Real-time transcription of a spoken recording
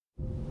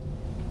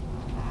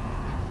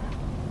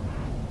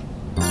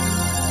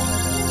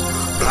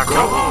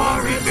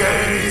Gory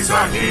Days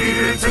are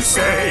here to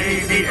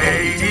stay, the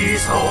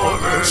 80s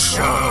horror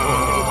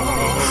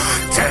show.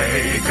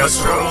 Take a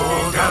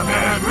stroll down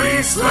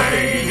memory's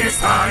lane, it's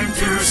time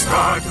to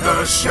start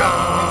the show.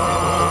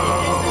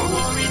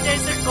 Gory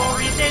Days, the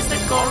Gory Days, the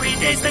Gory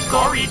Days, the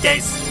Gory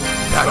Days.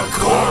 The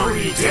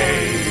Gory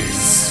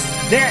Days.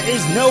 There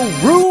is no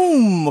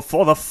room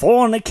for the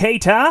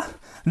fornicator.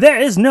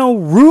 There is no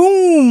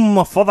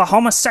room for the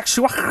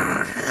homosexual.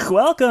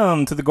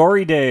 Welcome to the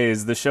Gory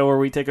Days, the show where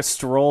we take a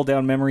stroll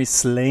down memory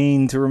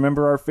lane to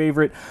remember our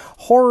favorite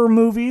horror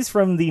movies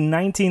from the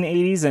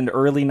 1980s and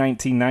early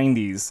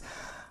 1990s.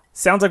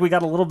 Sounds like we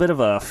got a little bit of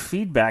a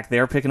feedback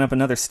there, picking up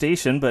another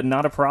station, but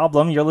not a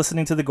problem. You're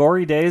listening to the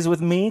Gory Days with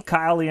me,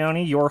 Kyle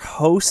Leone, your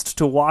host,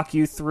 to walk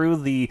you through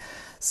the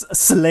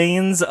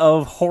slanes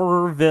of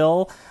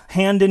Horrorville,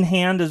 hand in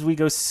hand as we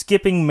go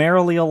skipping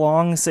merrily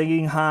along,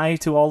 saying hi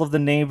to all of the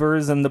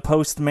neighbors and the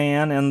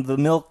postman and the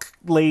milk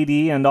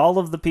lady and all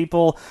of the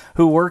people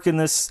who work in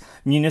this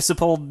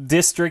municipal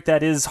district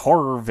that is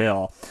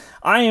Horrorville.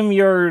 I am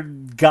your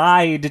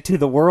guide to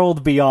the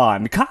world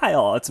beyond.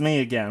 Kyle, it's me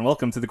again.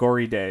 Welcome to the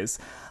Gory Days.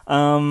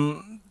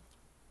 We're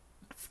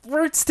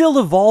still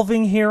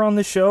evolving here on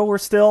the show. We're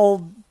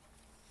still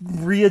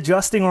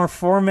readjusting our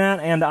format,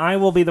 and I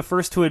will be the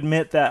first to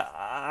admit that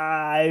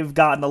I've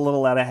gotten a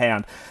little out of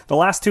hand. The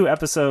last two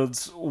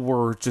episodes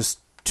were just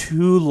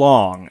too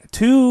long,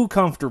 too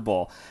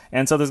comfortable,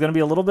 and so there's going to be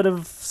a little bit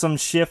of some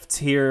shifts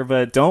here,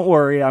 but don't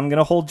worry, I'm going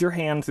to hold your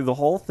hand through the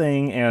whole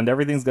thing, and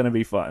everything's going to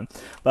be fun.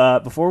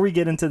 But before we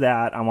get into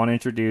that, I want to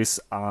introduce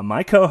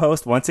my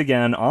co-host once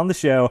again on the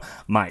show,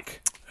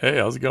 Mike. Hey,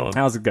 how's it going?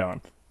 How's it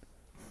going?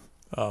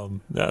 Yeah,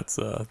 it's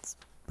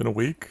been a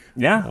week.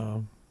 Yeah.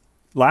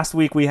 Last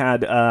week we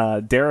had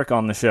Derek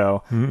on the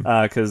show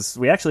because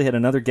we actually had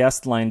another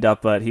guest lined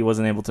up, but he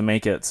wasn't able to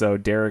make it. So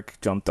Derek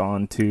jumped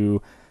on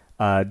to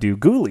do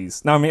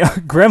Ghoulies. No, I mean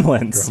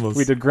Gremlins.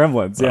 We did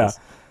Gremlins. Nice.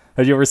 Yeah.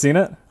 Have you ever seen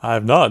it? I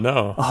have not.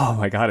 No. Oh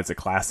my God, it's a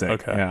classic.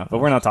 Okay. Yeah, but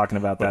we're not talking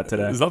about that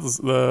today. Is that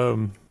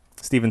the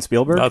Steven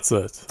Spielberg? That's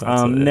it.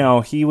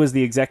 No, he was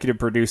the executive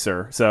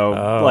producer.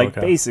 So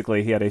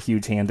basically, he had a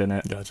huge hand in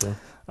it. Gotcha.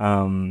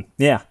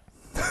 Yeah.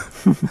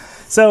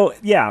 So,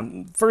 yeah,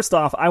 first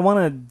off, I want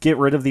to get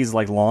rid of these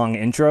long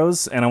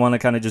intros, and I want to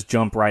kind of just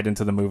jump right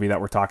into the movie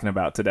that we're talking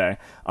about today,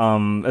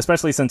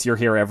 especially since you're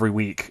here every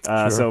week.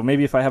 Sure. So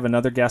maybe if I have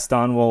another guest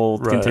on, we'll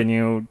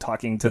continue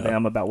talking to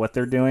them about what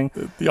they're doing.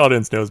 The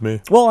audience knows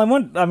me. Well,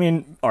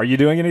 are you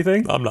doing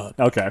anything? I'm not.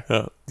 Okay.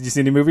 Yeah. Did you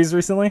see any movies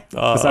recently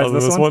besides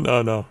this one?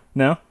 No.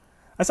 No?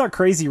 I saw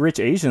Crazy Rich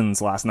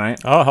Asians last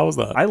night. Oh, how was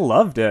that? I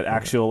loved it,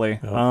 actually.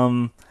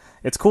 Yeah.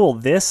 It's cool.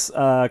 This,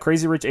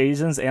 Crazy Rich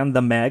Asians and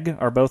The Meg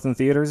are both in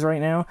theaters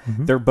right now.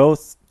 Mm-hmm. They're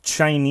both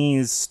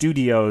Chinese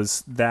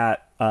studios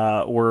that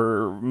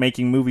were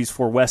making movies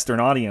for Western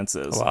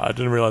audiences. Wow, I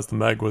didn't realize The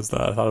Meg was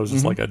that. I thought it was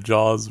just like a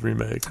Jaws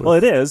remake. Well,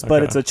 it is,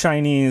 but it's a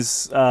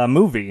Chinese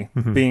movie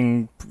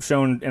being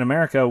shown in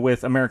America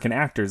with American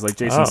actors like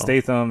Jason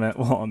Statham.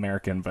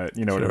 American, but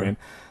you know what I mean.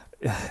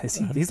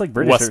 He's like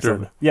British Western. or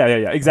something. Yeah,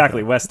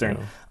 exactly, Okay.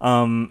 Western.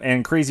 Yeah.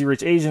 And Crazy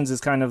Rich Asians is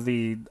kind of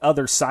the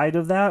other side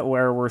of that,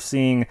 where we're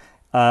seeing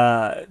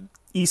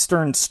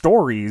Eastern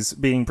stories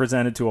being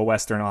presented to a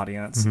Western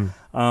audience.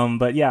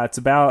 But yeah, it's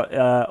about,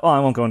 I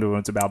won't go into what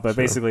it's about, but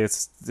basically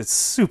it's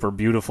super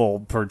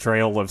beautiful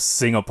portrayal of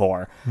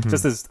Singapore.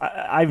 Just as,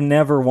 I've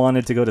never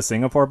wanted to go to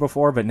Singapore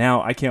before, but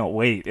now I can't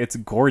wait. It's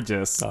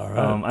gorgeous. All right.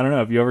 I don't know,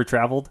 have you ever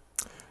traveled?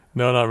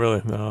 No, not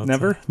really. No.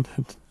 Never?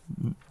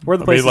 Where are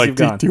the places you've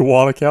gone?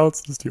 Tijuana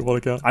counts? Does Tijuana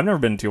count? I've never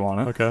been to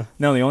Tijuana. Okay.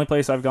 No, the only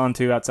place I've gone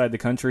to outside the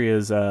country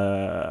is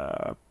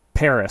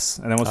Paris,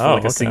 and that was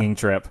for a singing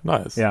trip.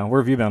 Nice. Yeah, where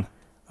have you been?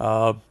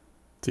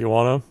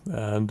 Tijuana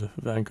and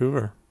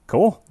Vancouver.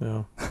 Cool.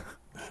 Yeah.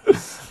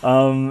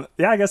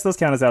 Yeah, I guess those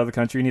count as out of the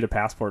country. You need a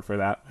passport for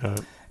that. Yeah.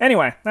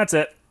 Anyway, that's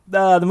it.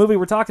 The movie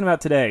we're talking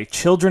about today,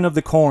 Children of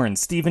the Corn,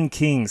 Stephen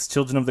King's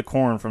Children of the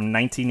Corn from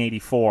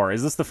 1984.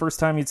 Is this the first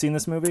time you'd seen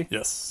this movie?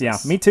 Yes. Yeah,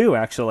 me too,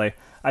 actually.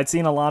 I'd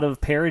seen a lot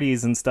of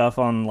parodies and stuff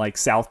on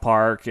South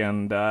Park,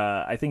 and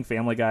I think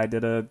Family Guy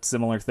did a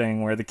similar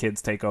thing where the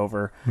kids take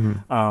over.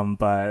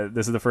 But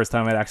this is the first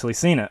time I'd actually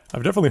seen it.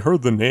 I've definitely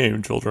heard the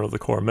name Children of the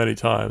Corn many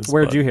times.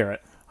 Where'd you hear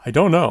it? I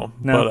don't know.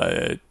 No.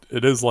 But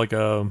it is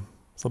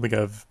something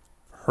I've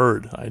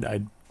heard.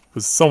 I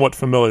was somewhat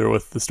familiar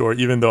with the story,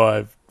 even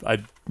though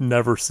I'd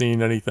never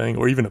seen anything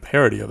or even a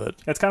parody of it.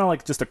 It's kind of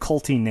like just a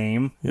culty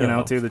name,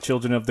 too, the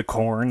Children of the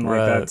Corn.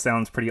 That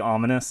sounds pretty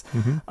ominous.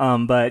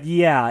 But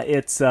yeah,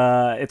 it's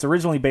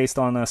originally based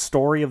on a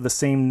story of the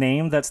same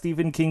name that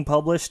Stephen King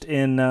published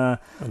in Another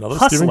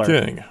Hustler. Stephen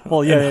King.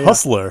 Well, yeah,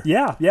 Hustler.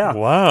 Yeah.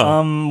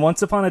 Wow.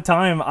 Once upon a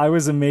time, I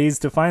was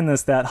amazed to find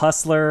that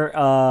Hustler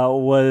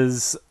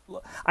was...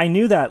 I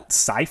knew that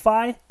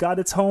sci-fi got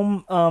its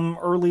home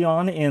early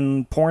on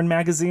in porn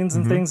magazines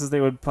and things, as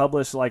they would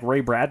publish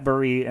Ray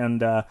Bradbury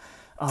and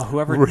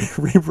whoever.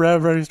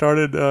 Already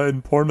started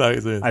in porn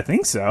magazines. I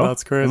think so.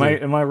 That's crazy.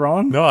 Am I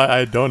wrong? No,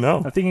 I don't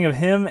know. I'm thinking of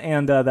him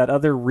and that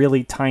other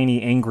really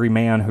tiny angry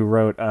man who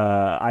wrote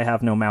 "I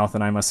Have No Mouth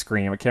and I Must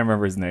Scream." I can't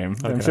remember his name.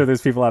 I'm sure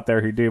there's people out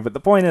there who do. But the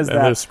point is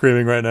they're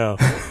screaming right now.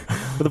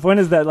 But the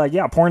point is that, like,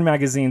 yeah, porn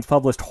magazines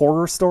published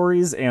horror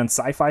stories and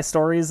sci-fi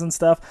stories and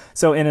stuff.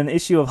 So in an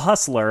issue of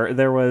Hustler,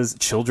 there was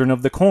Children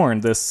of the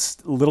Corn, this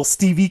little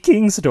Stevie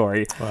King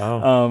story.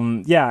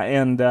 Wow.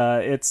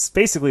 It's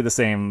basically the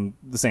same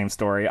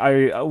story.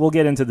 We'll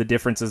get into the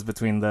differences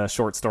between the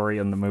short story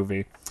and the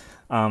movie.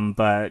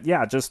 But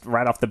yeah, just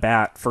right off the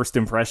bat, first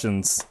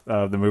impressions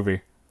of the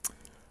movie.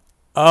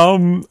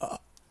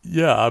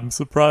 Yeah, I'm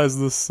surprised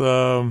this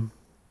spun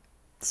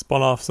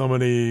off so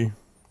many.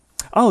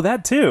 Oh,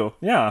 that too.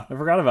 Yeah, I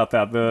forgot about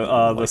that.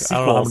 The sequels. I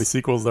don't know how many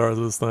sequels there are to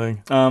this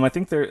thing. I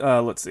think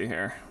there. Let's see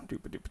here.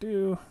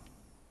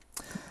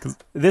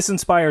 This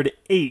inspired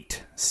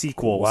 8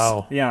 sequels.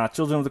 Wow. Yeah,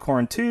 Children of the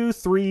Corn 2,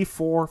 3,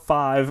 4,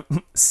 5,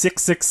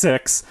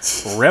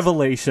 666,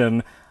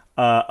 Revelation,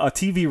 a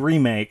TV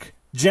remake,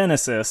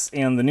 Genesis,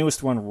 and the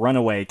newest one,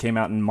 Runaway, came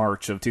out in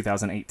March of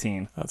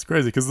 2018. That's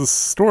crazy because the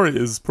story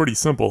is pretty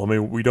simple. I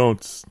mean, we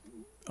don't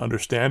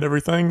understand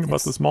everything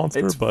about this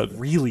monster, but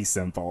really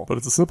simple. But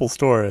it's a simple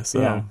story. So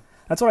yeah,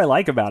 that's what I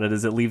like about it.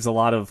 Is it leaves a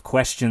lot of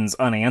questions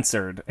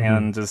unanswered,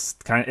 and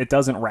just it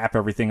doesn't wrap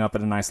everything up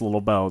in a nice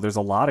little bow. There's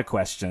a lot of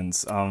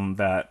questions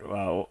that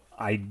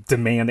I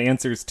demand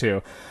answers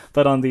to.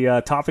 But on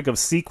the topic of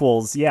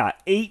sequels,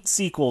 8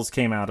 sequels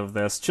came out of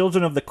this.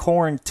 Children of the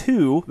Corn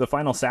 2, The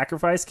Final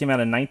Sacrifice, came out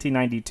in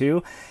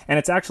 1992, and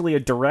it's actually a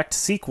direct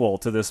sequel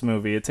to this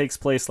movie. It takes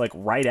place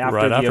right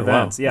after the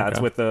events. Wow. Yeah, okay. It's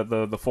with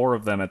the 4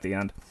 of them at the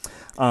end.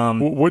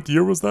 What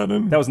year was that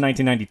in? That was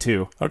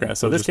 1992. Okay,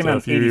 so this came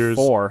out in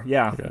 84.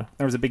 Yeah, okay.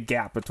 There was a big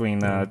gap between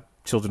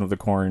Children of the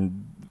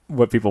Corn,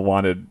 what people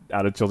wanted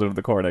out of Children of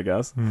the Corn, I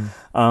guess.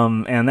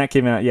 And that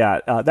came out,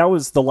 that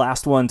was the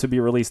last one to be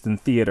released in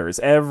theaters.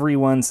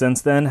 Everyone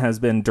since then has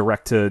been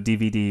direct to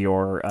DVD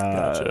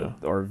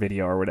or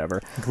video or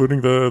whatever. Including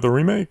the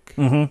remake?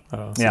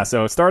 Mm-hmm.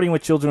 So starting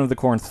with Children of the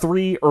Corn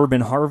 3,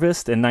 Urban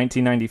Harvest in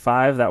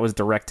 1995, that was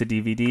direct to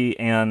DVD,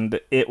 and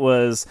it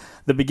was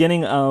the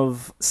beginning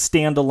of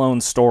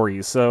standalone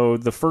stories. So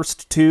the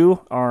first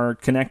 2 are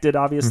connected,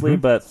 obviously,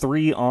 but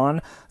 3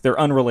 on, they're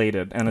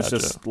unrelated, and it's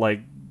just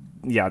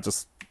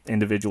just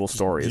individual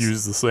stories.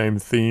 Use the same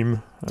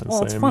theme.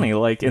 It's funny.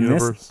 Like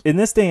universe. in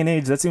this day and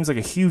age, that seems like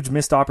a huge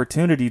missed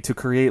opportunity to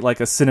create like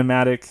a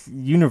cinematic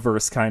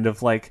universe, kind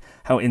of like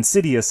how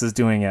Insidious is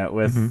doing it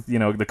with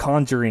The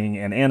Conjuring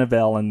and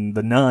Annabelle and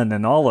The Nun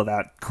and all of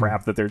that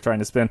crap that they're trying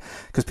to spin.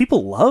 Because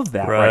people love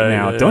that right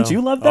now. Don't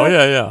you love that? Oh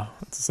yeah.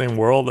 It's the same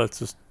world. That's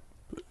just.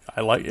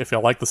 If I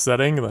like the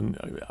setting, then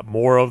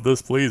more of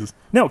this, please.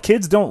 No,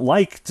 kids don't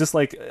like just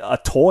like a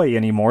toy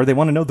anymore. They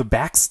want to know the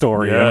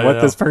backstory and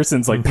what this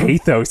person's like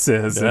pathos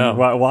is and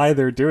why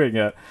they're doing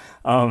it.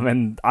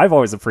 And I've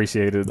always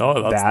appreciated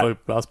that's that. the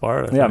best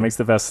part. It makes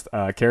the best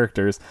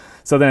characters.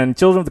 So then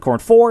Children of the Corn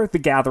 4, The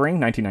Gathering,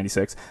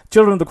 1996.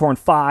 Children of the Corn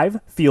 5,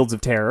 Fields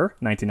of Terror,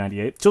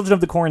 1998. Children of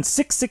the Corn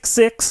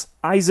 666,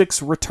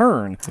 Isaac's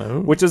Return,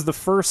 which is the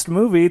first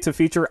movie to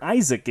feature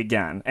Isaac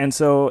again. And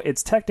so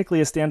it's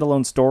technically a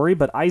standalone story,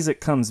 but Isaac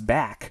comes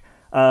back,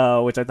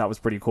 which I thought was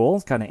pretty cool.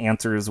 It kind of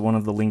answers one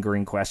of the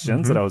lingering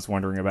questions that I was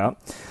wondering about.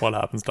 What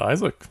happens to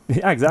Isaac?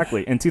 Yeah,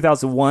 exactly. In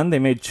 2001, they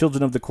made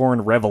Children of the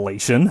Corn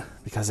Revelation,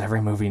 because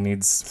every movie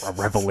needs a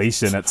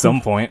revelation at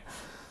some point.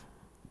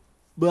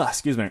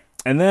 Excuse me.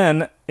 And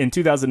then, in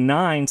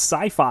 2009,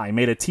 Sci-Fi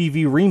made a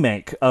TV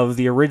remake of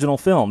the original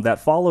film that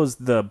follows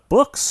the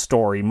book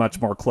story much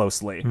more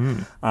closely.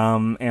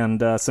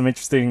 And some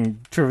interesting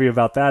trivia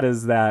about that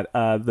is that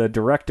the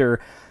director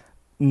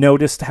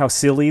noticed how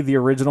silly the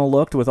original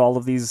looked with all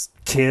of these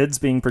kids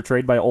being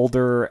portrayed by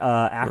older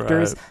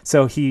actors. Right.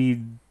 So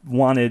he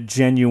wanted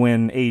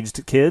genuine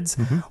aged kids,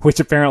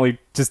 which apparently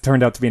just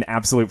turned out to be an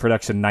absolute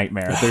production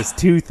nightmare. There's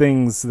 2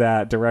 things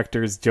that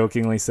directors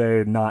jokingly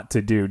say not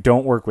to do.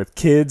 Don't work with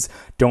kids,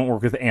 don't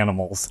work with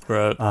animals.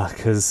 Right.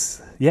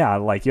 Because, you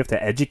have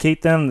to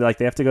educate them. Like,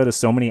 they have to go to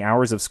so many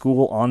hours of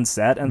school on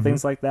set and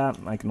things like that.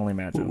 I can only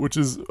imagine. Which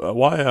is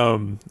why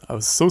I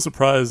was so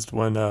surprised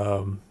when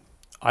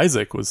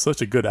Isaac was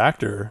such a good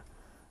actor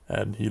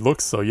and he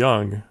looks so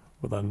young.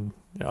 But then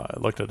I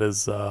looked at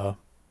his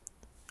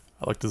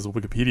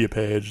Wikipedia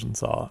page and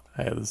saw,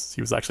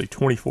 he was actually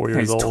 24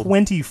 years old. He's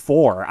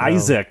 24.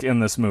 Isaac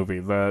in this movie,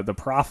 the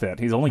prophet.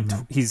 He's only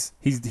he's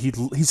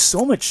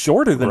so much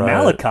shorter than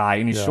Malachi,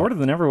 and he's shorter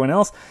than everyone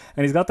else.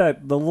 And he's got the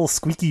little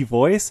squeaky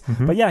voice.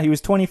 But he was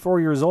 24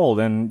 years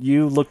old, and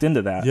you looked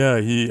into that. Yeah,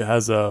 he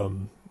has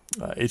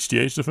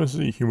HGH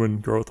deficiency,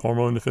 human growth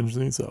hormone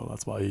deficiency, so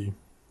that's why he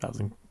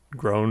hasn't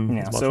grown.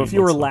 Yeah, so if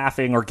you were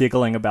laughing or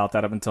giggling about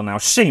that up until now,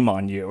 shame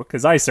on you,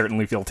 because I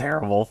certainly feel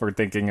terrible for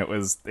thinking it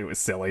was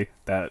silly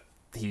that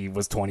he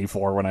was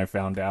 24 when I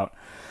found out.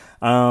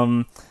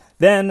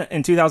 Then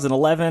in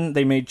 2011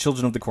 they made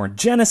Children of the Corn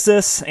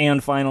Genesis,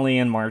 and finally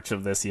in March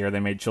of this year they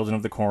made Children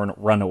of the Corn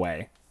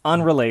Runaway.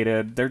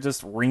 Unrelated, they're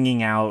just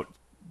wringing out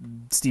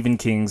Stephen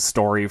King's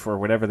story for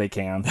whatever they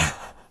can.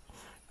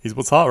 He's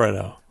what's hot right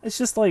now. It's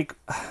just like,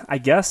 I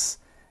guess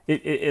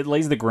it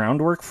lays the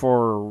groundwork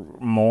for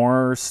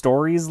more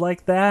stories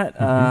like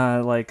that.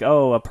 Like,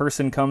 a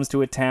person comes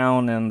to a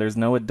town and there's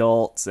no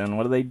adults, and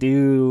what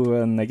do?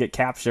 And they get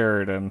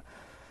captured, and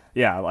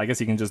yeah, I guess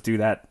you can just do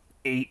that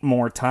 8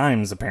 more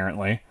times,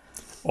 apparently.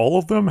 All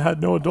of them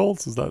had no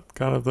adults? Is that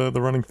kind of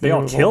the running theme? They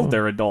all killed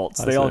their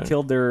adults. They all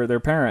killed their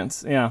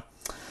parents, yeah.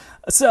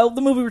 So, the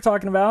movie we're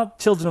talking about,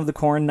 Children of the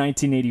Corn,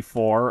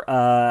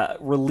 1984,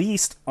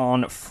 released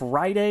on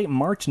Friday,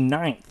 March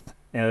 9th,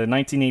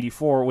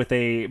 1984, with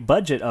a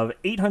budget of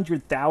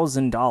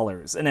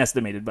 $800,000, an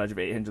estimated budget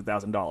of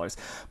 $800,000.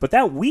 But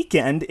that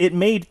weekend, it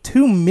made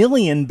 $2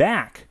 million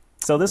back.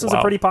 So, this was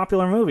a pretty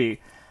popular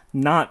movie.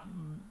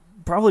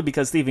 Probably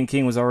because Stephen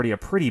King was already a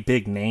pretty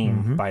big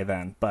name by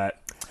then, but...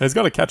 And it's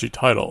got a catchy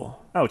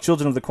title. Oh,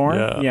 Children of the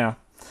Corn? Yeah.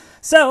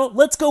 So,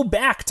 let's go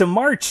back to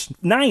March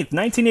 9th,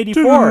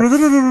 1984.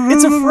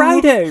 It's a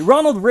Friday.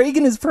 Ronald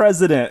Reagan is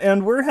president,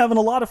 and we're having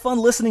a lot of fun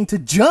listening to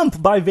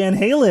Jump by Van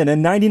Halen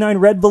and 99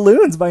 Red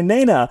Balloons by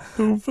Nena.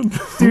 Something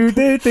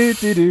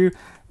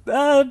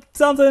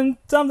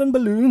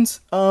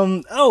balloons.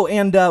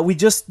 We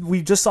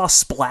just saw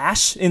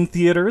Splash in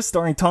theaters,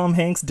 starring Tom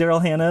Hanks,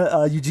 Daryl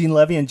Hannah, Eugene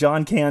Levy, and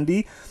John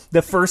Candy.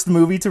 The first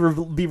movie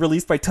to be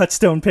released by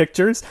Touchstone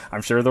Pictures.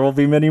 I'm sure there will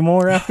be many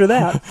more after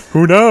that.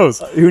 Who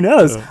knows?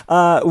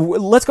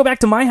 Let's go back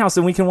to my house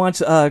and we can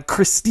watch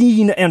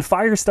Christine and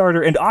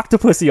Firestarter and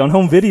Octopussy on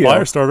home video.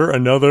 Firestarter,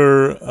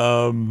 another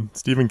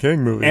Stephen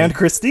King movie. And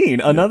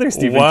Christine, another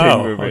Stephen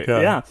King movie.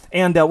 Okay. Yeah.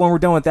 And when we're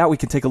done with that, we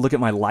can take a look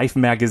at my Life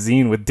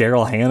magazine with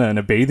Daryl Hannah in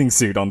a bathing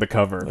suit on the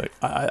cover.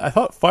 I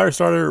thought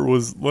Firestarter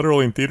was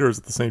literally in theaters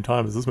at the same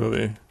time as this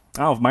movie.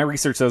 Oh, my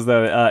research says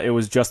that it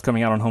was just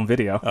coming out on home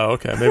video. Oh,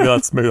 okay. Maybe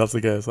that's the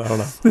case. I don't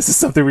know. This is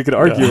something we could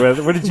argue with.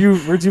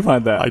 Where'd you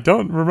find that? I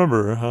don't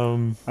remember.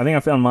 I think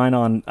I found mine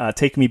on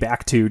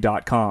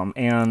takemeback2.com.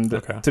 And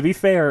to be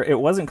fair,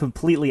 it wasn't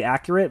completely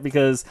accurate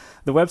because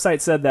the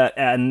website said that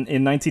in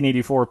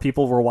 1984,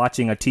 people were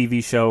watching a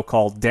TV show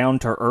called Down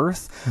to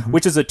Earth,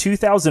 which is a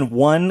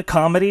 2001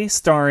 comedy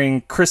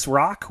starring Chris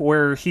Rock,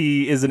 where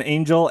he is an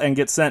angel and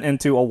gets sent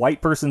into a white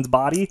person's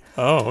body.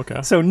 Oh,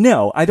 okay. So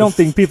no, I don't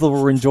think people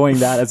were enjoying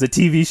that as a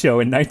TV show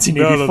in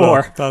 1984.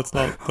 No, that's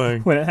not the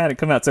thing. When it had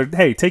come out. So,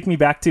 hey,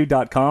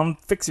 takemeback2.com,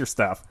 fix your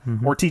stuff.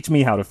 Or teach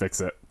me how to fix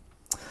it.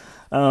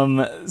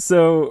 Taglines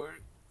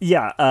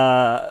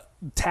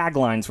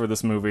for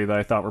this movie that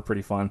I thought were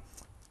pretty fun.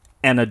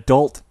 An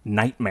adult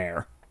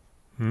nightmare.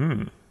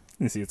 You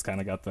see, it's kind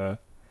of got the...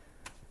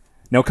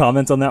 No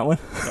comments on that one?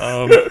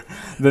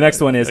 The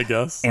next one is, I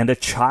guess. And a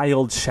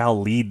child shall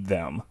lead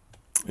them.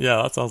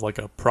 Yeah, that sounds like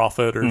a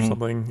prophet or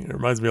something. It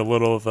reminds me a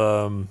little of...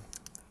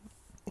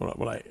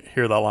 when I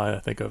hear that line, I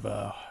think of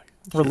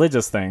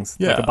religious things,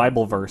 like a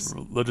Bible verse.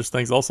 Religious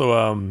things.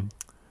 Also,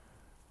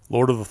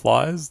 Lord of the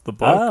Flies, the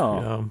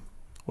book,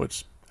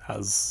 which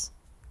has...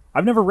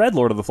 I've never read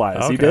Lord of the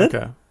Flies. Okay, you did?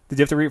 Okay. Did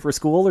you have to read it for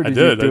school, or did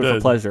you do it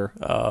for pleasure?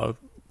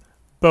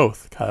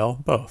 Both, Kyle.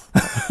 Both.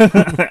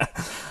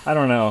 I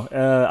don't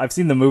know. I've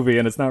seen the movie,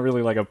 and it's not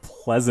really like a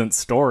pleasant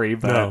story,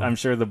 but I'm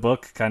sure the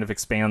book kind of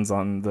expands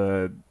on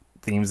the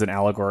themes and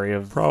allegory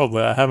of...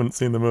 Probably. I haven't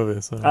seen the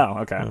movie, so... Oh,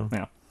 okay.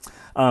 Yeah.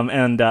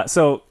 And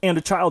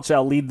a child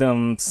shall lead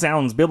them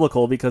sounds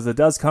biblical because it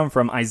does come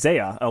from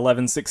Isaiah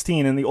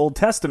 11:16 in the Old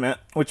Testament,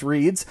 which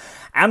reads,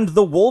 And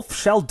the wolf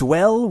shall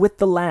dwell with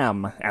the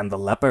lamb, and the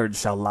leopard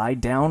shall lie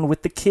down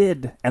with the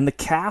kid, and the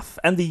calf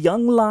and the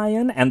young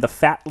lion and the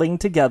fatling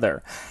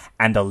together,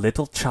 and a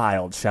little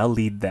child shall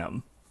lead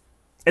them.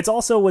 It's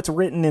also what's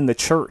written in the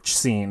church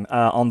scene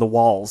on the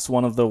walls.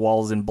 One of the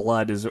walls in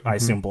blood is, I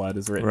assume blood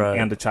is written,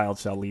 and a child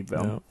shall lead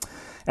them. Yeah.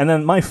 And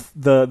then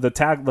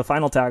the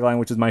final tagline,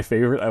 which is my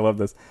favorite, I love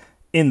this.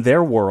 In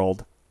their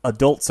world,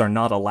 adults are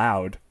not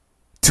allowed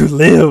to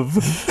live.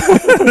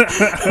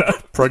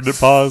 Pregnant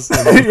pause.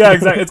 Yeah,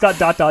 exactly. It's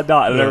got ...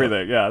 and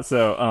everything. Yeah.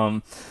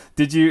 So,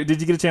 did you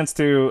get a chance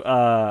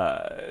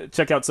to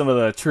check out some of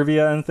the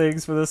trivia and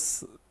things for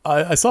this?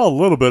 I saw a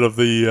little bit of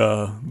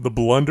the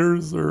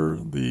blunders or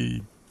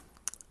the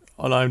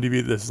on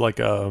IMDb. There's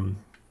like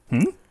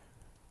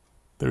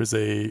there's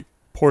a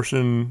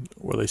portion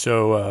where they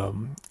show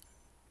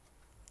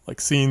like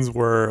scenes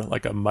where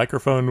like a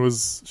microphone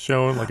was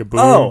shown, like a boom.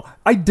 Oh,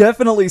 I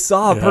definitely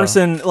saw a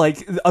person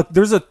like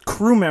there's a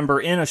crew member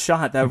in a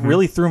shot that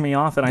really threw me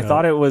off, and I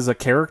thought it was a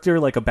character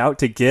like about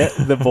to get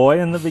the boy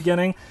in the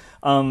beginning.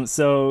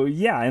 So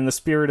yeah, in the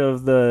spirit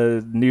of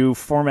the new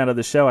format of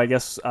the show, I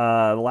guess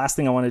the last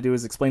thing I want to do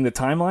is explain the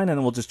timeline, and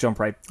then we'll just jump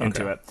right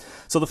into it.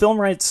 So the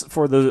film rights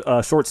for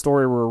the short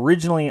story were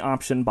originally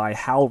optioned by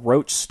Hal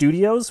Roach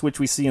Studios, which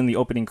we see in the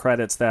opening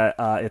credits that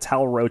it's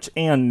Hal Roach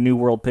and New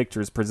World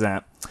Pictures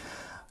present.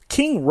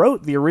 King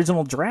wrote the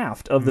original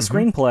draft of the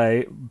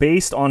screenplay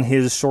based on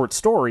his short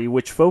story,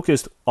 which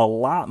focused a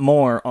lot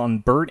more on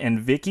Burt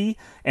and Vicky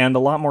and a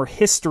lot more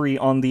history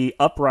on the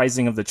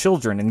uprising of the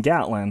children in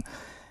Gatlin.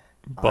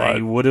 But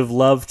I would have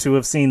loved to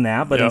have seen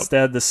that, but Yep.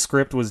 instead the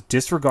script was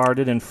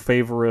disregarded in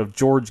favor of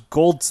George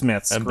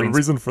Goldsmith's and the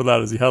reason for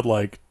that is he had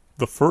like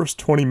the first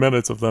 20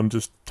 minutes of them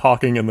just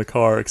talking in the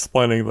car,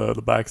 explaining the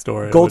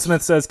backstory.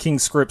 Goldsmith says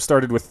King's script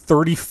started with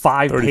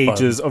 35 35.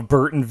 pages of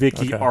Burt and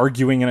Vicky Okay.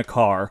 arguing in a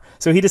car.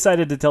 So he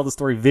decided to tell the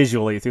story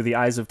visually through the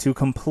eyes of two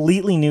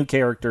completely new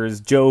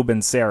characters, Joby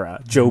and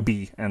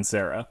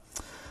Sarah.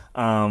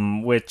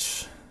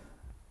 Which,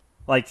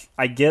 like,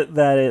 I get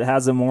that it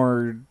has a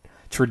more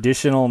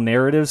traditional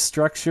narrative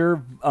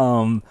structure,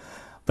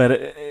 but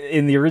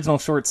in the original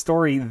short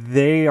story,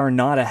 they are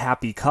not a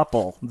happy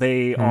couple.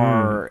 They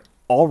are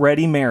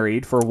already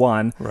married, for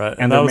one, Right.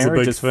 and that their was a marriage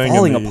big is thing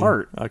falling in the,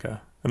 apart. Okay.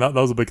 And that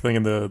was a big thing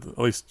in at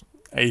least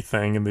a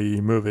thing in the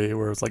movie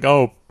where it's like,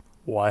 oh,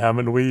 why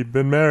haven't we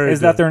been married?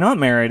 Is that they're not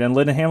married, and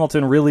Linda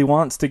Hamilton really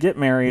wants to get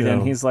married, and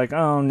Yeah. he's like,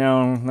 "Oh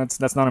no,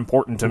 that's not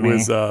important to It me."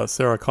 was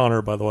Sarah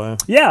Connor, by the way.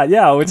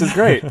 Yeah, which is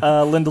great.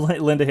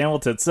 Linda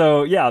Hamilton.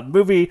 So yeah,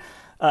 movie.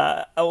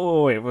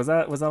 Wait, was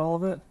that all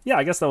of it? Yeah,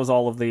 I guess that was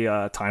all of the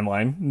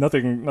timeline.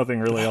 Nothing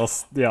really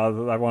else. Yeah,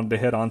 that I wanted to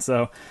hit on.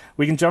 So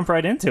we can jump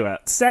right into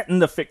it. Set in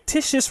the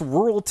fictitious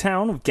rural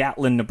town of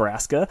Gatlin,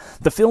 Nebraska,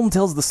 the film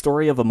tells the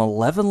story of a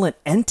malevolent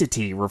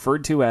entity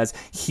referred to as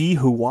 "He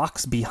Who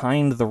Walks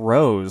Behind the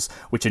Rose,"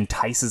 which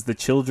entices the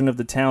children of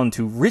the town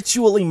to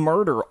ritually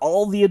murder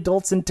all the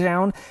adults in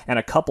town and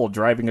a couple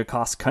driving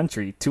across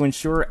country to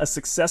ensure a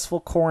successful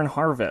corn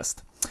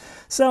harvest.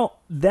 So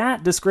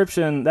that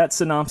description, that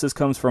synopsis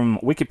comes from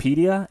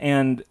Wikipedia,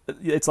 and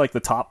it's like the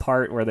top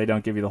part where they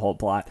don't give you the whole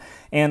plot.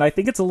 And I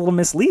think it's a little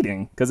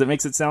misleading because it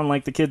makes it sound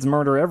like the kids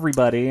murder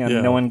everybody and Yeah.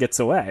 no one gets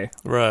away.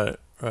 Right.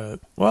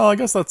 Well, I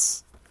guess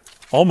that's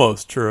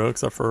almost true,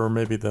 except for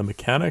maybe the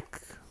mechanic.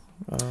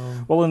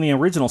 Well, in the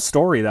original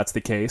story, that's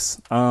the case.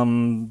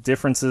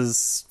 Differences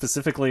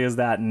specifically is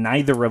that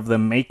neither of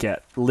them make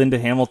it. Linda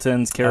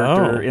Hamilton's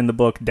character in the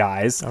book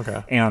dies,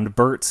 Okay. and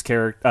Burt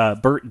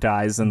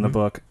dies in the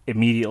book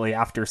immediately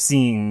after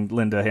seeing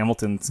Linda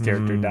Hamilton's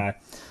character die.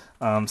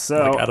 So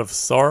Like out of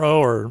sorrow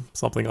or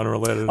something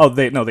unrelated? Oh,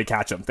 they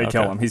catch him. They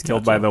kill Okay, him. He's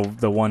killed gotcha. by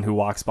the one who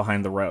walks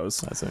behind the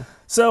rose. I see.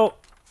 So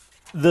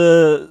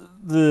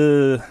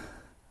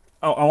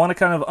I want to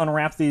kind of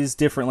unwrap these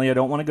differently. I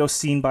don't want to go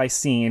scene by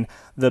scene.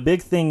 The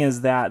big thing is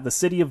that the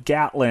city of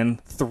Gatlin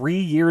 3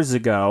 years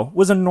ago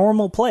was a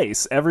normal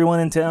place. Everyone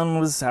in town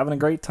was having a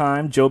great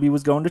time. Joby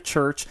was going to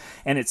church,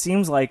 and it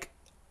seems like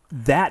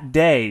that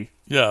day,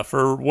 Yeah,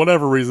 for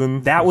whatever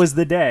reason. that was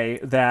the day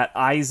that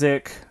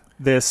Isaac,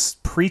 this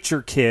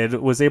preacher kid,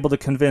 was able to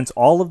convince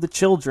all of the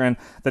children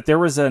that there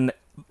was an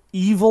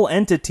evil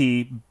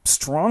entity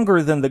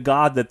stronger than the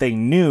God that they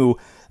knew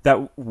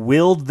that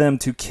willed them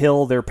to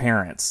kill their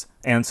parents.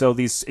 And so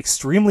these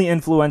extremely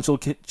influential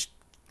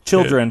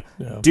children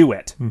Yeah. do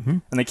it. Mm-hmm.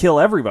 And they kill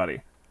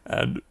everybody.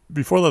 And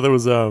before that, there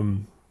was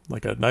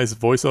like a nice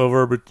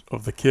voiceover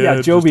of the kid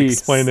just Joby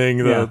explaining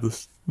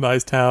this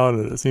nice town,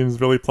 and it seems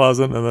really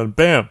pleasant. And then,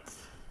 bam!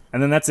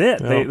 And then that's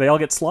it. Yeah. They all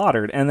get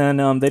slaughtered. And then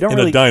they don't In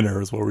really... a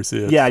diner is where we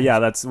see it.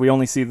 Yeah, we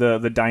only see the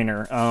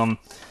diner.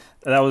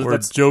 Where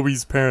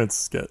Joby's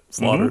parents get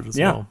slaughtered as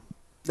well.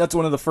 That's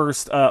one of the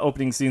first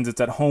opening scenes. It's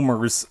at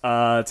Homer's.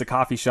 It's a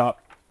coffee shop.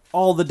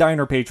 All the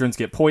diner patrons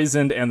get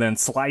poisoned and then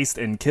sliced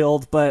and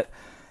killed, but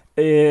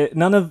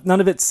none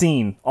of it's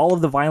seen. All of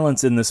the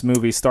violence in this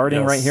movie, starting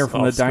Yes, right here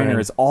from the off-screen. diner,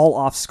 is all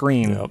off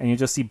screen, Yep. and you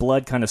just see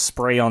blood kind of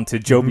spray onto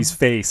Joby's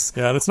face.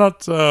 Yeah, and it's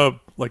not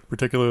like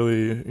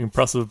particularly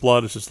impressive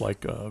blood. It's just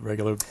like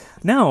regular.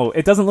 No,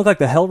 it doesn't look like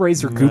the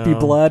Hellraiser goopy No,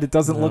 blood. It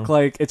doesn't no. look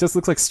like... It just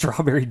looks like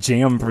strawberry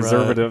jam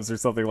preservatives or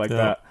something like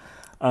Yeah. that.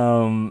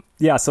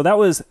 So that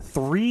was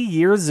 3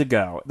 years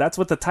ago. That's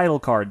what the title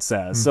card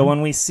says. Mm-hmm. So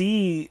when we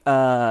see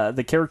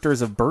the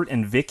characters of Burt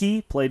and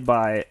Vicky, played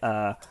by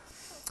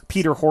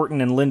Peter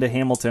Horton and Linda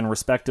Hamilton,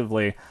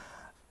 respectively,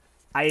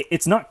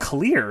 it's not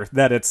clear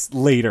that it's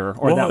later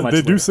or that much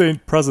they do later. say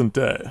present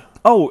day.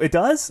 Oh, it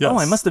does? Yes. Oh,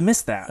 I must have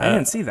missed that. I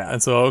didn't see that.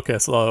 And so,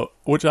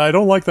 which I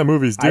don't like that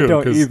movies do. I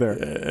don't 'cause- either.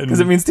 and- Because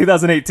it means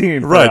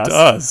 2018 for right, us. to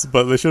us.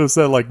 But they should have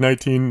said like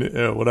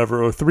 19,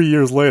 whatever, or 3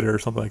 years later or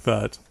something like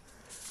that.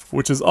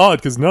 Which is odd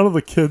because none of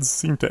the kids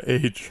seem to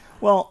age.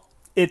 Well,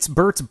 it's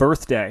Burt's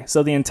birthday,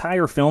 so the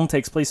entire film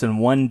takes place in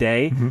one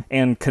day,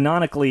 and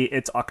canonically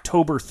it's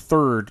October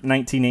 3rd,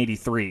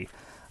 1983,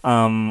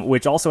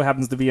 which also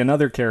happens to be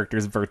another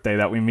character's birthday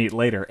that we meet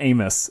later,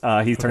 Amos.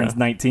 He turns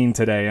 19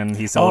 today, and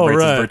he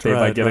celebrates his birthday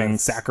by getting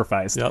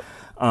sacrificed.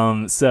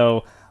 Yep.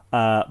 So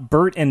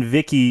Burt and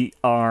Vicky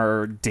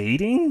are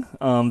dating.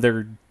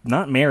 They're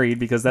not married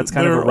because that's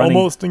kind of a They're running...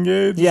 almost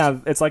engaged. Yeah,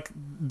 it's like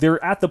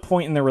they're at the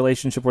point in their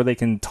relationship where they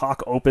can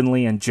talk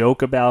openly and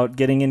joke about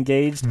getting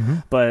engaged,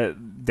 but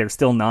they're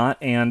still not.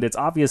 And it's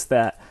obvious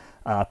that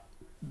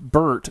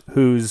Burt,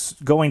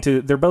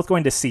 they're both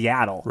going to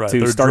Seattle Right. to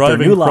They're start their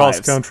driving new cross lives.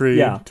 country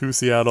Yeah. to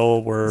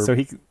Seattle, where So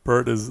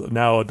Burt is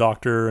now a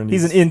doctor, and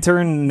he's an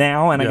intern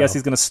now, and I Yeah. guess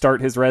he's going to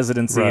start his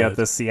residency Right. at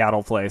the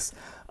Seattle place.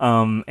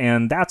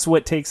 And that's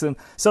what takes them.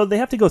 So they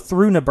have to go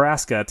through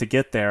Nebraska to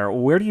get there.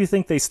 Where do you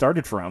think they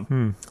started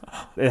from?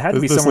 It had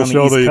to be somewhere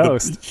on the East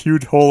Coast. The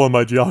huge hole in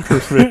my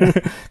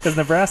geography. Because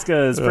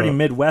Nebraska is pretty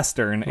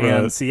Midwestern,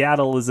 and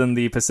Seattle is in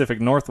the Pacific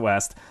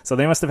Northwest. So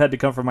they must have had to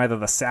come from either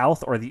the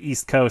South or the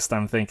East Coast,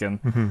 I'm thinking.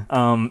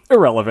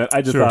 Irrelevant.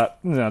 I just thought,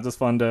 just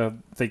fun to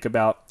think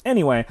about.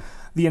 Anyway,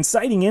 the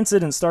inciting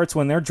incident starts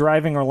when they're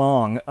driving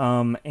along,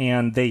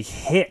 and they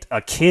hit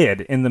a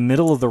kid in the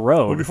middle of the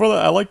road. Well, before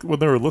that, I liked when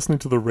they were listening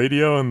to the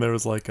radio, and there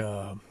was like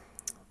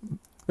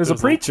there's a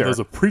preacher. There's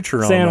a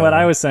preacher saying on what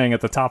I was saying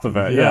at the top of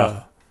it.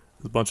 Yeah.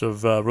 There's a bunch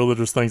of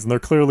religious things, and they're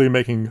clearly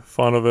making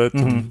fun of it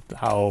and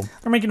how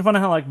they're making fun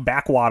of how like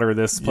backwater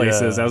this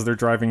place is as they're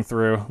driving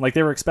through. Like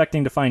they were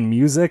expecting to find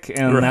music,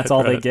 and that's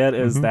all they get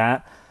is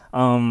that.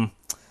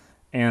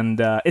 And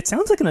it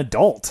sounds like an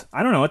adult.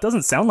 I don't know. It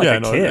doesn't sound like a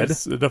kid.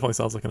 It definitely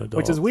sounds like an adult.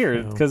 Which is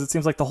weird because it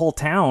seems like the whole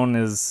town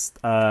is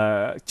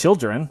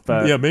children.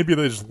 But yeah, maybe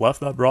they just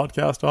left that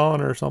broadcast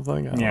on or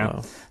something. I don't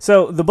know.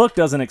 So the book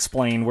doesn't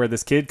explain where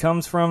this kid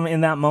comes from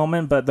in that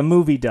moment, but the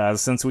movie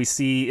does, since we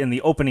see in the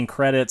opening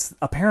credits,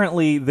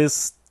 apparently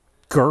this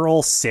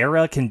girl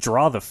Sarah can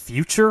draw the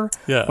future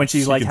when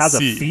she like has a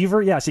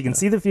fever. She can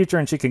see the future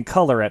and she can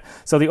color it.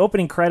 So the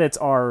opening credits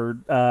are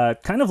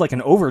kind of like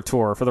an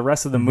overture for the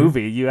rest of the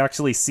movie. You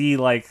actually see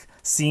like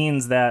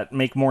scenes that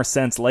make more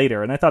sense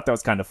later, and I thought that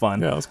was kind of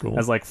fun. Yeah, that's cool.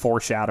 As like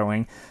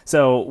foreshadowing.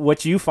 So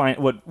what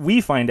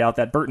we find out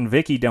that Burt and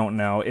Vicky don't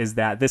know is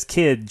that this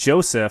kid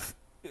Joseph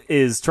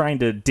is trying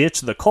to ditch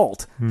the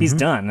cult. He's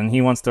done, and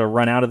he wants to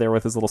run out of there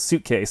with his little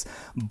suitcase,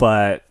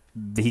 but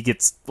he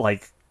gets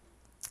like.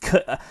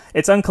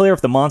 It's unclear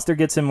if the monster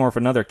gets him or if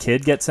another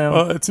kid gets him.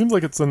 It seems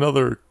like it's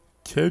another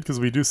kid because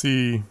we do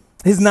see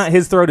his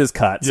throat is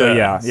cut.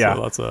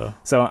 So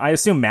So I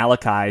assume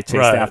Malachi chased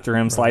after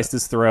him, sliced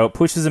his throat,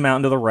 pushes him out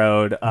into the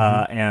road,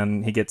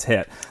 and he gets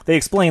hit. They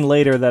explain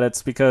later that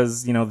it's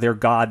because their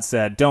god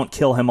said, "Don't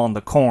kill him on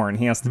the corn.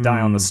 He has to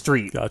die on the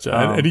street." Gotcha.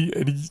 And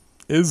he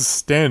is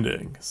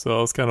standing,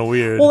 so it's kind of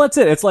weird. Well, that's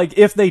it. It's like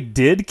if they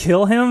did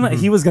kill him,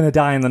 he was going to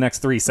die in the next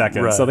 3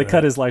 seconds. So they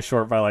cut his life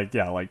short by like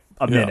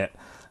a minute.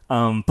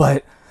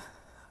 But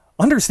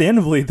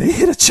understandably, they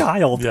hit a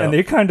child, and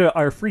they kind of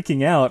are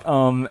freaking out.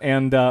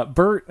 And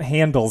Burt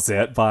handles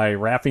it by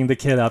wrapping the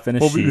kid up in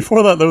a sheet.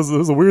 Before that, there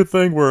was a weird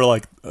thing where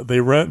like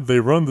they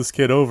run this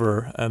kid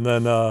over, and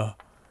then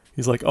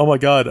he's like, "Oh my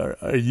God,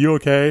 are you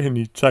okay?" And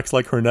he checks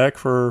like her neck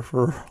for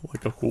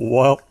like a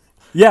while.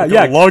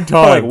 A long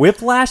time, like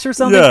whiplash or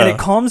something, and it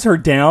calms her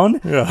down.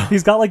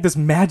 He's got like this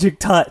magic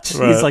touch.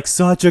 He's like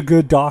such a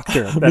good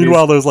doctor.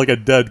 Meanwhile, there's like a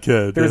dead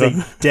kid. There's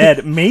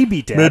a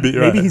maybe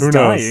he's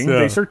dying.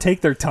 They sure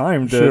take their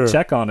time to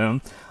check on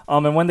him.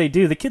 And when they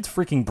do, the kid's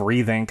freaking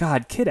breathing.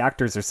 God, kid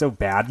actors are so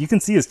bad. You can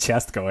see his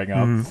chest going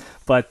up.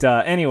 But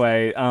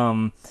anyway,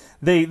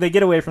 They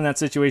get away from that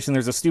situation.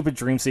 There's a stupid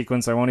dream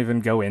sequence I won't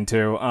even go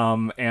into,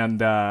 and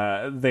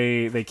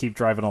they keep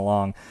driving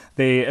along.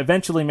 They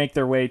eventually make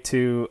their way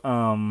to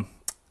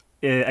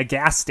a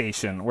gas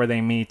station where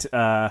they meet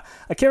a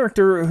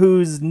character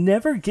who's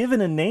never given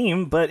a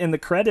name, but in the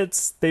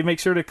credits they make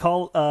sure to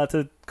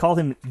call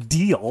him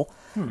Deal.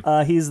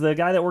 He's the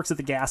guy that works at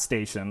the gas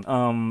station,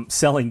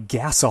 selling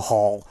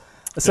gasohol.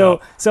 So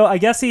I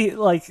guess he,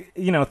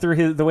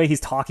 through the way he's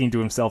talking to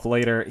himself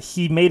later,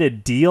 he made a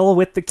deal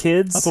with the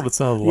kids. That's what it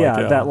sounded like.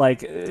 Yeah, that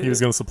like he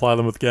was going to supply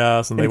them with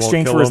gas, and in they won't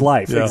exchange kill for his him.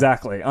 life.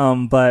 Exactly.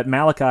 But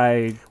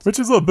Malachi, which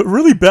is a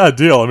really bad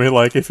deal. I mean,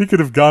 like if he could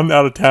have gone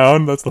out of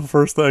town, that's the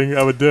first thing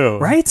I would do.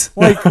 Right?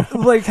 Like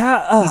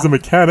how, he's a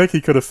mechanic. He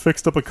could have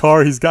fixed up a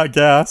car. He's got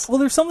gas. Well,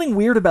 there's something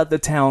weird about the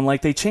town.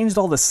 Like they changed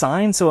all the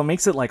signs, so it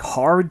makes it like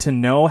hard to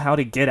know how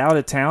to get out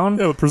of town.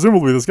 Yeah, but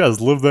presumably this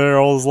guy's lived there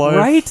all his life,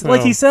 right?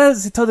 Like he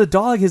says to the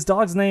dog. His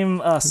dog's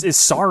name is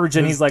Sarge,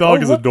 and he's like,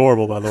 dog is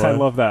adorable, by the way. I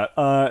love that.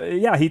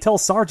 He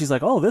tells Sarge, he's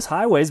like, "Oh, this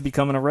highway's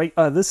becoming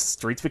this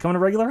street's becoming a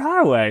regular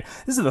highway.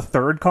 This is the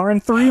third car in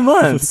 3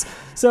 months."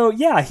 So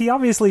yeah, he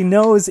obviously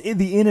knows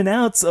the in and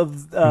outs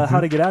of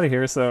how to get out of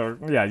here. So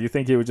yeah, you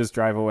think he would just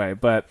drive away,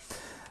 but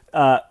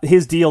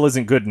his deal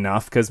isn't good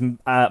enough because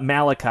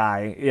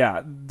Malachi,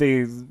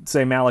 they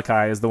say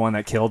Malachi is the one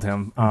that killed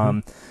him.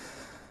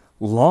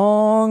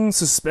 Long,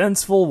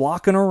 suspenseful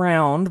walking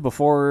around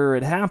before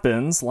it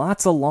happens.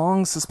 Lots of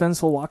long,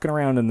 suspenseful walking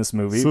around in this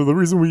movie. So the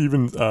reason we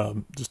even,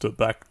 just to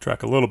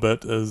backtrack a little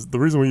bit, is the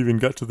reason we even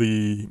got to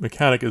the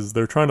mechanic is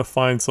they're trying to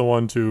find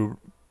someone to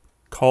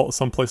call,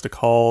 someplace to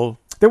call.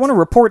 They want to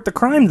report the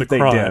crime that they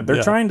did.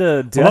 They're trying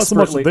to desperately... Well, not so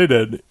much that they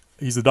did.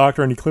 He's a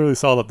doctor, and he clearly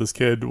saw that this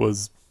kid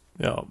was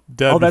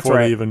dead before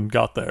they even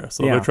got there.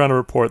 So they're trying to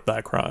report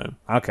that crime.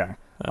 Okay.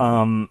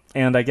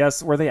 And I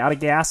guess, were they out of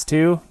gas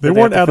too? They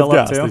weren't out of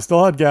gas. They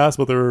still had gas,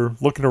 but they were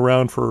looking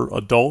around for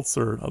adults,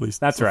 or at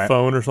least a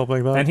phone or something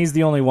like that. And he's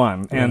the only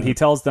one. And he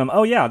tells them,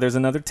 "Oh yeah, there's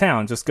another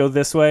town. Just go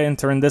this way and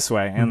turn this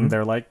way." And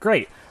they're like,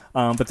 "Great."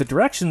 But the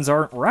directions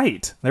aren't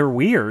right. They're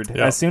weird.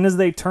 Yeah. As soon as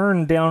they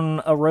turn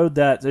down a road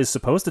that is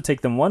supposed to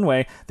take them one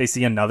way, they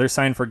see another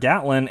sign for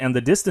Gatlin, and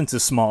the distance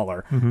is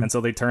smaller. And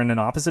so they turn in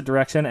opposite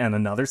direction, and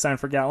another sign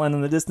for Gatlin,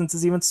 and the distance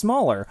is even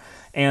smaller.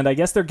 And I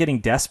guess they're getting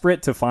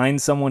desperate to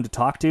find someone to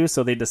talk to,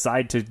 so they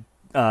decide to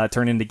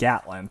turn into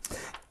Gatlin.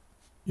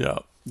 Yeah.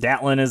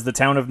 Gatlin is the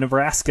town of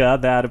Nebraska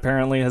that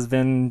apparently has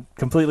been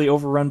completely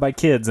overrun by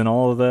kids, and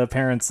all of the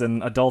parents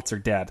and adults are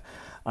dead.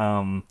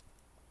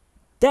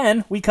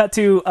 Then we cut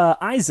to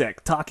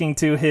Isaac talking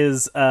to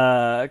his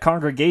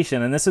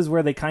congregation, and this is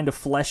where they kind of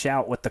flesh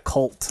out what the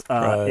cult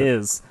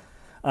is.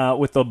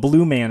 With the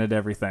blue man and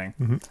everything.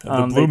 And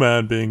the blue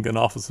man being an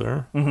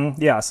officer.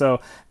 Yeah,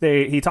 so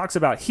he talks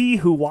about he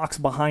who walks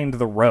behind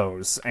the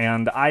rows,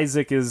 and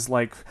Isaac is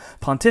like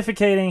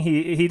pontificating.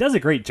 He does a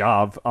great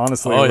job,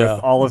 honestly,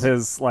 with all of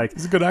his like.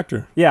 He's a good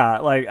actor. Yeah,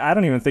 like I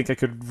don't even think I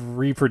could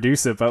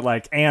reproduce it, but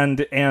like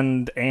and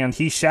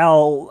he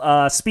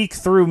shall speak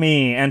through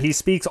me, and he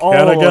speaks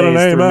always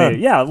through me.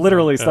 Yeah,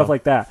 literally stuff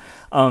like that.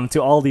 To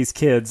all these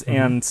kids.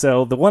 And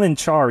so the one in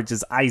charge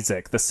is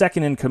Isaac. The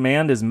second in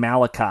command is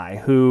Malachi,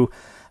 who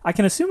I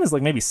can assume is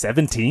like maybe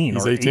 17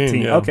 he's or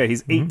 18. Yeah. Okay,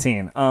 he's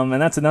 18.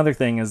 And that's another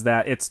thing, is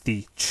that it's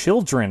the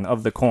children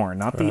of the corn,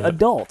 not the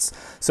adults.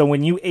 So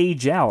when you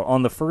age out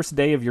on the first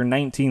day of your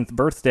 19th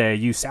birthday,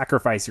 you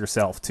sacrifice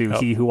yourself to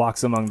he who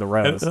walks among the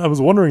rows. And I was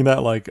wondering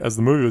that, like, as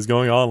the movie was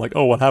going on, like,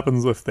 oh, what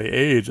happens if they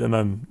age? And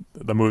then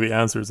the movie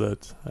answers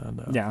it. And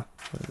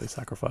they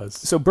sacrifice.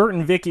 So Burt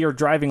and Vicky are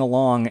driving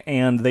along,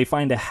 and they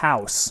find a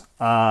house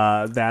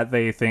that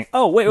they think,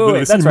 oh,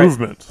 wait, that's right.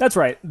 Movement. That's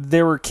right.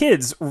 There were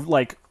kids,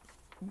 like,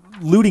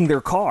 looting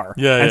their car.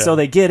 And so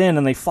they get in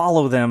and they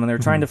follow them, and they're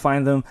trying to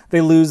find them.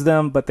 They lose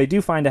them, but they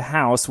do find a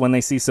house when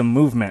they see some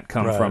movement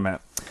come from it.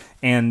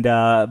 And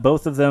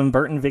both of them,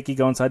 Burt and Vicky,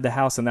 go inside the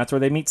house, and that's where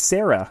they meet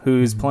Sarah,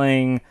 who's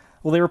playing...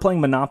 Well, they were playing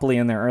Monopoly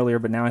in there earlier,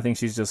 but now I think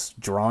she's just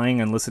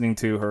drawing and listening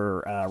to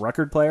her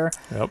record player.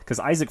 Because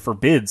Isaac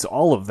forbids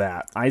all of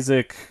that.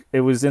 Isaac,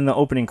 it was in the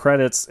opening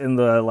credits in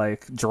the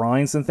like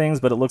drawings and things,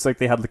 but it looks like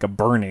they had like a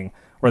burning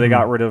where they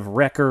got rid of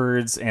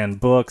records and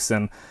books.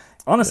 And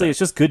honestly, it's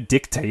just good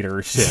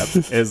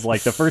dictatorship. Is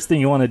like the first thing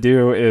you want to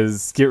do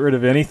is get rid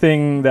of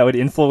anything that would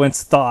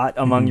influence thought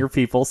among your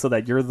people, so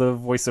that you're the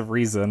voice of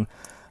reason.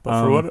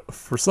 But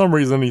for some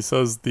reason, he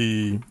says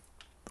he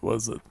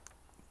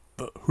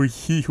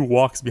who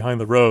walks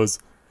behind the rows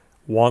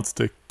wants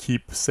to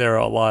keep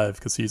Sarah alive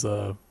because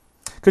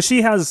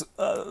she has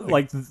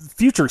like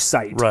future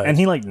sight, and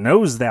he like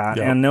knows that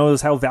and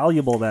knows how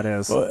valuable that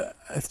is. Well,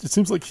 it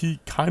seems like he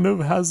kind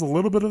of has a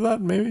little bit of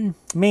that,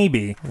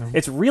 maybe.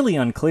 It's really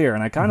unclear,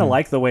 and I kind of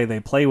like the way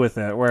they play with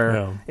it,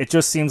 where it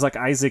just seems like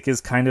Isaac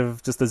is kind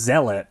of just a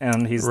zealot,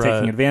 and he's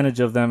taking advantage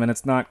of them, and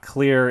it's not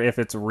clear if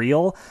it's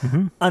real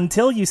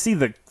until you see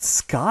the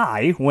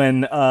sky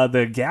when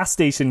the gas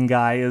station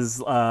guy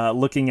is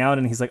looking out,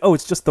 and he's like, oh,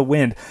 it's just the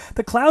wind.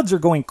 The clouds are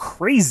going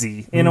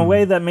crazy in a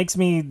way that makes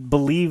me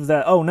believe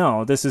that, oh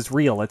no, this is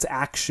real. It's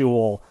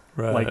actual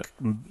like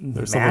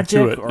there's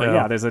magic,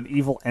 or there's an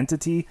evil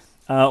entity.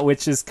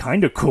 Which is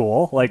kind of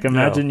cool. Like,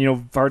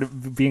 imagine, part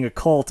of being a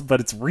cult,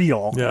 but it's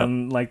real.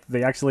 And, like,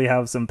 they actually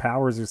have some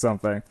powers or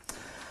something.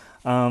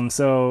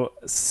 So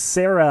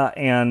Sarah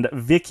and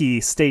Vicky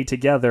stay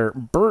together.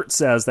 Burt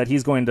says that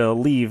he's going to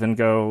leave and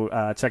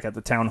go check out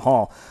the town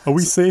hall. Are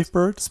we safe,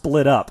 Burt?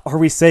 Split up. Are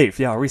we safe?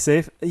 Yeah, are we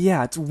safe?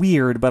 Yeah, it's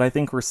weird, but I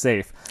think we're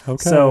safe.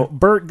 Okay. So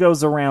Burt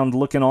goes around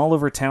looking all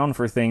over town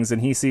for things,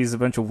 and he sees a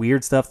bunch of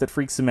weird stuff that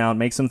freaks him out,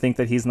 makes him think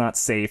that he's not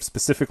safe,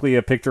 specifically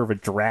a picture of a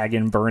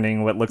dragon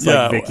burning what looks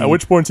like Vicky. At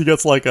which point he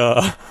gets like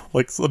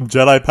some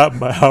Jedi pat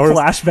my hours.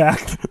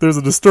 Flashback. There's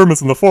a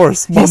disturbance in the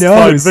Force. Must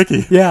find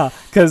Vicky. Yeah,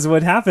 because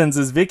what happens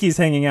is Vicky's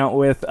hanging out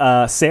with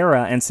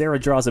Sarah, and Sarah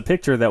draws a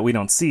picture that we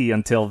don't see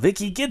until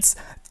Vicky gets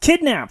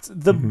kidnapped.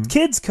 The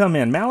kids come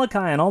in, Malachi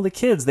and all the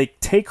kids, they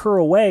take her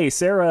away.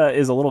 Sarah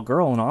is a little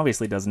girl and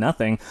obviously does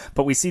nothing,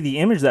 but we see the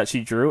image that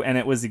she drew, and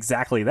it was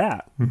exactly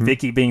that.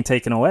 Vicky being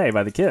taken away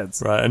by the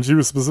kids. Right, and she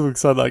was specifically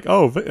said like,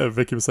 oh,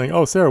 Vicky was saying,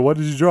 oh, Sarah, what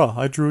did you draw?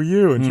 I drew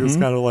you. And she was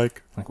kind of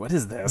like, what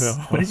is this?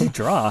 What did you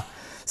draw?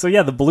 So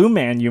yeah, the blue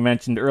man you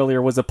mentioned earlier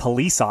was a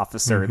police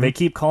officer. They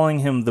keep calling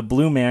him the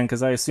blue man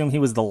because I assume he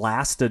was the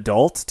last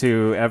adult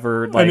to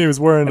ever and he was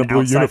wearing a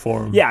blue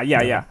uniform.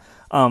 Yeah.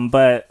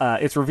 But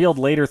it's revealed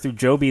later through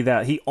Joby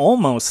that he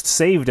almost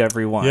saved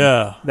everyone.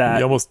 Yeah, that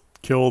he almost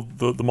killed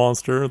the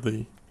monster,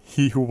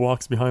 he who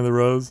walks behind the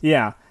rows.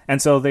 Yeah,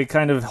 and so they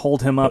kind of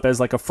hold him up as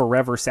like a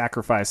forever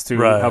sacrifice to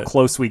how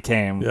close we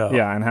came.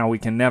 Yeah, and how we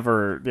can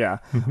never,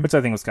 which I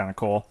think was kind of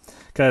cool.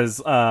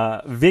 Because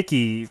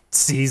Vicky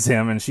sees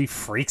him and she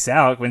freaks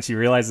out when she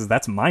realizes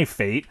that's my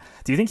fate.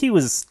 Do you think he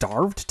was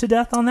starved to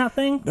death on that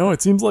thing? No,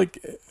 it seems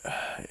like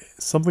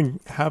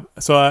something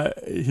happened. So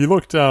he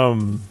looked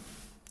beyond,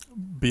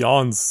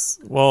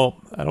 well,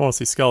 I don't want to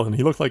say skeleton.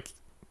 He looked like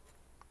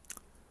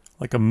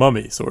a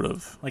mummy, sort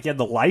of. Like he had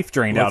the life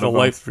drained out of him. The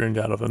life drained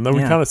out of him. And then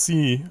we kind of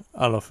see,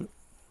 I don't know if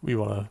we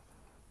want to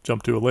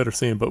jump to a later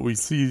scene, but we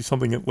see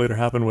something that later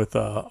happened with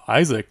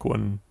Isaac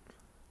when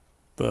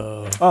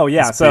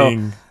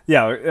the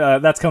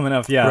that's coming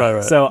up. Yeah,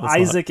 right. So That's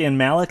Isaac and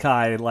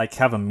Malachi like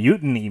have a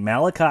mutiny.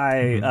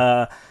 Malachi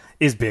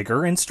is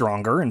bigger and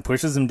stronger and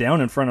pushes him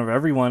down in front of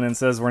everyone and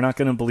says, "We're not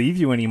going to believe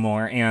you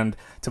anymore." And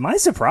to my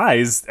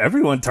surprise,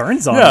 everyone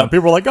turns on him.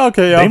 People are like,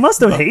 okay, they must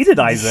have hated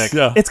Isaac.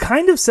 Yeah. It's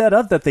kind of set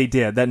up that they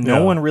did, that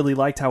no one really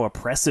liked how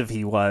oppressive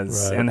he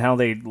was and how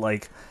they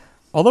like.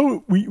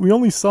 Although we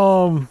only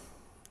saw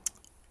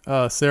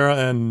Sarah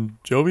and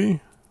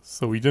Joby,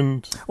 so we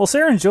didn't. Well,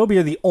 Sarah and Joby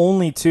are the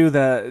only two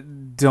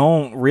that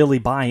don't really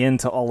buy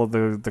into all of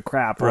the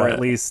crap, or at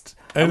least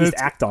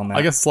act on that.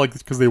 I guess it's like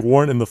because they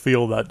weren't in the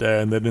field that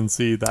day and they didn't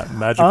see that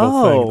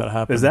magical thing that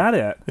happened. Is that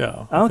it?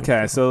 Yeah.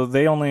 Okay, so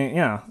they only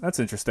that's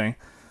interesting.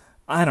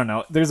 I don't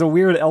know. There's a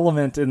weird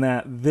element in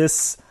that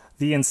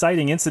the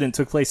inciting incident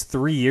took place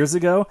 3 years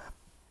ago,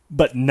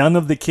 but none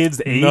of the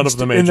kids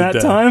aged in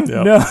that time?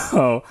 Yep.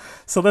 No.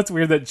 So that's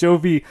weird that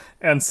Joby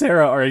and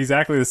Sarah are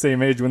exactly the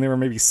same age when they were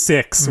maybe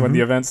 6 when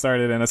the event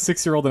started, and a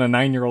 6-year-old and a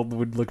 9-year-old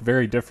would look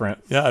very different.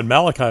 Yeah, and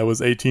Malachi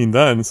was 18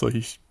 then, so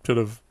he should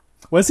have...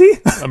 Was he?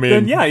 I mean...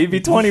 Then yeah, he'd be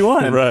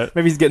 21. Right.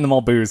 Maybe he's getting them all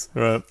booze.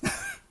 Right.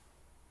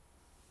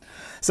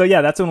 So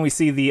yeah, that's when we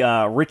see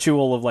the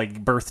ritual of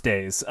like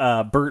birthdays.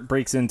 Burt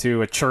breaks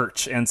into a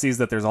church and sees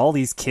that there's all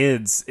these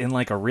kids in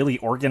like a really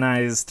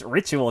organized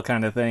ritual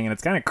kind of thing, and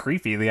it's kind of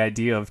creepy, the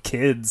idea of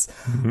kids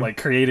like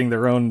creating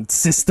their own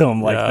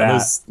system like that.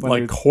 There's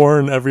like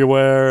corn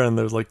everywhere, and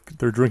there's like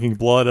they're drinking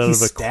blood out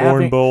of a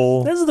corn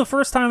bowl. This is the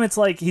first time it's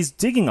like he's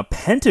digging a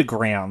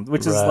pentagram,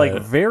 which is like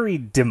very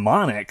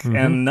demonic,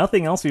 and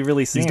nothing else we've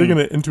really seen. He's digging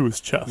it into his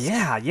chest.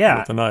 Yeah,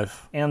 with a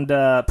knife, and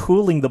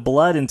pooling the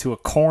blood into a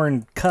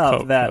corn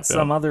cup that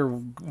some other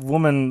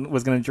woman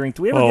was going to drink.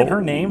 Do we ever get her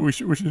name? We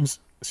should,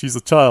 she's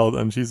a child,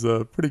 and she's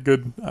a pretty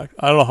good... I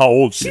don't know how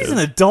old she is. She's an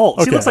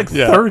adult. She looks like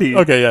 30.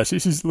 Okay, yeah,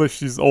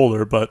 she's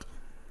older, but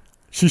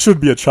she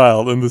should be a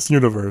child in this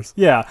universe.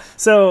 Yeah.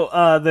 So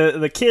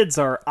the kids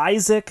are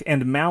Isaac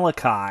and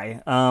Malachi,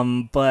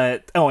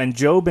 and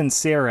Job and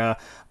Sarah.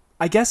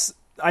 I guess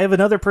I have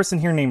another person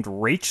here named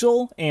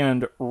Rachel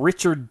and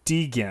Richard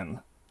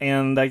Deegan.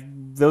 And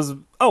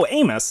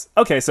Amos.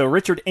 Okay, so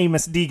Richard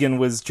Amos Deegan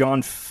was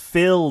John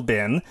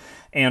Philbin,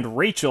 and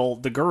Rachel,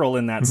 the girl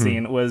in that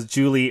scene, was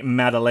Julie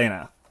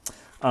Madalena.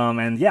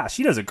 And yeah,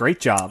 she does a great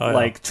job,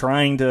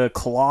 trying to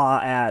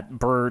claw at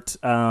Burt.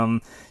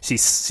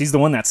 She's the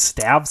one that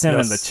stabs him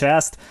in the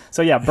chest.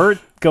 So yeah, Burt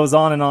goes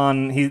on and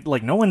on. He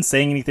no one's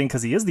saying anything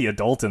because he is the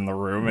adult in the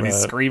room, and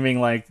he's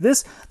screaming like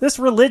this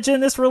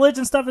religion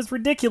stuff is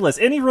ridiculous.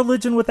 Any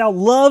religion without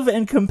love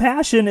and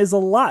compassion is a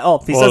lie. Oh,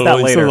 he says that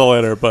later. He says that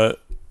later, but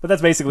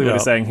that's basically what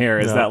he's saying here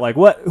is that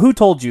who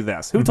told you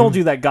this? Who told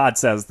you that God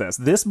says this?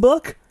 This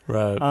book?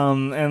 Right.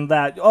 And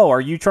that,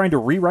 are you trying to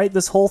rewrite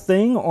this whole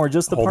thing or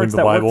just the parts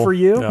that work for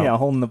you? Yeah,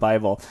 holding the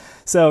Bible.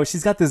 So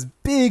she's got this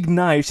big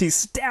knife. She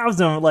stabs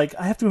him. I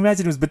have to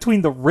imagine it was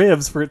between the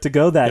ribs for it to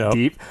go that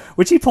deep,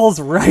 which he pulls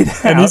right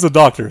out. And he's a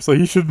doctor, so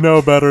he should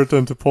know better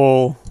than to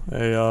pull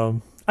a...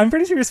 I'm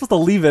pretty sure you're supposed to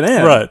leave it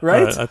in, right?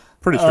 I'm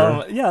pretty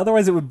sure.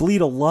 Otherwise it would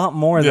bleed a lot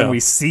more than we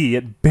see.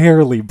 It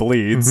barely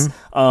bleeds.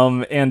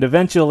 And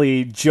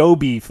eventually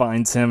Joby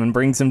finds him and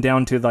brings him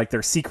down to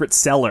their secret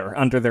cellar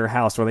under their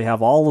house where they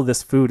have all of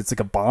this food. It's like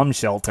a bomb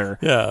shelter.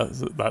 Yeah,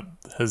 that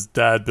his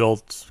dad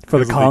built for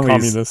the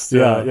communists.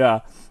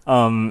 Yeah.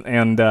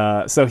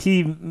 So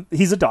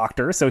he's a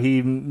doctor, so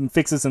he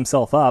fixes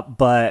himself up,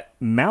 but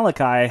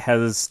Malachi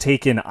has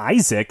taken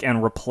Isaac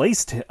and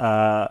replaced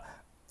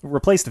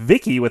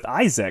Vicky with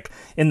Isaac.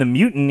 In the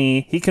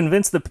mutiny, he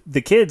convinced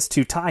the kids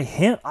to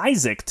tie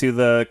Isaac to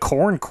the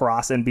corn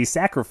cross and be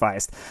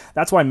sacrificed.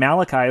 That's why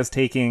Malachi is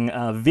taking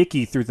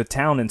Vicky through the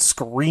town and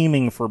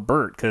screaming for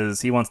Burt,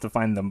 because he wants to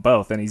find them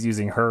both, and he's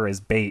using her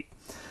as bait.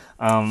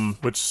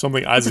 Which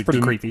something Isaac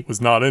was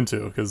not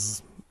into,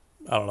 because,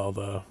 I don't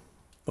know,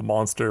 the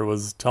monster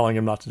was telling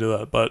him not to do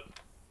that, but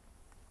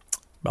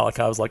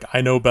Malachi was like,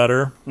 I know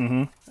better,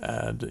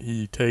 and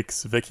he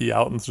takes Vicky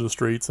out into the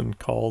streets and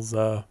calls...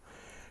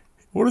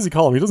 what does he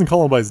call him? He doesn't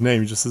call him by his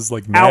name. He just says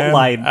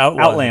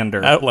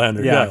Outlander.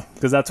 Outlander, yeah.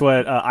 Because that's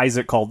what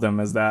Isaac called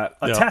them, is that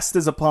a test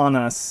is upon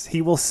us.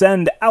 He will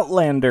send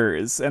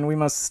outlanders, and we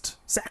must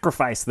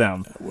sacrifice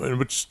them. In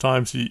which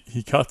times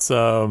he cuts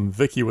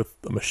Vicky with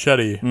a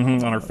machete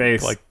on her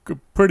face. Like a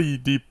pretty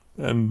deep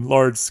and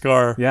large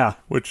scar. Yeah.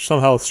 Which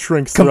somehow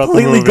shrinks throughout the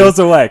movie. Completely goes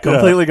away.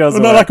 Goes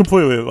away. No, not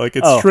completely. Like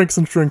it shrinks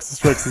and shrinks and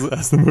shrinks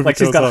as the movie goes on. Like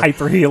she's got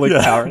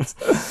hyperhealing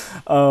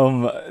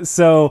powers.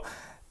 So...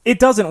 it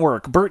doesn't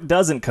work. Burt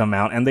doesn't come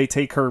out, and they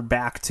take her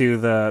back to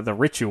the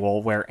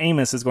ritual where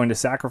Amos is going to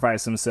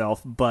sacrifice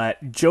himself,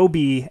 but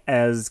Joby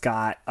has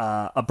got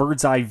a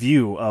bird's eye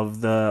view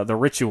of the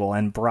ritual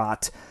and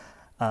brought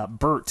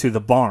Burt to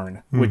the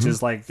barn, which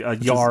is like a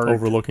yard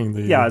overlooking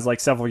the... Yeah, it's like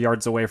several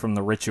yards away from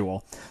the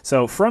ritual.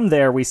 So from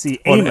there, we see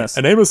Amos.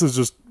 And Amos is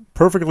just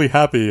perfectly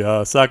happy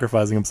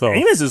sacrificing himself.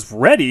 Amos is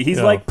ready. He's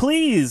like,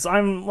 please,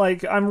 I'm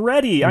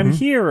ready. I'm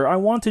here. I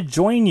want to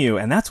join you.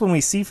 And that's when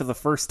we see for the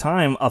first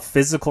time a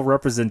physical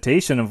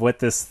representation of what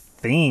this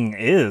thing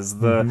is.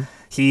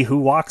 He who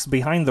walks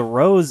behind the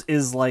rose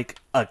is like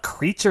a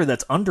creature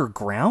that's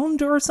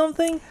underground or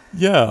something.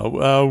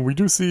 Yeah, we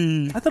do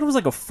see. I thought it was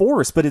like a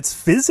force, but it's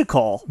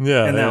physical.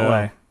 Yeah, in that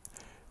way.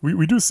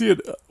 We do see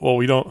it. Well,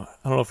 we don't. I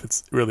don't know if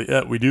it's really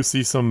it. We do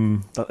see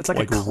some. It's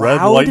like a red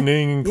cloud?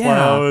 lightning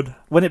cloud.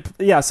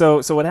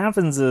 So what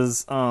happens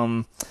is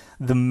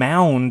the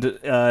mound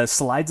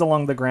slides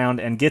along the ground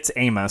and gets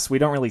Amos. We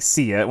don't really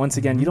see it. Once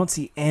again, you don't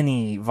see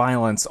any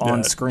violence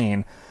on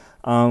screen,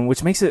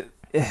 which makes it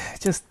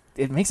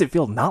it makes it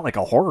feel not like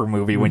a horror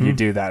movie when you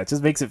do that. It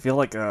just makes it feel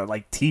like a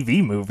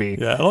TV movie.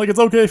 Yeah, like it's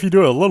okay if you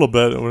do it a little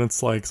bit when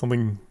it's like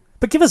something.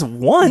 But give us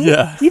one.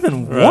 Yeah.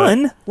 Even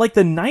one. Like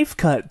the knife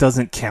cut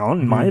doesn't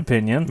count, in my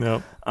opinion.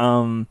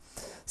 Yep.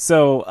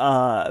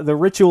 So the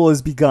ritual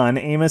has begun.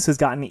 Amos has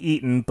gotten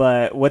eaten,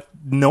 but what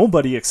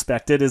nobody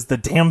expected is the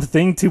damn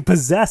thing to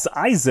possess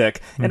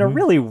Isaac in a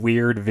really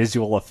weird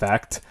visual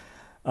effect.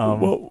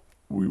 Well,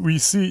 we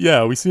see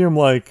him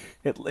like...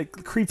 It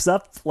creeps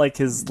up like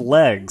his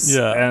legs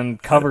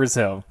and covers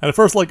him. And at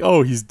first, like,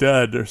 oh, he's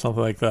dead or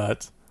something like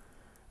that.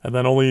 And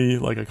then only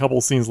like a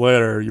couple scenes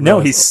later,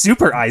 he's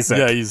Super Isaac.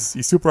 Yeah,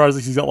 he's Super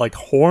Isaac. He's got like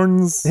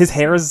horns. His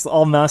hair is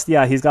all messed.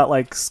 Yeah, he's got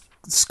like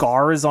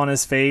scars on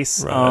his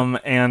face. Right.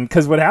 And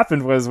because what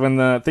happened was when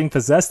the thing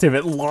possessed him,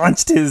 it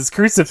launched his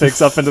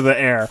crucifix up into the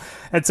air,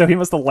 and so he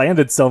must have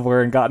landed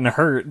somewhere and gotten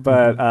hurt.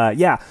 But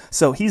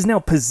so he's now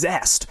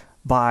possessed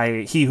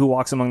by he who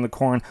walks among the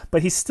corn,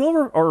 but he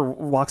still or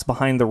walks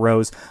behind the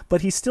rows,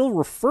 but he still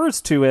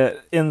refers to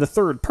it in the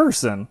third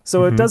person.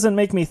 So it doesn't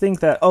make me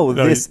think that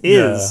this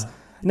is.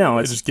 No,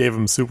 it just gave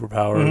him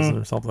superpowers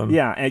or something.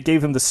 Yeah, and it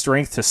gave him the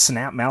strength to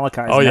snap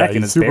Malachi's neck in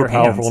he's his super bare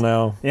hands. powerful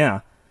now.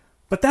 Yeah.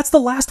 But that's the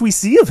last we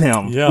see of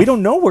him. Yeah. We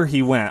don't know where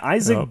he went.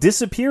 Isaac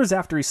disappears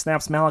after he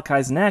snaps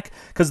Malachi's neck,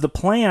 because the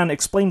plan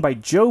explained by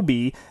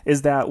Joby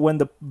is that when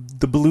the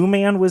blue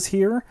man was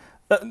here,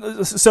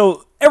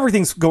 so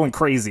everything's going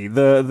crazy.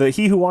 The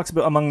he who walks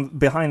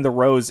behind the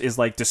rows is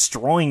like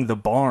destroying the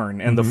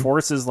barn, and the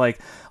force is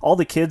like all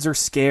the kids are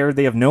scared.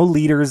 They have no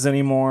leaders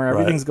anymore.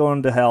 Everything's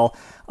going to hell.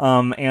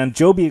 And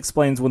Joby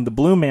explains when the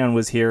blue man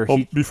was here.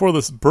 Before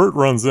this, Burt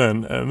runs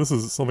in, and this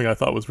is something I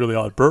thought was really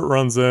odd. Burt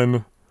runs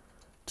in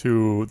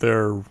to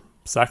their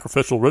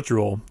sacrificial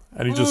ritual,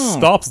 and he just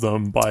stops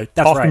them by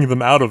talking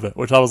them out of it,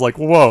 which I was like,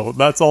 whoa,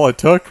 that's all it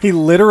took? He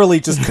literally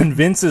just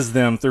convinces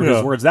them through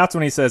his words. That's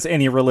when he says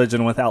any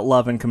religion without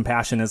love and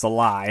compassion is a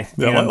lie.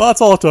 Yeah,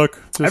 that's all it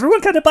took.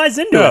 Everyone kind of buys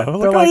into it.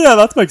 They're like,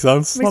 that makes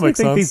sense. Makes me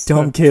think these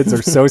dumb kids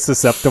are so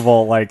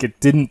susceptible. Like, it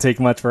didn't take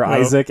much for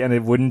Isaac, and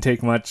it wouldn't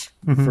take much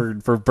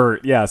for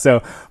Burt. Yeah,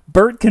 so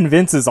Burt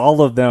convinces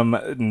all of them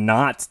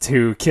not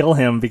to kill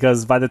him,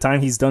 because by the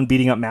time he's done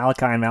beating up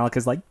Malachi, and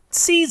Malachi's like,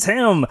 seize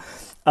him!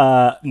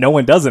 No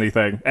one does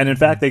anything, and in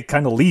fact they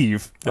kind of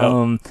leave.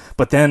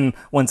 But then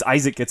once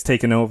Isaac gets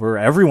taken over,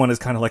 everyone is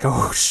kind of like,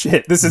 oh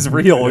shit, this is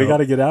real. We got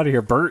to get out of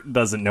here. Burt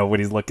doesn't know what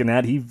he's looking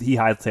at. He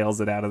hightails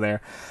it out of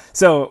there.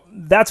 So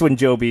that's when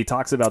Joby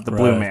talks about the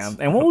blue man.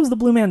 And what was the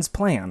blue man's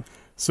plan?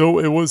 So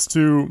it was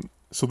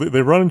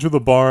they run into the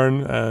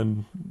barn,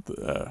 and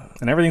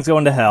everything's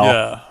going to hell.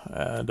 Yeah,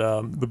 and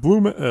the blue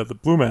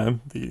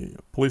man, the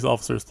police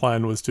officer's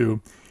plan was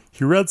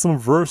he read some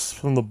verse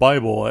from the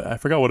Bible. I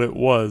forgot what it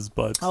was,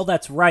 but... Oh,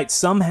 that's right.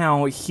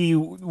 Somehow he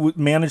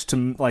managed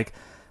to, like,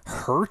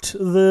 hurt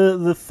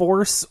the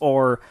force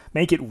or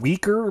make it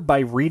weaker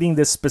by reading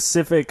this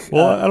specific...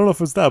 Well, I don't know if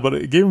it's that, but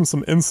it gave him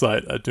some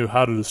insight into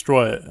how to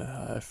destroy it.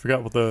 I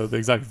forgot what the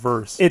exact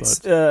verse.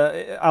 It's,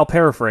 I'll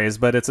paraphrase,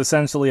 but it's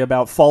essentially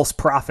about false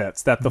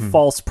prophets, that the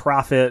false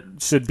prophet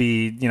should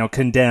be,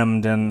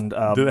 condemned and...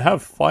 Did it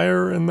have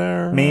fire in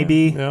there?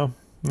 Maybe. Yeah. Okay.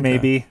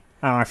 Maybe.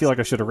 I feel like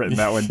I should have written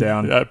that one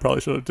down. Yeah, I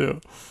probably should have too.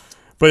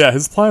 But yeah,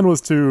 his plan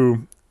was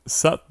to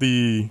set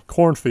the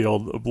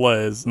cornfield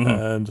ablaze,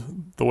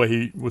 and the way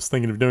he was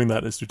thinking of doing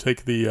that is to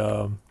take the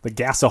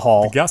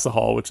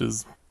gasohol, which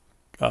is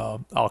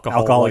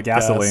alcoholic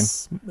gasoline,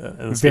 gas,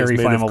 very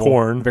flammable,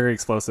 corn, very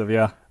explosive,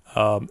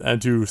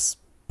 and to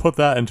put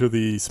that into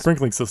the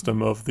sprinkling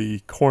system of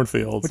the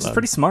cornfields, which is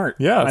pretty smart.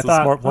 Yeah, it's a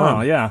smart plan.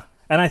 Oh, yeah.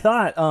 And I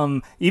thought,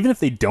 even if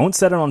they don't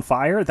set it on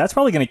fire, that's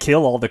probably going to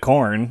kill all the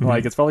corn.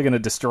 Like, it's probably going to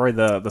destroy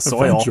the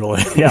soil.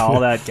 Eventually. Yeah, all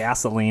that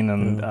gasoline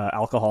and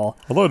alcohol.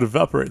 Although it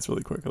evaporates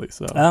really quickly.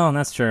 So. Oh,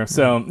 that's true.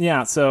 So,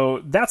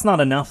 so that's not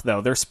enough,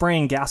 though. They're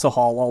spraying gasohol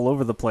all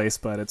over the place,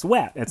 but it's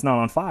wet. It's not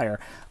on fire.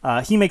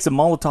 He makes a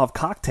Molotov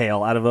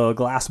cocktail out of a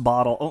glass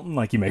bottle.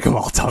 Like you make a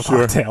Molotov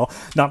cocktail,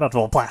 not out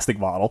of a plastic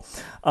bottle.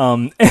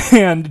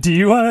 And do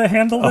you want to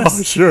handle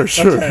this? Oh,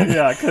 sure. Okay,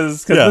 yeah,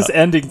 because this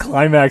ending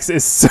climax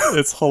is so...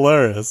 It's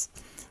hilarious.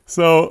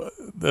 So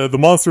the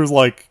monster's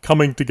like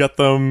coming to get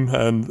them,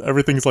 and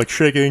everything's like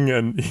shaking,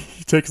 and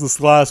he takes this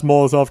glass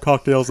Molotov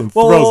cocktails and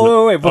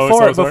throws it.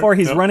 Before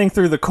he's running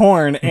through the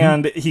corn,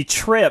 and he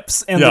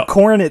trips, and the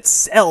corn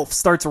itself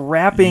starts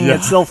wrapping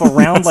itself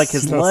around like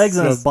his legs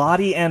and his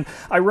body. And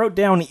I wrote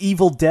down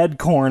Evil Dead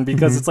corn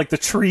because it's like the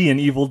tree in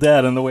Evil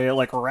Dead, and the way it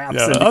like wraps.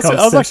 Yeah, that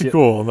was actually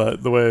cool.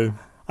 The way.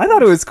 I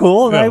thought it was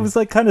cool, and Yeah. I was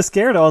like kind of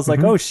scared. I was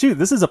like, oh shoot,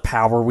 this is a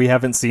power we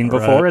haven't seen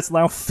before. Right. It's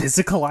now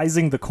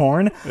physicalizing the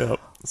corn.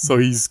 Yep. So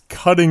he's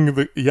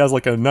cutting he has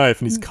like a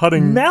knife and he's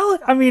cutting.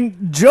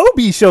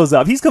 Joby shows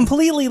up. He's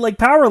completely like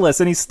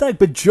powerless and he's stuck,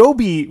 but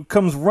Joby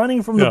comes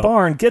running from the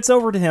barn, gets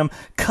over to him,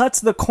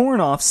 cuts the corn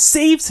off,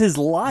 saves his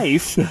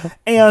life,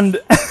 and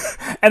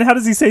how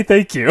does he say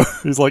thank you?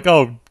 He's like,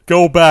 oh,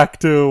 go back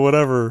to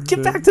whatever.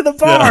 Get back to the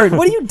barn.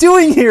 What are you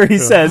doing here? He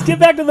says, get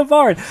back to the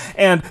barn.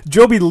 And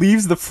Joby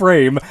leaves the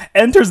frame,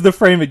 enters the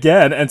frame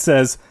again, and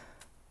says,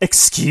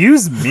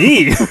 excuse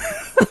me.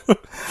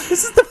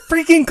 This is the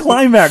freaking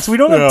climax. We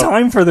don't have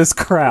time for this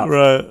crap.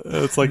 Right.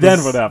 It's like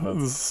then what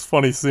happens? This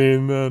funny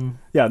scene. Then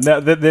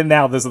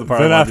now this is the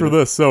part. Then after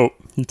this, so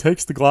he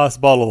takes the glass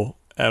bottle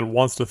and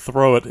wants to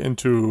throw it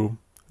into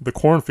the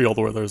cornfield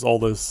where there's all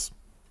this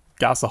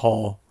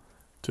gasohol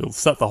to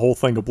set the whole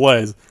thing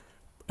ablaze.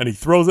 And he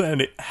throws it,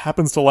 and it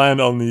happens to land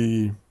on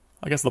the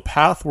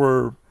path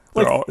where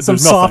some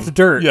soft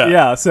dirt.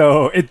 Yeah,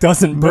 so it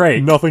doesn't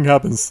break. Nothing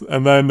happens.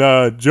 And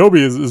then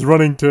Joby is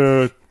running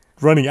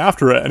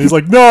after it, and he's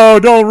like, no,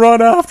 don't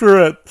run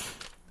after it.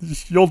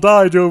 You'll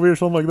die, Joby, or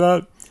something like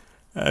that.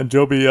 And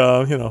Joby,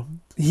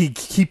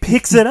 he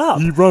picks it up.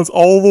 He runs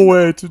all the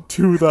way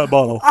to that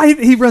bottle.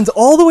 He runs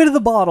all the way to the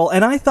bottle,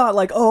 and I thought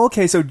like, oh,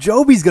 okay, so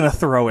Joby's gonna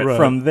throw it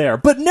from there.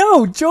 But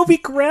no, Joby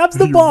grabs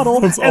the bottle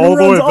and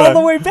runs all the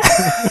way back.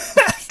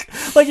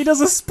 Like he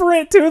does a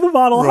sprint to the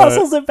bottle,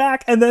 hustles it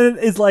back, and then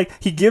is like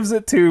he gives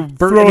it to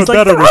Burt. And he's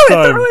like,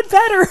 throw it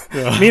better.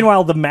 Yeah.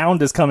 Meanwhile, the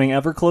mound is coming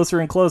ever closer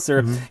and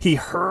closer. Mm-hmm. He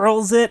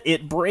hurls it,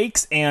 it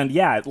breaks, and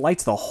it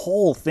lights the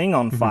whole thing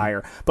on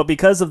fire. But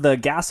because of the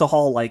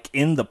gasohol like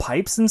in the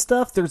pipes and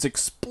stuff, there's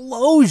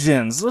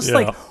explosions. Just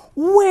like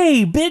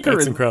way bigger.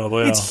 It's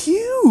incredible. Yeah. It's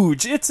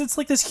huge. It's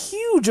like this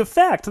huge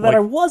effect that I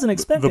wasn't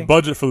expecting. The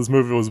budget for this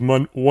movie was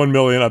 $1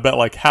 million. I bet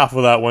like half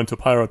of that went to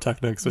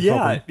pyrotechnics or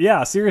something.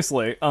 Yeah,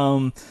 seriously.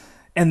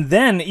 And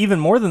then even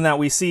more than that,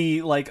 we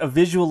see like a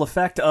visual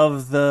effect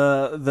of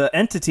the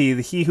entity,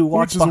 the he who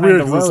walks behind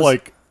weird, the rose.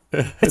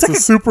 It's like a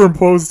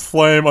superimposed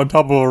flame on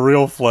top of a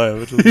real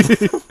flame, which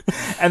is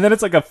and then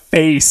it's like a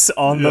face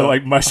on the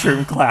like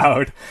mushroom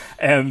cloud,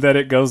 and then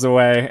it goes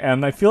away.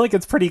 And I feel like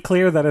it's pretty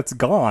clear that it's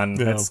gone.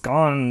 Yeah. It's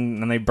gone,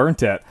 and they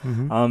burnt it.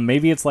 Mm-hmm.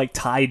 Maybe it's like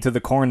tied to the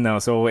corn though.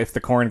 So if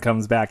the corn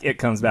comes back, it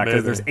comes back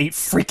because there's 8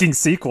 freaking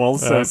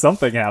sequels. So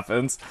something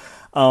happens.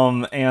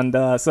 So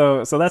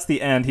that's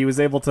the end. He was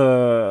able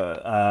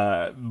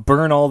to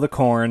burn all the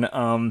corn,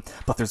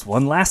 but there's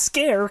one last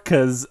scare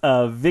because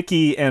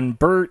Vicky and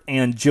Burt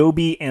and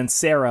Joby and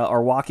Sarah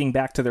are walking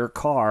back to their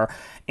car,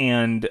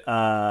 and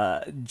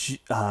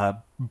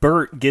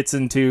Burt gets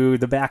into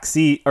the back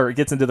seat, or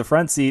gets into the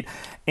front seat,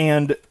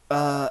 and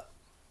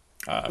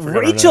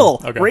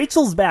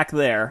Rachel's back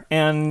there,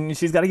 and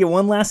she's got to get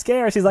one last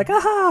scare. She's like,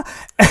 aha!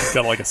 She's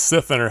got like a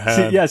scythe in her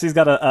hand. She's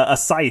got a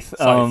scythe.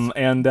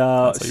 And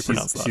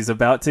she's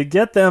about to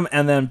get them,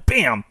 and then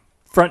bam,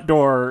 front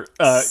door,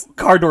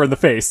 car door in the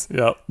face.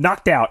 Yep.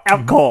 Knocked out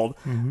cold.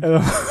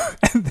 Mm-hmm.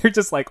 And they're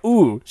just like,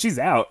 ooh, she's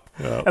out.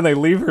 Yep. And they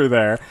leave her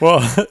there.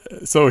 Well,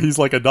 so he's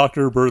like a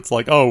doctor. Bert's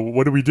like, oh,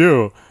 what do we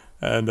do?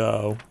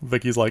 And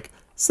Vicky's like,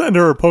 send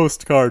her a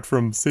postcard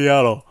from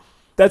Seattle.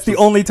 That's the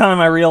only time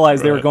I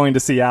realized they were going to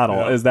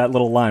Seattle, is that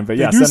little line. But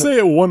they do say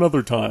it one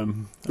other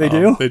time. They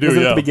do? They do, Is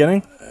it at the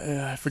beginning?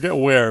 I forget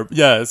where.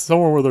 Yeah, it's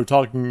somewhere where they're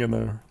talking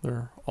and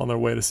they're on their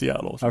way to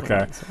Seattle.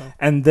 Okay.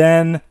 And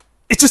then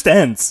it just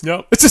ends.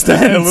 Yep. It just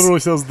ends. It literally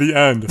says the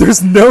end.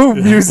 There's no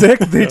music.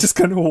 They just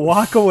kind of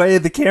walk away.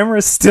 The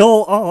camera's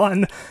still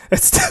on.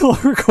 It's still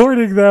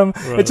recording them.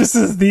 Right. It just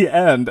says the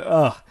end.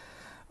 Ugh.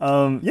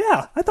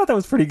 I thought that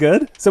was pretty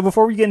good. So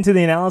before we get into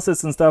the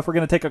analysis and stuff, we're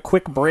going to take a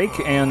quick break,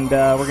 and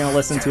we're going to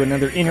listen to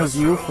another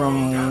interview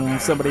from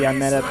somebody I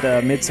met at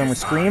the Midsummer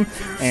Scream.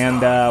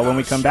 And when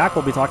we come back,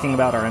 we'll be talking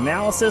about our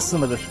analysis,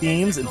 some of the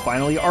themes, and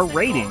finally our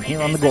rating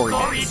here on the Gory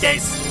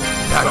Days.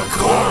 The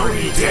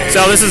Gory Days.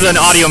 So this is an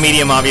audio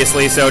medium,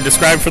 obviously, so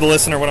describe for the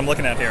listener what I'm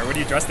looking at here. What are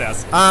you dressed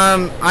as?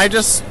 I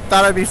just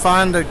thought it'd be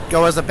fun to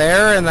go as a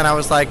bear, and then I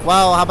was like,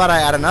 well, how about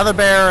I add another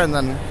bear, and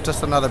then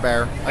just another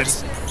bear.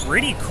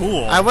 Pretty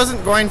cool. I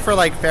wasn't going for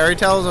like fairy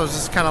tales. I was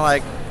just kind of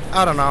like,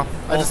 I don't know.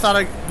 I just thought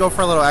I'd go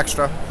for a little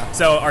extra.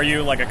 So are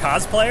you like a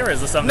cosplayer, or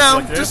is this something? No,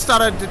 you like just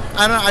thought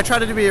I try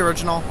to be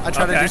original. I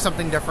try to do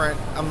something different.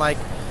 I'm like,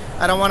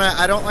 I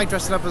don't like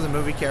dressing up as a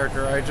movie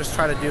character. I just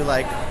try to do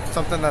like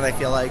something that I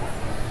feel like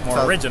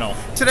more original.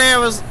 Today I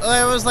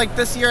was like,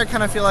 this year I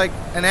kind of feel like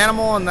an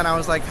animal, and then I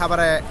was like, how about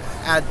I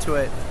add to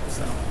it?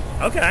 So.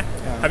 Okay.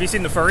 Yeah. Have you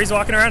seen the furries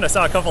walking around? I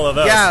saw a couple of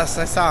those. Yes,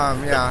 I saw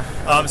them,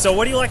 yeah. So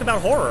what do you like about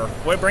horror?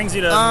 What brings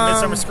you to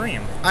Midsummer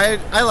Scream?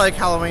 I like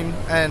Halloween,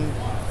 and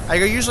I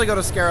usually go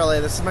to Scare LA.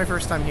 This is my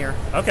first time here.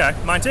 Okay,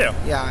 mine too.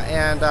 Yeah,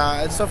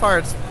 and so far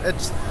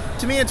it's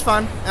to me it's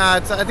fun.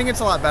 I think it's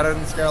a lot better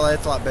than Scare LA.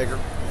 It's a lot bigger.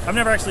 I've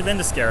never actually been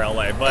to Scare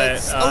LA, but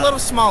it's a little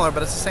smaller,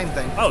 but it's the same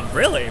thing. Oh,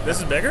 really? This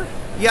is bigger?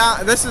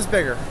 Yeah, this is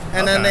bigger.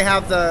 And then they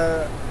have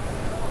the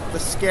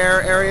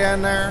scare area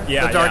in there,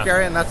 the dark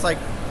area, and that's like,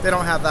 they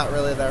don't have that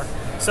really there.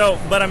 So,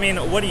 but I mean,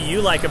 what do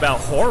you like about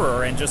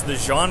horror and just the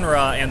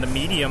genre and the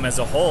medium as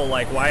a whole?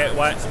 Like, why? I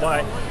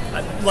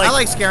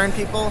like scaring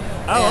people.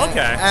 Oh,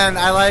 okay. And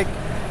I like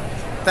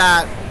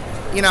that,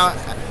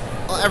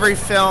 every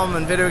film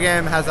and video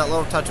game has that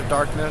little touch of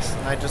darkness,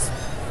 and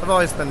I've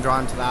always been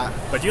drawn to that.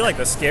 But you like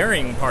the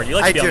scaring part. You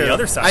like to be on the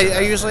other side. I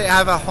usually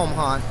have a home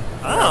haunt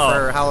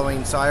for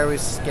Halloween, so I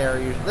always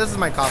scare you. This is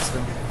my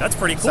costume. That's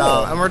pretty cool.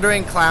 So, and we're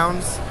doing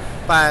clowns,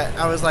 but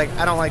I was like,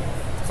 I don't like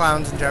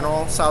clowns in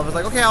general, so I was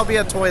like, okay, I'll be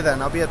a toy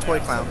then. I'll be a toy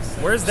clown.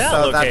 Where's that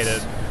located?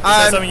 Is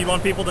that something you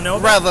want people to know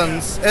about?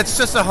 Redlands. It's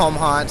just a home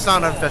haunt. It's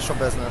not an official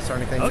business or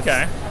anything.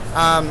 Okay.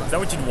 Is that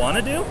what you'd want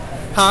to do?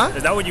 Huh?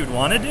 Is that what you'd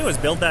want to do? Is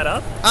build that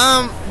up?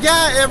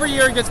 Yeah. Every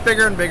year it gets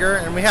bigger and bigger,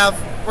 and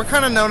we're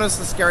kind of known as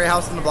the scary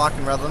house in the block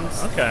in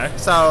Redlands. Okay.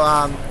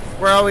 So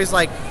we're always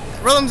like,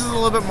 Redlands is a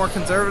little bit more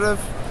conservative,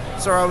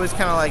 so we're always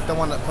kind of like the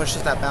one that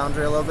pushes that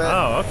boundary a little bit.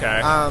 Oh, okay.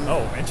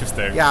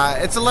 Interesting. Yeah,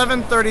 it's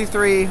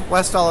 1133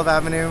 West Olive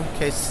Avenue, in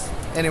case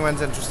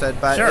anyone's interested.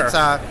 But sure.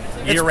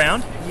 It's year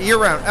round. Year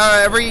round.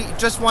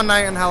 Just one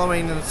night on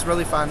Halloween, and it's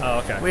really fun. Oh,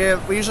 okay.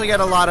 We usually get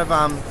a lot of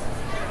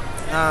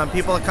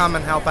people to come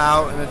and help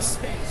out, and it's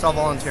all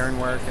volunteering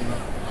work. And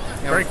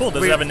very cool.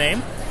 Does it have a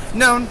name?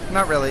 No,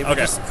 not really.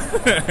 Okay.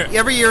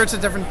 Every year it's a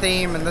different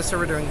theme, and this year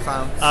we're doing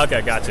clowns.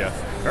 Okay, gotcha.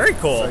 Very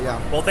cool. So,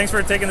 yeah. Well, thanks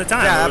for taking the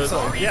time. Yeah,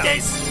 absolutely.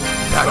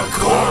 The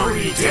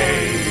Gory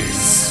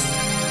Days.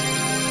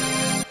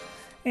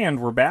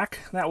 And we're back.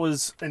 That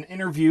was an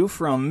interview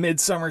from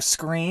Midsummer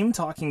Scream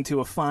talking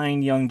to a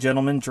fine young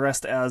gentleman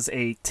dressed as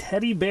a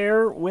teddy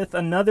bear with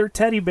another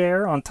teddy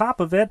bear on top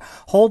of it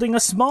holding a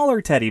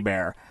smaller teddy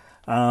bear.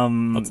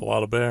 That's a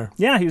lot of bear.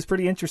 Yeah, he was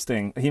pretty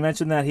interesting. He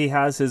mentioned that he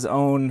has his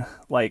own,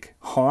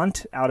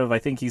 haunt out of, I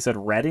think he said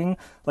Reading,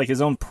 his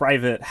own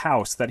private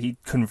house that he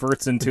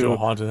converts into a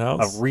haunted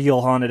house? A real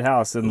haunted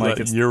house. And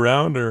it's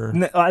year-round, or?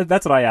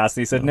 That's what I asked.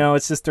 He said, no,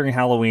 it's just during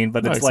Halloween,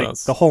 but it's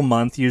sense. The whole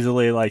month,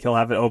 usually, he'll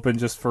have it open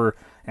just for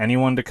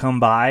anyone to come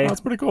by. Oh,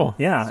 that's pretty cool.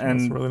 Yeah,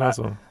 that's really nice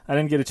of him. I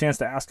didn't get a chance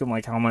to ask him,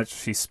 how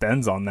much he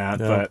spends on that,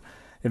 but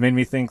it made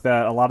me think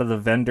that a lot of the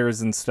vendors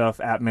and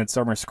stuff at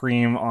Midsummer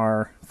Scream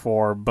are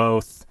for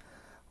both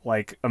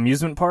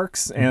amusement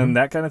parks and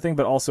that kind of thing,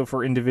 but also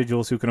for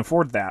individuals who can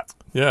afford that.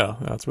 Yeah,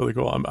 that's really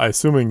cool. I'm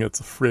assuming it's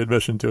a free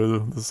admission to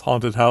this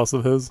haunted house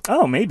of his.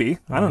 Oh, maybe.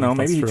 I don't know.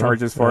 Maybe he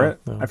charges for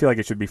it. Yeah. I feel like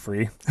it should be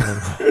free.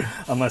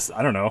 Unless,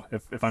 I don't know,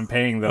 if I'm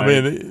paying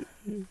them.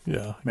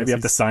 Yeah. Maybe I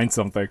have to sign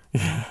something.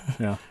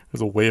 Yeah.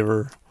 There's a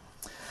waiver.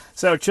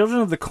 So, Children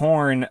of the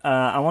Corn,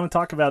 I want to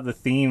talk about the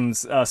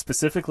themes,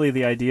 specifically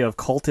the idea of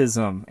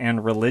cultism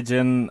and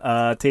religion,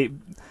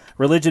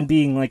 religion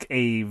being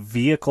a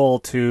vehicle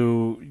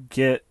to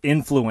get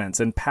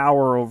influence and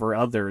power over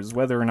others,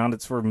 whether or not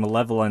it's for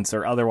malevolence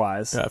or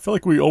otherwise. Yeah, I feel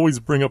like we always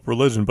bring up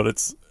religion, but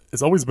it's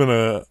always been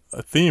a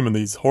theme in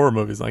these horror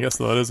movies. And I guess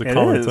that is a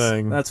common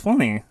thing. That's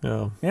funny.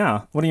 Yeah.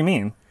 Yeah. What do you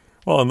mean?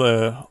 Well,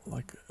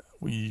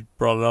 we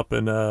brought it up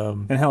in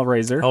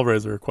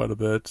Hellraiser quite a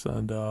bit,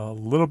 and a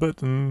little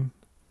bit in,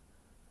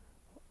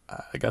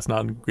 I guess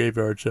not in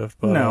Graveyard Shift,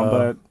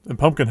 but in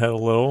Pumpkinhead a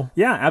little.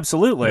 Yeah,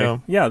 absolutely.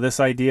 Yeah,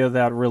 this idea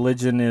that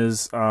religion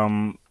is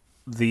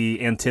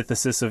the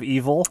antithesis of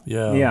evil.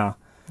 Yeah.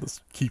 Let's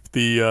keep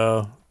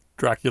the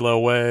Dracula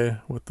away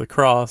with the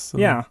cross.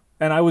 Yeah,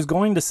 and I was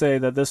going to say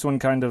that this one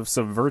kind of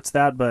subverts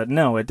that, but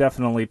no, it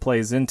definitely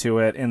plays into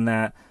it in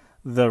that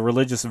the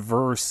religious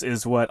verse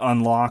is what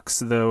unlocks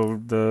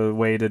the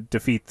way to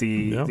defeat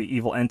the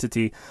evil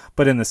entity.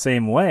 But in the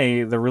same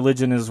way, the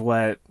religion is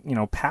what,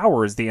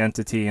 powers the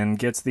entity and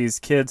gets these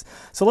kids.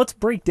 So let's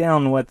break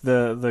down what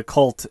the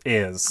cult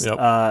is.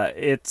 Yep.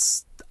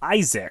 It's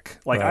Isaac.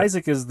 Right.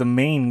 Isaac is the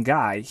main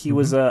guy. He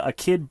was a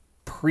kid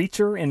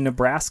preacher in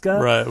Nebraska.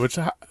 Right, which,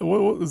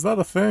 is that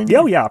a thing?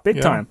 Oh, yeah,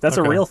 big time. That's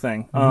a real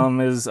thing.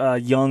 Is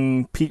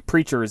young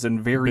preachers and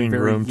very,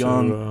 very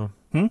young...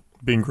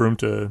 Being groomed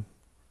to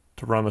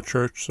run the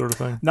church, sort of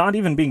thing. Not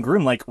even being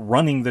groomed,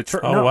 running the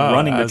church.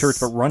 Running the church,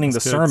 but running the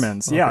kids.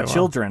 Sermons. Okay,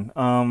 children.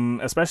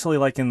 Especially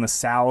in the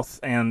South,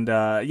 and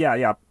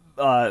the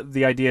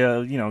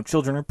idea,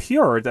 children are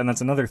pure, and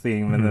that's another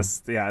theme in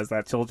this. Yeah, is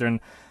that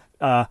children,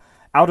 out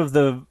of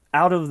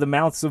the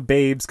mouths of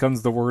babes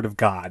comes the word of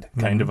God,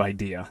 kind of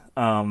idea.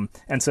 And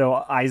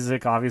so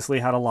Isaac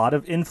obviously had a lot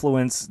of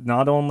influence,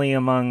 not only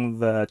among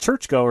the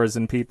churchgoers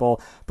and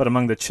people, but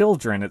among the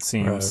children, it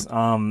seems.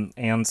 Right.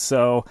 And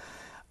so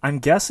I'm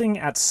guessing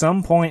at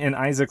some point in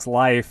Isaac's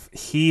life,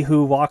 he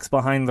who walks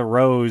behind the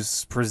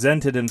rose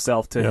presented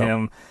himself to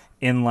him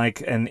in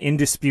an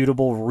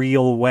indisputable,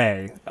 real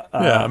way.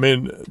 I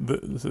mean,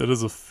 it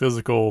is a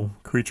physical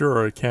creature,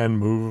 or it can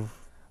move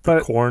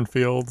the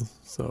cornfield.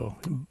 So,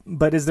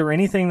 but is there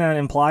anything that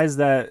implies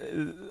that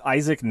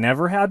Isaac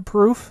never had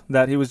proof,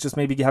 that he was just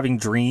maybe having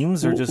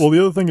dreams, or just? Well,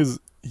 the other thing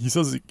is he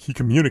says he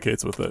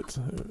communicates with it,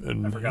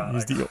 and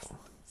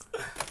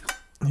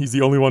he's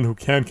the only one who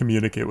can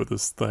communicate with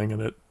this thing,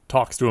 and it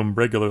talks to him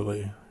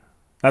regularly.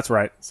 That's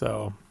right.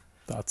 So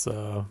that's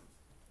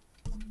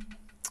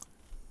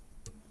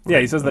yeah,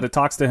 he says that it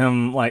talks to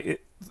him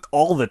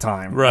all the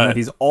time, right? And that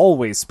he's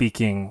always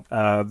speaking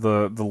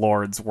the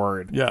Lord's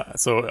word. Yeah,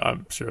 so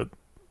I'm sure,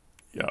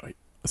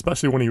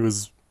 especially when he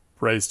was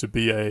raised to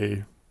be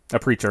a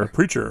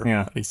preacher.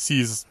 Yeah, he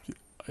sees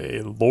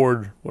a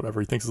Lord, whatever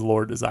he thinks is the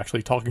Lord, is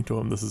actually talking to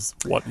him. This is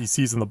what he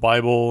sees in the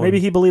Bible. Maybe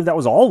he believed that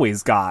was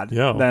always God.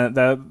 Yeah,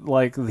 that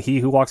like he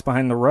who walks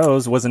behind the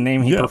rose was a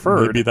name he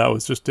preferred. Maybe that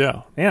was just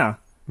yeah.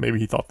 Maybe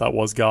he thought that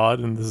was God,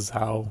 and this is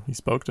how he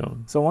spoke to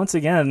him. So once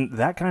again,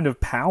 that kind of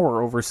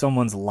power over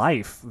someone's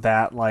life,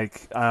 that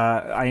like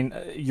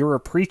you're a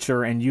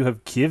preacher and you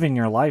have given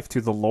your life to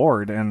the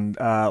Lord, and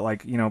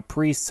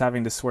priests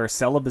having to swear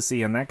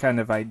celibacy and that kind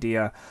of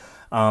idea.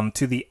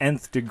 To the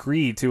nth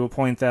degree, to a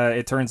point that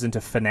it turns into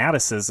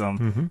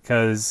fanaticism.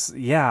 Because,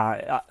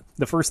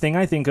 the first thing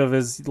I think of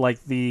is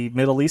like the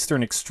Middle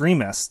Eastern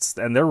extremists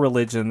and their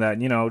religion that,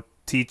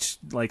 teach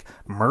like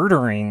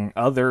murdering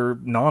other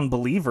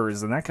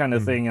non-believers and that kind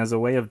of thing as a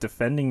way of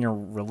defending your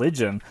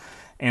religion.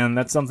 And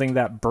that's something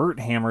that Burt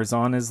hammers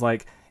on, is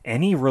like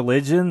any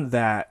religion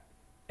that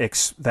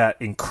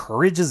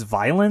encourages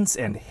violence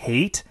and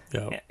hate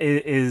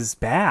is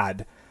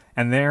bad.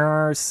 And there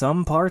are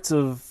some parts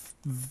of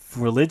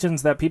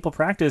religions that people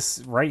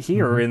practice right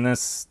here in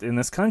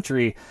this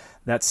country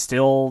that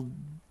still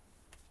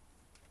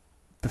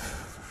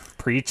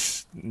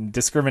preach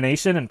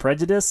discrimination and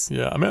prejudice.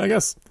 Yeah, I mean, I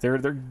guess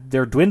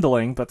they're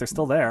dwindling, but they're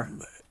still there.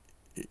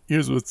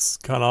 Here's what's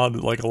kind of odd: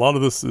 like a lot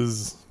of this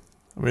is,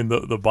 I mean,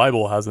 the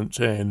Bible hasn't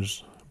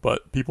changed,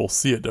 but people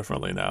see it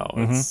differently now.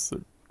 It's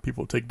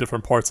people take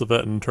different parts of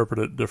it and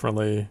interpret it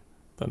differently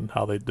than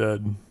how they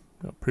did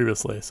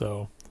previously.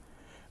 So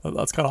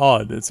that's kind of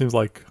odd. It seems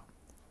like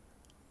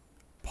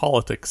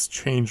politics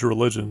change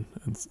religion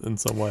in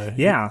some way.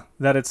 Yeah,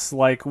 that it's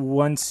like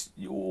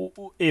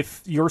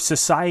if your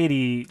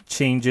society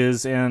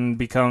changes and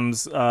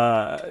becomes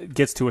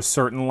gets to a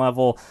certain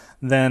level,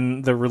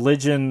 then the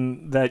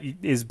religion that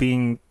is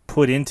being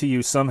put into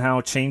you somehow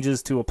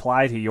changes to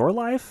apply to your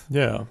life.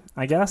 Yeah,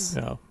 I guess.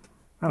 Yeah,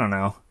 I don't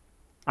know.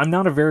 I'm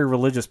not a very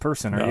religious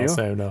person. Are you?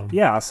 Same, no.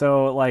 Yeah,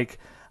 so like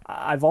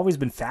I've always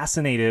been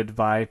fascinated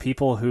by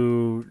people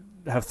who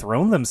have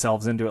thrown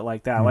themselves into it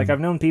like that. Like I've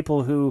known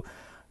people who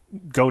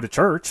go to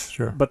church,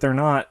 but they're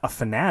not a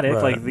fanatic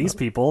like these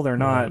people. They're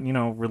not,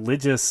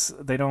 religious.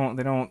 They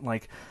don't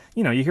like,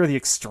 you hear the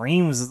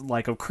extremes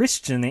like of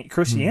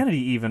Christianity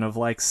even, of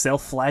like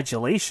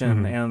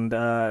self-flagellation and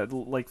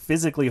like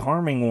physically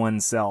harming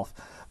oneself.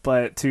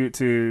 But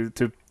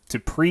to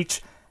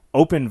preach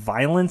open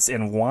violence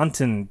and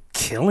wanton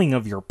killing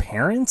of your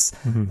parents,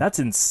 that's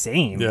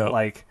insane. Yeah.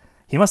 Like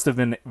he must have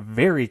been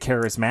very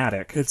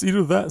charismatic. It's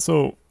either that,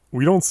 so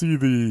we don't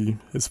see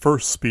his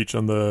first speech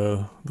on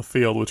the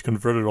field, which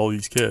converted all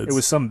these kids. It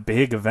was some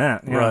big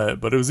event. Yeah. Right,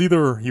 but it was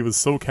either he was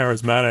so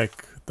charismatic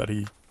that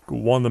he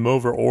won them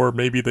over, or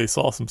maybe they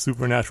saw some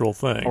supernatural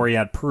thing. Or he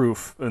had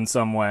proof in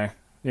some way.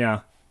 Yeah.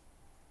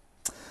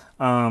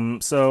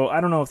 So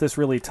I don't know if this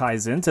really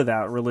ties into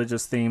that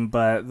religious theme,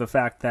 but the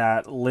fact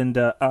that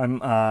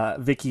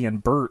Vicky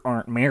and Burt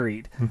aren't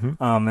married,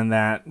 and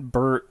that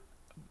Burt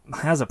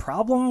has a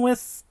problem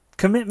with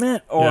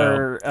commitment,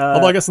 or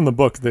although I guess in the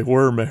book they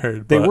were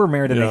married. They were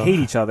married and they hate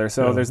each other,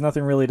 so there's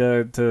nothing really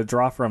to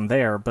draw from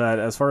there. But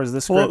as far as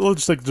this script, well,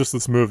 let's take just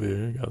this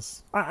movie, I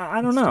guess.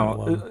 I don't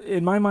know.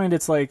 In my mind,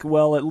 it's like,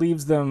 well, it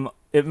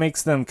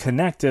makes them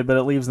connected, but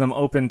it leaves them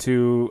open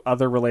to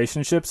other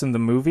relationships in the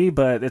movie.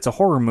 But it's a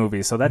horror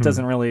movie, so that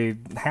doesn't really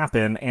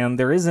happen. And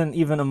there isn't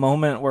even a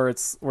moment where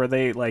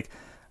they like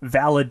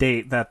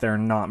validate that they're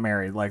not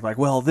married, like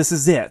well, this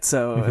is it,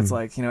 so it's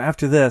like,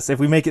 after this, if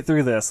we make it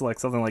through this, like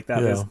something like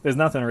that. There's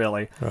nothing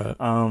really, right.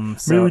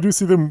 So I mean, we do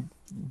see them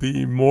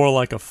be more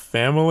like a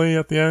family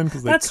at the end,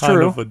 because they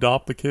kind of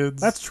adopt the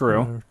kids. That's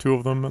true. Two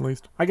of them at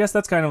least. I guess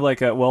that's kind of like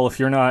well, if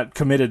you're not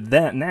committed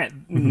then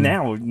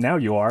now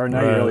you are,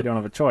 now you really don't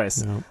have a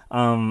choice.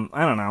 I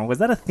don't know, was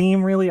that a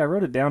theme really? I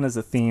wrote it down as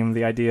a theme,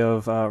 the idea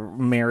of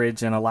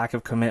marriage and a lack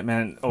of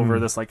commitment over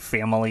this like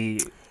family.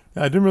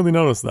 I didn't really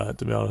notice that,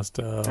 to be honest,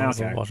 when I was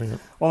watching it.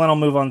 Well, then I'll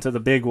move on to the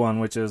big one,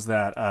 which is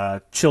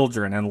that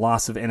children and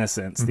loss of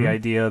innocence. The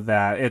idea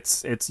that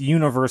it's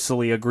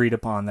universally agreed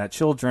upon that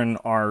children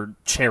are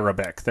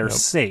cherubic. They're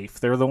safe.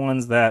 They're the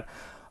ones that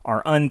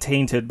are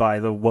untainted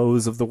by the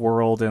woes of the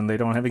world, and they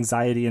don't have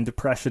anxiety and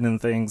depression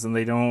and things, and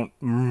they don't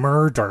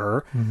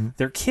murder.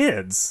 They're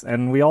kids,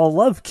 and we all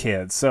love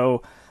kids.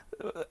 So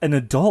an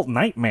adult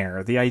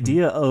nightmare, the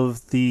idea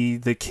of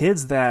the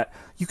kids that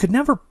you could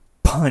never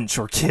punch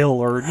or kill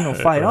or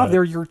fight off.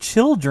 They're your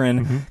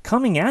children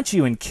coming at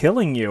you and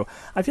killing you.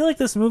 I feel like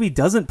this movie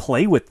doesn't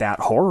play with that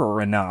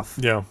horror enough.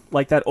 Yeah,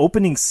 like that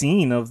opening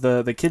scene of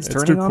the kids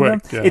turning on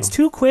them. Yeah. It's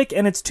too quick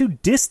and it's too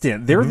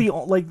distant. They're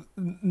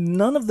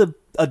none of the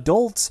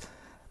adults.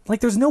 Like,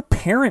 there's no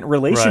parent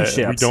relationships.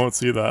 Right. We don't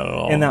see that at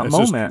all in that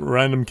moment. Just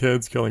random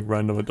kids killing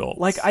random adults.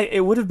 Like,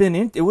 it would have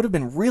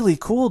been really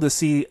cool to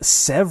see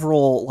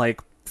several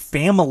like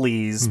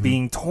families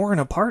being torn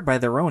apart by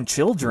their own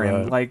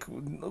children, like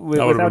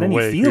without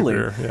any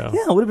feeling. Yeah,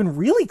 it would have been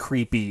really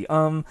creepy.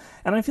 And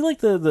I feel like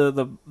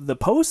the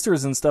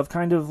posters and stuff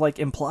kind of like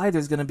imply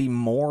there's going to be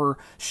more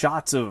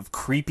shots of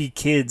creepy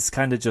kids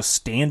kind of just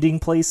standing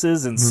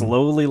places and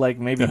slowly like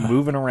maybe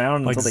moving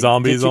around like until they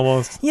zombies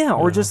almost. Yeah,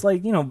 or just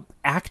like, you know,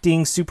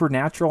 acting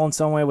supernatural in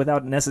some way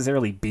without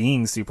necessarily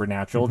being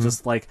supernatural.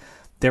 Just like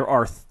there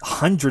are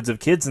hundreds of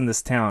kids in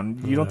this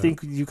town. You don't think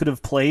you could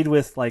have played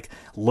with like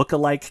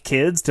look-alike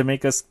kids to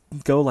make us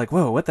go like,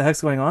 whoa, what the heck's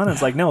going on? And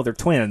it's like, no, they're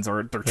twins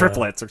or they're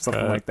triplets or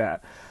something like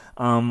that.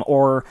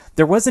 Or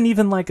there wasn't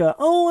even like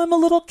I'm a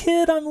little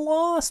kid, I'm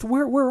lost.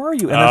 Where are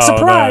you? And then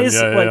surprise,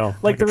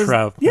 like there was,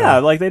 trap.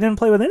 Like they didn't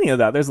play with any of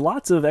that. There's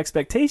lots of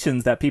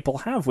expectations that people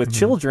have with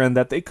children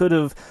that they could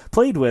have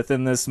played with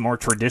in this more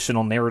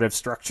traditional narrative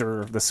structure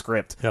of the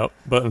script. Yep,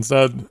 but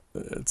instead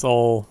it's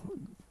all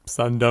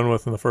said and done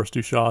with in the first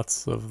 2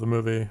 shots of the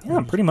movie.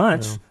 Yeah, pretty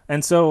much. Yeah.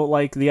 And so,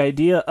 like, the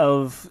idea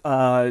of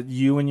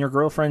you and your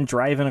girlfriend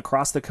driving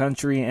across the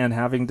country and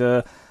having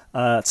to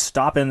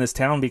stop in this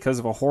town because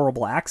of a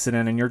horrible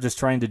accident, and you're just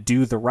trying to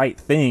do the right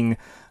thing,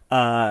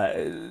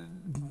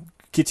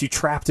 gets you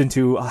trapped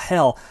into a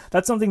hell.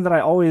 That's something that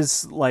I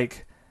always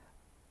like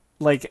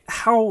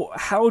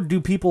how do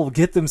people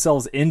get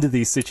themselves into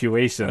these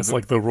situations? It's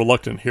like the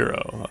reluctant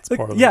hero. That's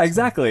part of it. Yeah,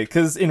 exactly.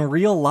 Because in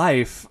real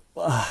life,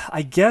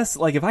 I guess,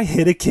 like, if I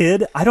hit a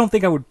kid, I don't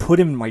think I would put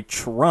him in my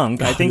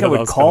trunk. I think I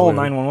would call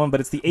 911,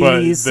 but it's the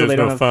 80s, so they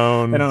don't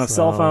have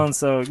cell phones,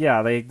 so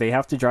yeah, they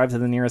have to drive to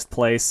the nearest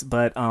place.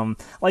 But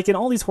like in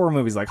all these horror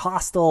movies, like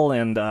Hostel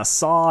and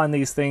Saw and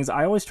these things,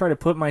 I always try to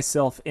put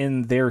myself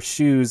in their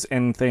shoes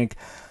and think,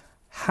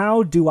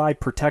 how do I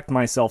protect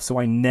myself so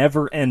I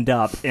never end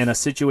up in a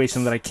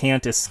situation that I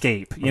can't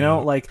escape? You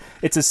know, like,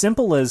 it's as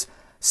simple as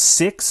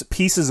 6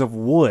 pieces of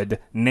wood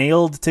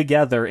nailed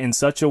together in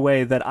such a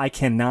way that I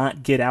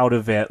cannot get out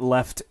of it,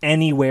 left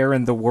anywhere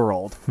in the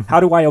world. How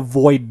do I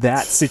avoid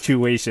that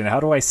situation? How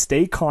do I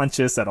stay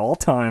conscious at all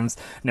times,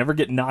 never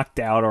get knocked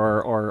out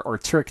or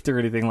tricked or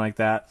anything like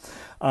that?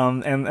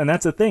 And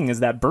that's the thing,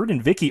 is that Burt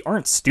and Vicky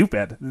aren't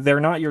stupid.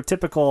 They're not your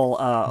typical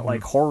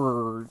like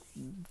horror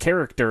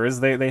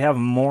characters. They have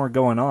more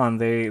going on.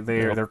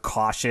 They're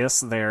cautious.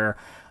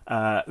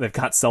 They've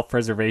got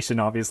self-preservation,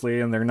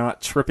 obviously, and they're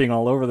not tripping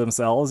all over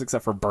themselves,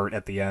 except for Burt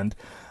at the end.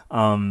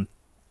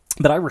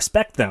 But I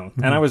respect them,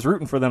 and I was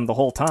rooting for them the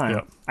whole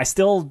time. Yeah.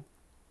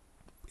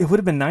 It would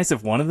have been nice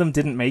if one of them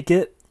didn't make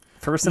it,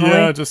 personally.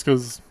 Yeah, just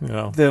because,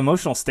 the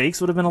emotional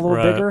stakes would have been a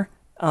little bigger.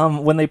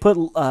 When they put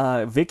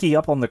Vicky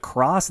up on the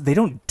cross, they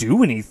don't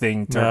do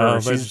anything to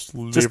her. She's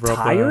just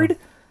tired.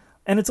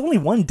 And it's only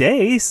one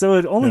day, so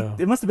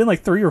it must have been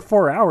like 3 or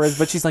 4 hours,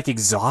 but she's like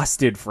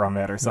exhausted from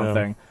it or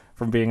something.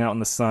 From being out in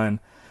the sun.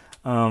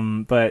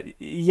 But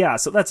yeah,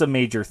 so that's a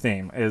major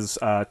theme, is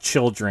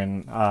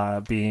children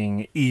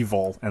being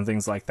evil and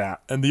things like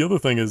that. And the other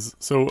thing is,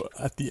 so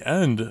at the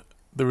end,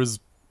 there was,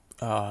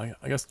 I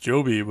guess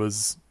Joby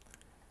was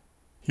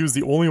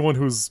the only one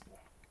who's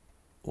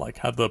like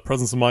had the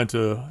presence of mind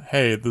to,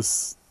 hey,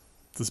 this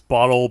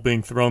bottle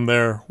being thrown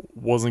there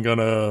wasn't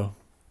gonna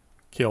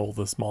kill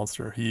this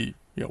monster.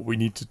 We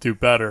need to do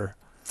better.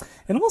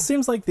 It almost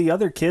seems like the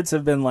other kids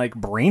have been like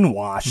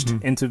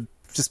brainwashed into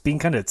just being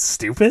kind of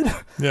stupid.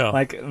 Yeah.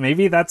 Like,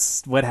 maybe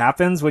that's what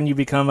happens when you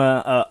become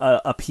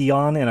a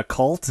peon in a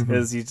cult,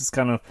 is you just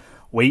kind of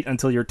wait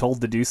until you're told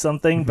to do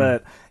something.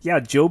 But yeah,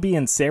 Joby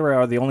and Sarah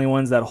are the only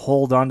ones that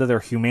hold on to their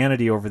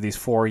humanity over these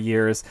 4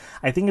 years.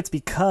 I think it's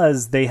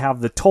because they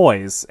have the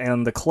toys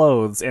and the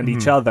clothes and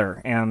each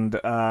other. And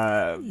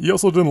he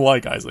also didn't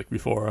like Isaac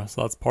before,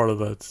 so that's part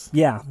of it.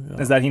 Yeah,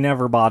 is that he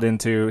never bought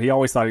into. He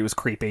always thought he was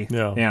creepy.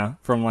 Yeah,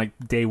 from like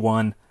day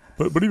one.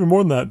 But even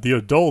more than that, the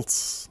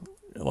adults,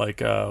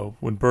 like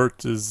when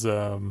Burt is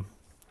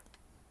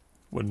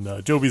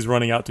when Joby's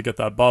running out to get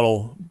that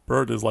bottle,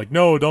 Burt is like,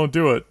 no, don't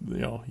do it.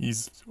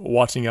 He's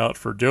watching out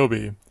for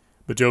Joby,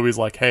 but Joby's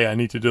like, hey, I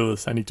need to do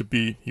this.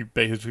 He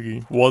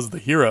basically was the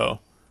hero,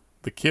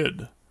 the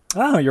kid.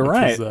 Oh, you're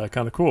right. Which is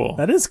kind of cool.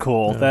 That is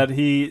cool, that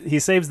he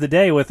saves the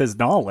day with his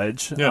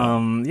knowledge.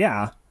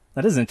 Yeah,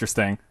 that is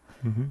interesting.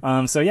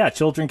 So yeah,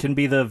 children can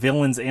be the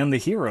villains and the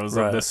heroes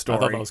of this story.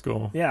 I thought that was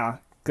cool. Yeah,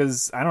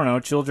 because, I don't know,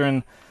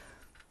 children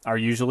are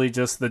usually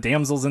just the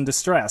damsels in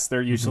distress.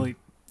 They're usually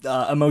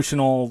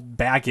emotional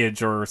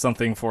baggage or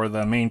something for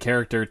the main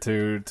character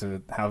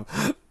to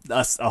have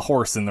a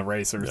horse in the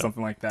race or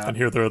something like that. And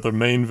here they're the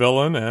main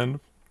villain, and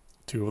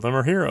 2 of them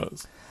are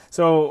heroes.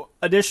 So,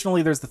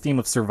 additionally, there's the theme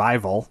of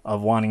survival,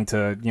 of wanting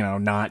to,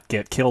 not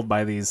get killed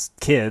by these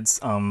kids,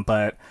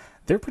 but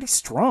they're pretty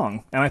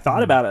strong. And I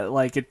thought about it,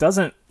 like, it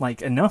doesn't,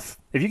 like, enough.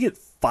 If you get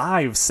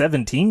 5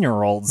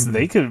 17-year-olds,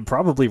 they could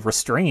probably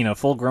restrain a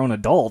full-grown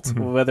adult,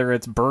 whether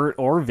it's Burt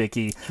or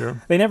Vicky.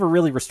 Sure. They never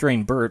really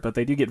restrain Burt, but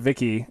they do get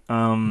Vicky.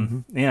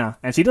 Yeah,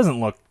 and she doesn't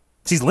look...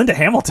 She's Linda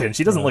Hamilton.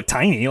 She doesn't look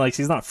tiny. Like,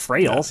 she's not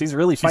frail. Yeah. She's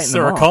really fighting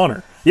Sarah them off.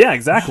 Connor. Yeah,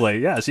 exactly.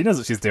 Yeah, she knows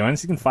what she's doing.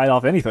 She can fight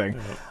off anything.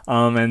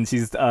 And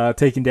she's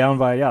taken down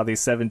by,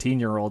 these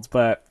 17-year-olds.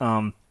 But...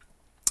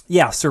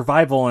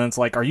 survival, and it's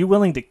like, are you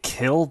willing to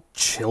kill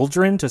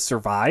children to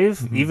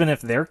survive, even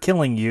if they're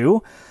killing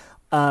you?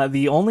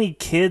 The only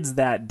kids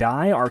that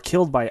die are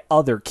killed by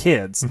other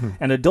kids,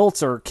 and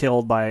adults are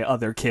killed by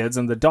other kids,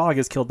 and the dog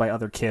is killed by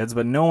other kids,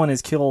 but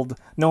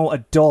no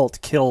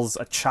adult kills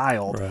a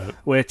child,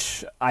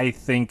 which I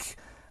think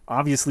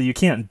obviously you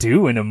can't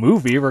do in a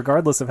movie,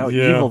 regardless of how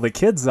evil the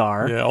kids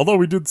are. Yeah, although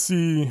we did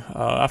see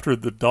after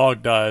the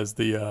dog dies,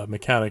 the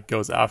mechanic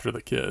goes after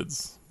the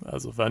kids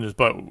as a vengeance,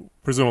 but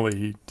presumably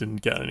he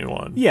didn't get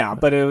anyone. Yeah,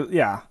 but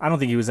I don't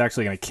think he was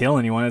actually going to kill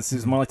anyone.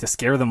 It's more like to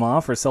scare them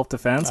off or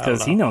self-defense,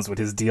 because he knows what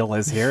his deal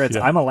is here. It's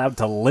I'm allowed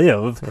to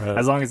live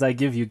as long as I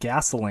give you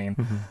gasoline.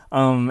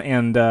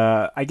 And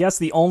I guess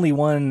the only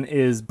one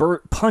is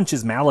Burt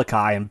punches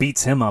Malachi and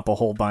beats him up a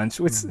whole bunch,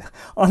 which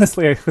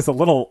honestly was a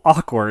little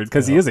awkward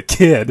because he is a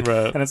kid.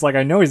 And it's like,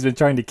 I know he's been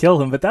trying to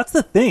kill him, but that's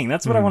the thing.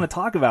 That's what I want to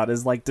talk about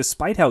is like,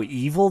 despite how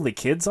evil the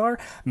kids are,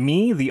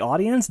 me, the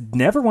audience,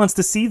 never wants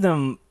to see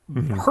them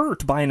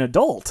hurt by an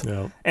adult.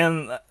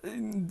 And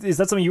is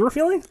that something you were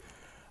feeling?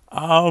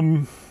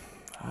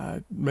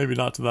 Maybe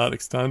not to that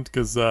extent,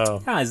 because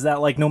is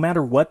that like, no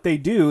matter what they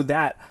do,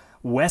 that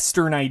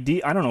Western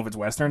idea, I don't know if it's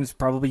Western, it's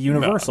probably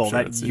universal,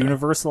 that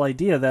universal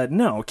idea that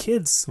no,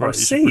 kids are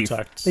safe,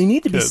 they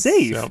need to be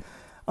safe.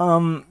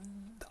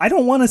 I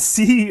don't want to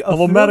see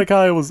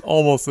Malachi was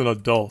almost an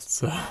adult,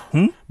 so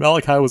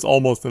Malachi was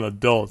almost an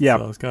adult,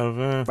 so it's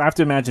kind of I have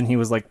to imagine he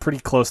was like pretty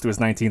close to his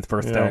 19th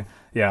birthday.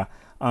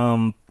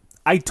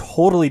 I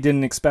totally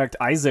didn't expect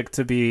Isaac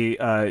to be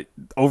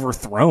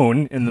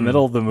overthrown in the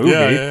middle of the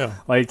movie.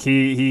 Like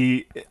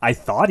he I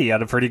thought he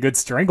had a pretty good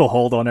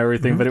stranglehold on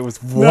everything, but it was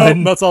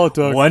that's all it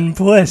took. One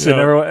push, and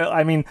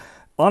I mean,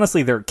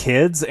 honestly, they're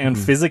kids, and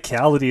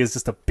physicality is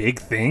just a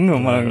big thing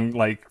among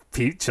like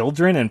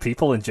children and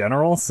people in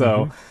general.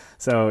 So.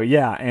 So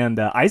yeah, and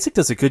Isaac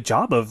does a good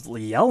job of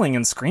yelling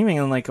and screaming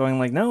and like going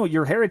like, "No,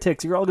 you're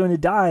heretics! You're all going to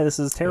die! This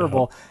is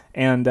terrible!"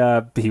 And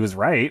he was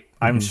right.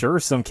 I'm sure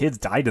some kids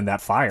died in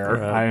that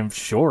fire. I'm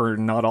sure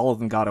not all of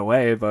them got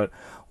away, but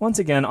once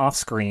again, off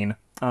screen,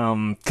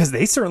 because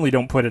they certainly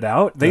don't put it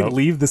out. They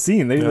leave the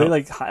scene. They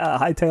like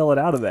hightail it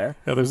out of there.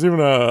 Yeah, there's even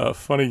a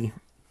funny,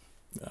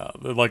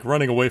 they're like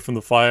running away from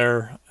the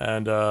fire,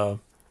 and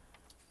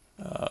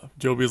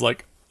Joby's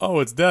like,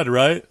 "Oh, it's dead,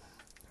 right?"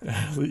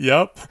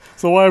 Yep.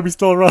 So why are we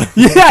still running?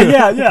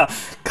 Yeah.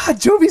 God,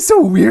 Joby's so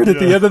weird at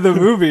the end of the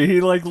movie. He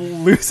like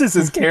loses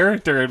his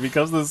character and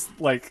becomes this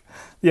like,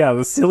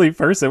 the silly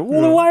person.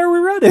 Well, then why are we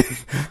running?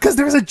 Because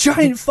there's a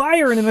giant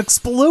fire and an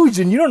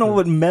explosion. You don't know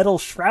what metal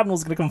shrapnel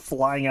is going to come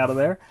flying out of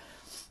there.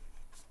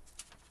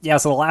 Yeah.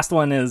 So the last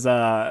one is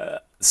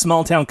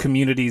small town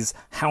communities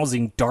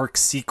housing dark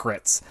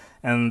secrets,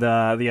 and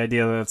the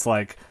idea that it's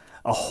like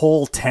a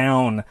whole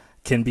town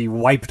can be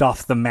wiped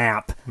off the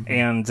map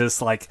and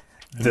just like.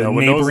 The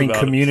neighboring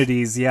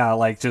communities,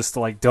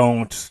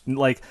 don't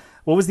like.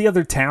 What was the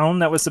other town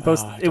that was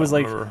supposed? It was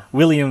like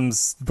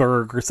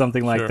Williamsburg or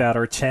something like that,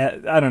 or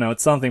I don't know.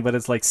 It's something, but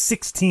it's like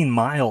 16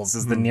 miles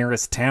is the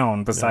nearest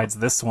town besides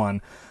this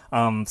one.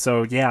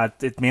 So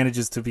it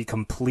manages to be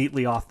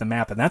completely off the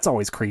map, and that's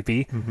always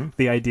creepy.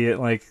 The idea,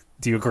 like,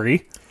 do you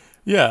agree?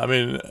 Yeah, I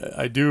mean,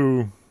 I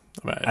do.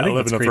 I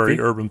live in a very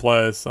urban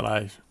place, and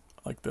I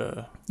like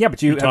the. Yeah, but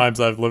few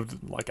times I've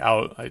lived like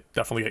out, I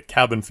definitely get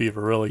cabin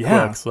fever really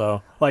quick.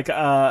 So like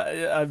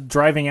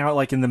driving out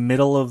like in the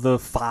middle of the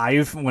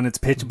 5 when it's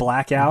pitch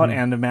black out,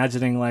 and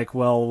imagining like,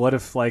 well, what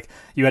if like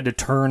you had to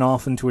turn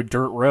off into a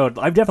dirt road?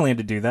 I've definitely had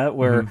to do that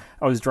where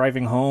I was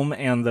driving home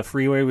and the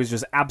freeway was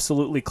just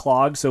absolutely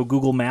clogged. So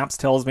Google Maps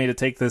tells me to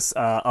take this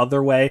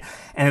other way,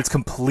 and it's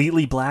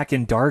completely black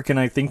and dark. And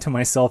I think to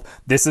myself,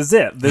 this is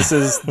it.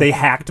 They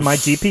hacked my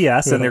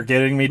GPS and they're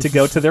getting me to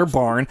go to their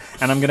barn,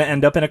 and I'm going to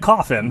end up in a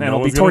coffin and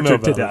I'll be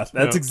tortured to death.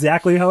 That's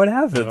exactly how it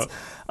happens.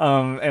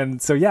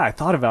 And so I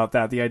thought about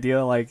that, the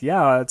idea like,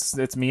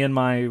 it's me and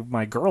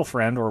my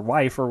girlfriend or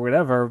wife or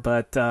whatever,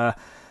 but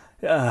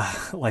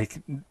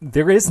like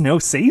there is no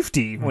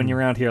safety when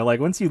you're out here. Like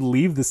once you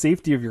leave the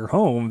safety of your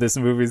home, this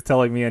movie is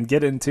telling me, and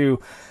get into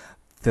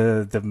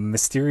the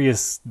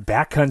mysterious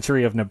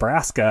backcountry of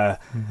Nebraska,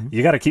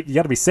 you got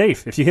to be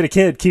safe. If you hit a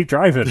kid, keep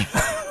driving.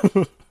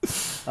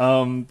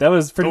 That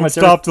was pretty much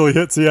stop till he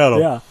hit Seattle.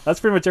 Yeah, that's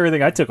pretty much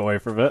everything I took away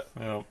from it.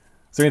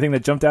 Is there anything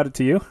that jumped out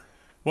to you?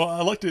 Well,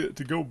 I'd like to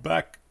go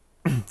back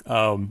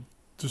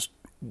just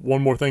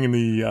one more thing in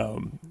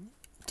the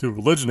to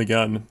religion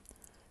again,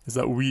 is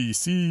that we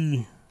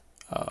see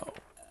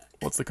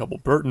what's the couple,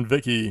 Burt and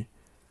Vicky,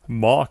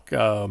 mock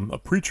a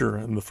preacher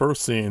in the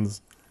first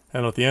scenes,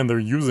 and at the end they're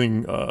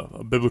using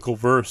a biblical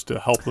verse to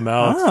help them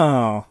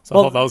out. So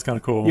I thought that was kind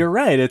of cool. You're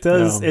right. It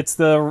does. It's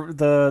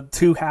the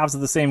two halves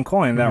of the same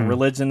coin. That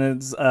religion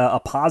is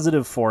a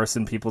positive force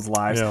in people's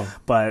lives,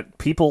 but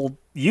people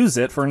use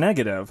it for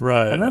negative.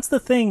 Right. And that's the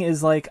thing,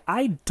 is like,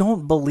 I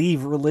don't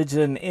believe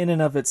religion in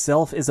and of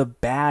itself is a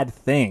bad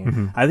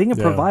thing. I think it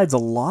provides a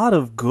lot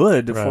of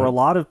good for a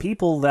lot of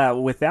people that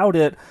without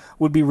it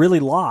would be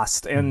really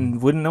lost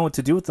and wouldn't know what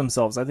to do with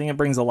themselves. I think it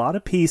brings a lot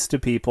of peace to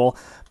people,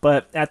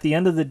 but at the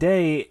end of the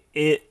day,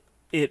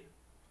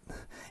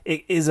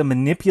 is a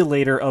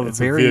manipulator of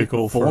very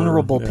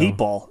vulnerable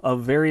people,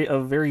 of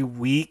very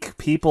weak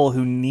people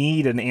who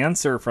need an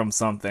answer from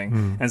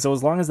something. And so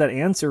as long as that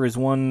answer is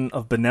one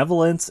of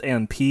benevolence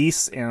and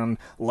peace and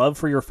love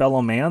for your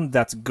fellow man,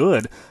 that's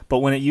good. But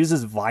when it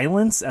uses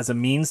violence as a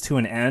means to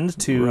an end,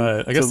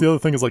 I guess the other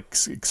thing is like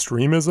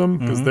extremism,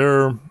 because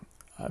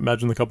I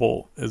imagine the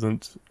couple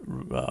isn't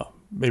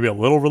maybe a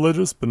little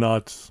religious, but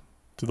not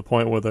to the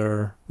point where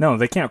they're... No,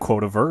 they can't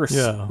quote a verse.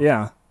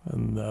 Yeah.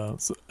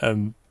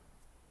 And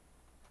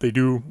they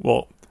do,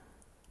 well,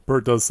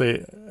 Burt does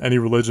say any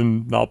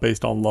religion not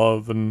based on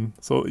love, and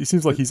so he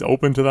seems like he's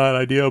open to that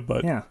idea,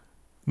 but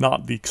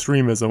not the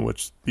extremism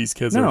which these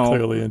kids are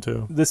clearly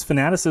into. This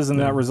fanaticism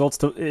that results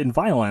in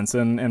violence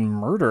and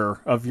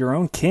murder of your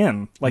own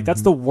kin. Like,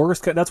 that's the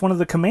worst. That's one of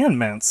the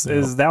commandments,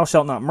 is thou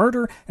shalt not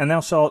murder, and thou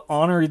shalt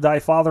honor thy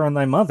father and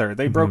thy mother.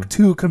 They broke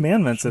 2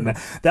 commandments in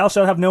that. Thou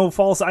shalt have no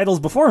false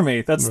idols before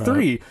me. That's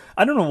 3.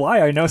 I don't know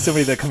why I know so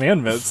many of the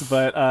commandments,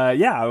 but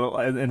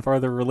and for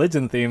the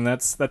religion theme,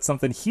 that's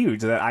something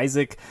huge, that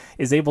Isaac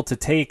is able to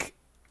take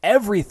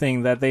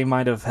everything that they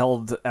might have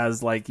held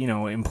as, like, you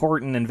know,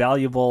 important and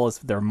valuable as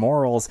their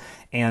morals,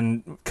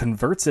 and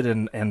converts it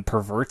and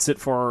perverts it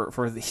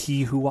for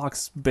he who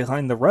walks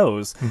behind the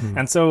rose.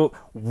 And so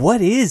what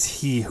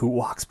is he who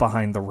walks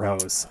behind the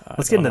rose?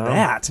 Let's get into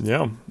that.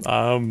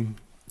 I mean,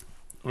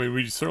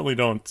 we certainly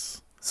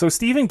don't. So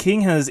Stephen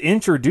King has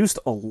introduced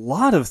a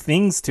lot of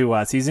things to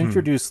us. He's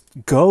introduced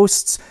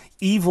ghosts,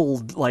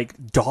 evil,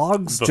 like,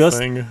 dogs.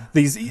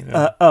 These.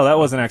 That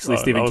wasn't actually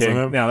Stephen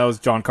King. Yeah, that was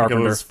John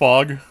Carpenter. It was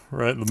Fog,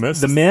 right? The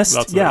Mist. The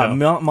Mist.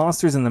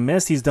 Monsters in the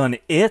Mist. He's done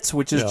It,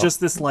 which is just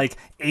this, like,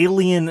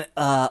 alien,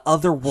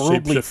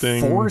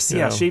 otherworldly force.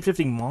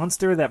 Shape-shifting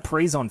monster that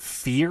preys on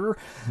fear.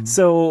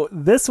 So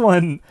this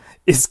one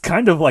is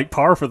kind of like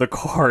par for the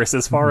course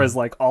as far as,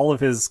 like, all of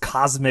his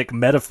cosmic,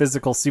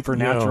 metaphysical,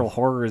 supernatural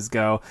horrors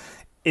go.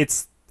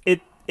 It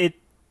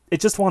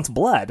just wants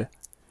blood.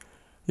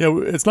 Yeah,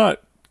 it's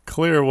not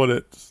clear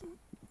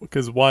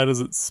because why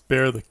does it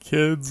spare the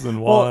kids,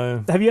 and why?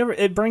 Well, have you ever?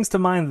 It brings to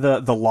mind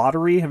the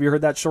Lottery. Have you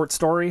heard that short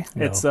story?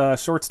 No. It's a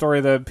short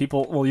story that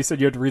people. Well, you said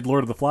you had to read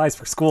Lord of the Flies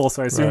for school,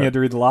 so I assume you had to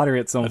read the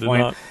Lottery at some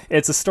point. Not.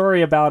 It's a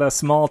story about a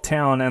small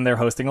town, and they're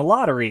hosting a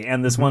lottery,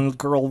 and this one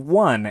girl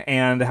won,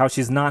 and how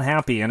she's not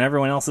happy, and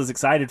everyone else is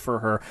excited for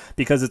her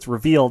because it's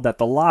revealed that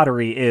the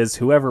lottery is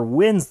whoever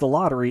wins the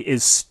lottery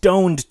is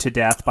stoned to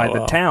death by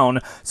the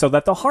town, so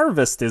that the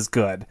harvest is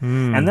good,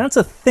 and that's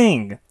a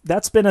thing.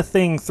 That's been a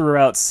thing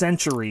throughout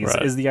centuries.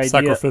 Is the idea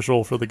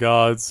sacrificial for the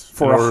gods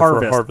for a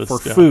harvest, for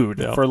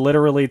food, for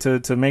literally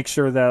to make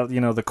sure that, you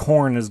know, the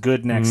corn is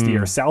good next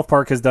year. South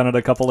Park has done it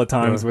a couple of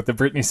times with the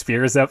Britney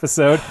Spears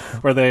episode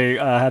where they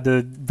had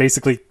to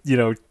basically, you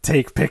know,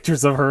 take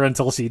pictures of her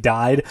until she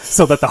died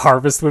so that the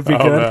harvest would be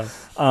good.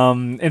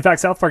 In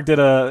fact, South Park did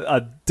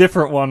a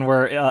different one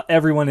where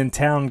everyone in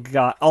town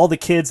all the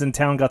kids in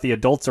town got the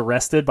adults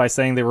arrested by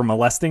saying they were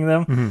molesting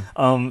them.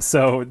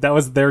 So that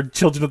was their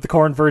Children of the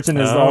Corn version.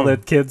 Is all the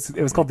kids.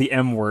 It was called the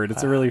M Word.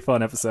 It's a really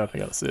fun episode. I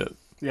gotta see it.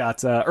 Yeah,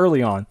 it's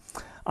early on.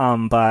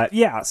 But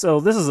yeah, so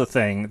this is a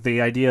thing.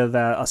 The idea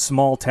that a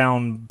small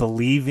town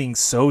believing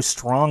so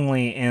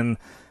strongly in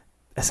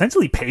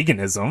essentially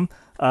paganism,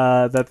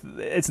 that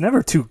it's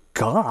never to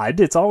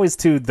God, it's always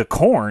to the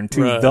corn,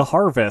 to the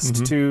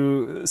harvest,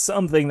 to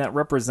something that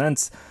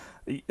represents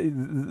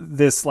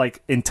this,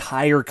 like,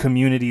 entire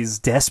community's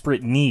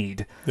desperate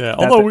need. Yeah,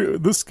 although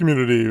this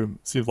community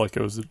seems like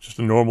it was just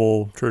a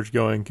normal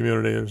church-going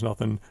community. There's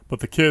nothing,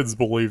 but the kids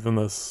believe in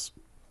this.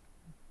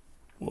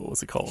 What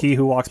was it called? He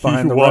who walks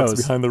behind the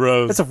rose. Behind the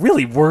rose. It's a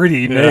really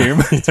wordy name.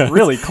 It's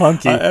really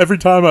clunky. Every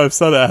time I've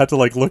said it, I had to,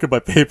 like, look at my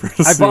paper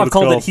to see what it's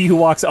called called. It He Who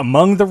Walks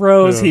Among the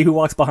Rose, He Who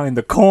Walks Behind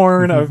the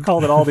Corn. I've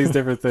called it all these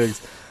different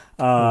things.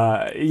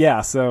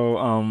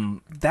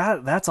 So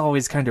that's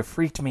always kind of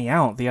freaked me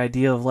out. The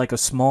idea of, like, a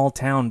small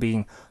town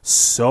being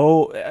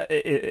so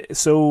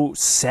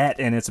set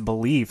in its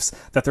beliefs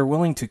that they're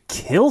willing to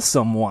kill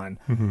someone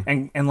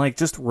and like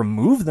just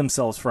remove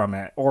themselves from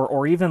it,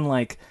 or even,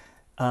 like,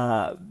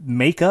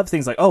 make up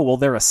things like, oh, well,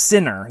 they're a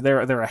sinner,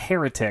 they're a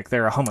heretic,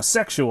 they're a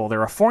homosexual,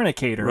 they're a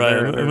fornicator.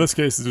 Right. In this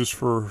case, it's just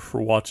for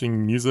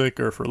watching music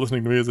or for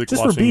listening to music.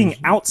 Just for being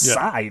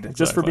outside,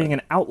 just for being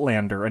an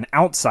outlander, an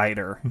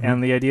outsider.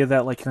 And the idea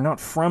that, like, you're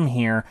not from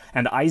here,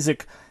 and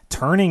Isaac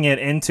turning it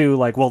into,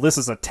 like, well, this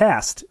is a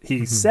test.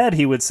 He said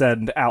he would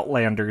send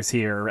outlanders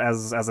here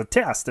as a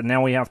test, and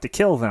now we have to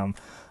kill them.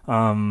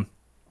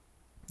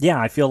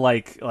 I feel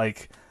like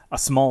a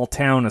small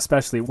town,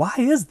 especially. Why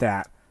is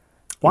that?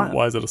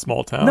 Why is it a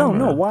small town?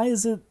 No. Why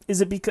is it?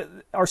 Is it because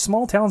are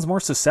small towns more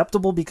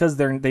susceptible because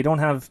they don't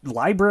have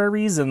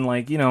libraries and,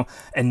 like, you know,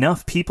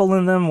 enough people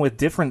in them with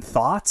different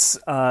thoughts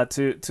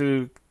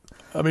to.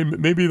 I mean,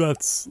 maybe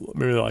like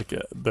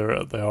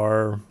they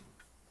are,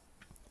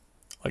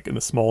 like, in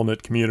a small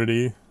knit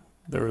community.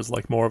 There is,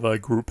 like, more of a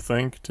group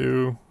think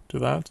to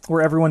that,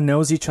 where everyone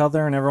knows each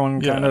other and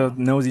everyone kind of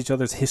knows each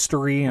other's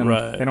history, and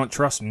they don't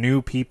trust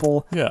new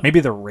people.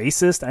 Maybe they're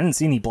racist. I didn't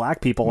see any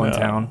black people in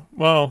town.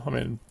 Well, I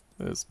mean,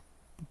 there's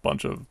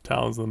bunch of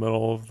towns in the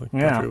middle of the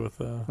country with.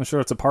 I'm sure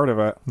it's a part of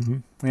it.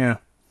 Mm-hmm. Yeah.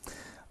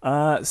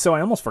 So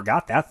I almost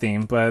forgot that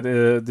theme, but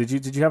did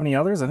you have any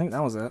others? I think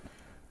that was it.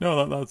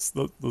 No, those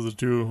are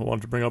two I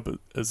wanted to bring up.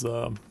 Is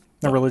the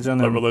religion,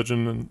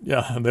 and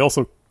and they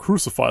also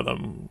crucify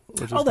them.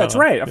 Which is that's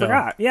right. I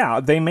forgot. Yeah,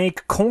 they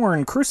make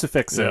corn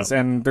crucifixes,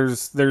 and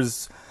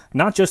there's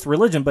not just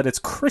religion, but it's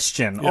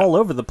Christian all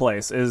over the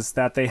place. Is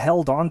that they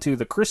held on to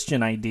the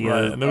Christian idea,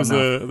 right.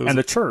 And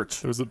the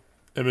church. There was a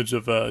image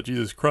of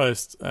Jesus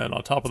Christ, and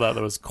on top of that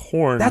there was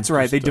corn. That's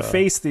right. They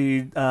defaced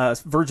the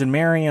Virgin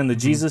Mary and the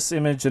Jesus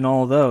image and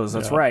all of those.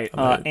 That's right.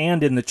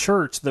 And in the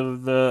church,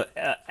 the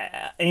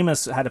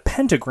Amos had a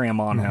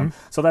pentagram on him,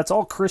 so that's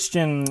all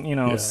Christian.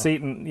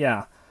 Satan.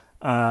 Yeah,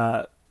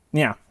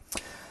 yeah.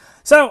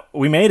 So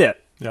we made it.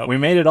 Yep. We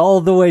made it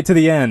all the way to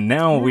the end.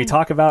 Now we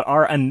talk about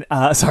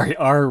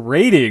our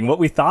rating, what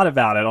we thought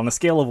about it on a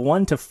scale of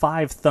 1 to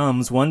 5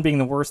 thumbs, 1 being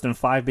the worst and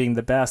 5 being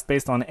the best,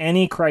 based on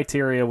any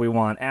criteria we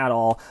want at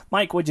all.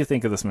 Mike, what'd you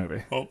think of this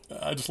movie? Well,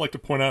 I'd just like to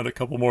point out a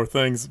couple more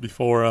things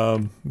before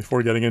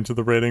getting into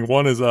the rating.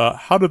 One is,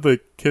 how did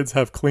the kids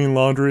have clean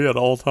laundry at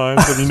all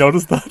times? Have you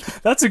noticed that?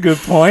 That's a good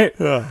point.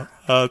 Yeah.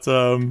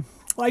 Well,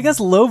 I guess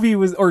Joby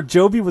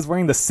was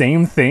wearing the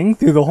same thing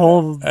through the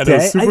whole day. It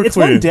was super it's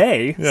clean. 1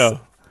 day. Yeah.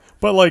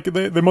 But, like,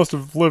 they must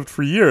have lived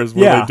for years.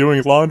 Were they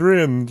doing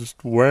laundry and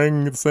just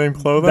wearing the same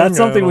clothing? That's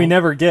something we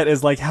never get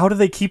is, like, how do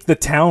they keep the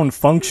town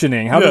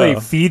functioning? How do they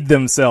feed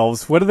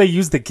themselves? What do they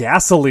use the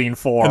gasoline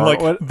for? And,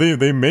 like,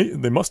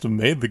 they must have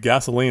made the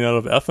gasoline out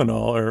of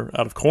ethanol or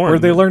out of corn. Where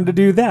they learned to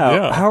do that.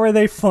 Yeah. How are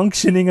they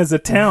functioning as a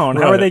town?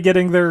 Right. How are they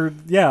getting their,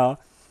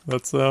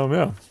 That's,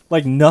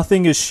 Like,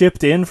 nothing is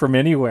shipped in from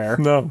anywhere.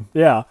 No.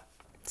 Yeah.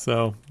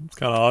 So, it's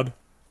kind of odd.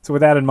 So, with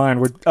that in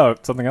mind,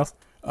 something else?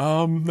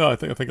 No, I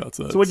think that's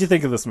it. So what do you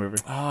think of this movie?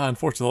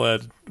 Unfortunately, I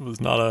was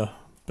not a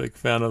big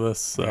fan of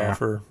this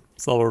for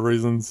several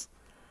reasons.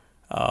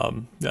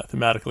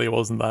 Thematically, it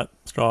wasn't that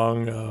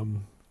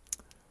strong.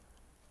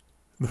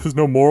 There was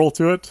no moral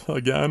to it.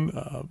 Again,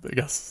 I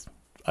guess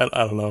I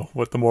don't know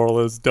what the moral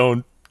is.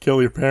 Don't kill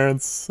your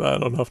parents. I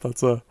don't know if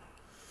that's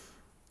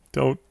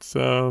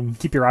don't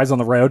keep your eyes on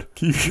the road.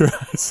 Keep your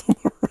eyes on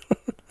the road.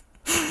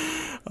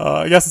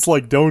 I guess it's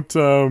like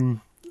don't.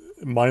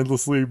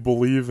 Mindlessly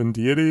believe in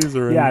deities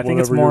or I think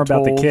it's more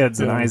about the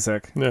kids and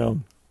Isaac. Yeah.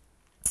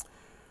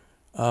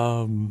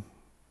 And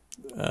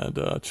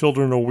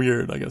children are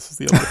weird, I guess is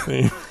the other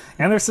thing.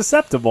 And they're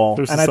susceptible.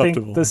 I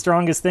think the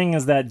strongest thing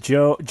is that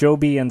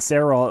Joby and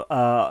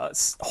Sarah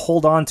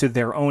hold on to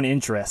their own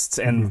interests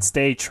and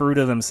stay true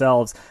to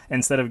themselves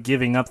instead of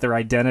giving up their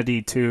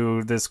identity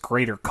to this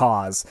greater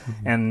cause.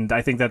 And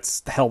I think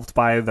that's helped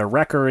by their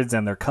records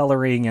and their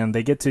coloring, and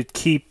they get to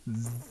keep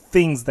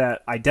things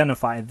that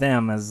identify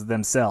them as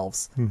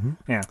themselves.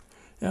 Yeah.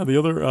 The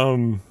other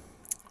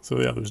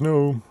there's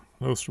no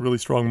really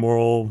strong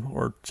moral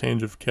or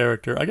change of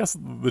character. I guess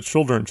the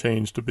children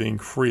changed to being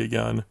free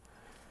again,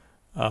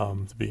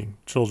 to being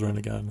children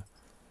again.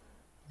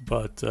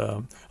 But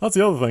that's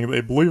the other thing.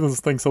 They believe in this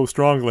thing so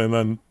strongly, and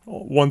then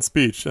one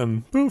speech,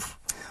 and poof.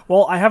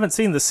 Well, I haven't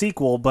seen the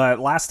sequel, but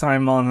last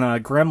time on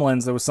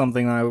Gremlins, there was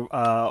something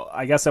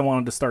I guess I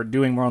wanted to start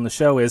doing more on the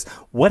show is,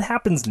 what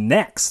happens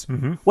next?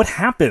 What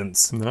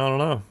happens? I don't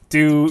know.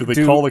 Do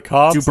they call the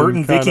cops? Do Burt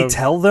and Vicky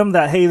tell them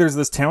that, hey, there's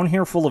this town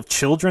here full of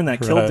children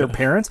that killed their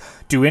parents?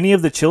 Do any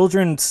of the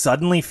children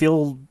suddenly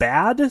feel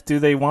bad? Do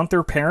they want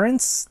their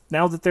parents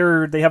now that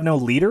they have no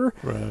leader?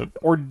 Right.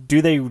 Or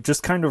do they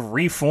just kind of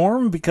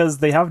reform because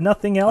they have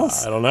nothing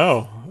else? I don't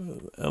know.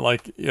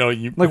 Like,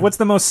 what's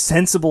the most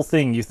sensible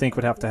thing you think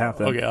would have to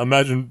happen? Okay,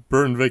 imagine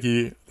Burt and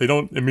Vicky, they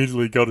don't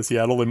immediately go to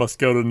Seattle. They must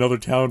go to another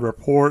town to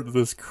report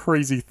this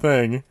crazy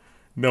thing.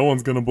 No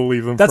one's going to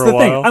believe them for a while. That's the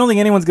thing. I don't think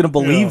anyone's going to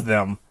believe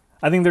them.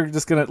 I think they're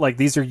just going to,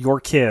 these are your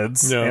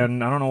kids,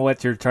 and I don't know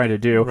what you're trying to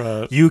do.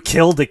 Right. You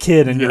killed a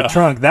kid in your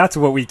trunk. That's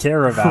what we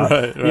care about.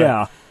 Right.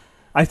 Yeah.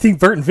 I think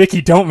Burt and Vicky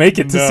don't make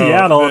it to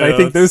Seattle, and I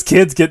think those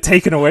kids get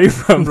taken away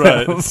from them.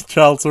 Right,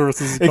 child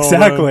services.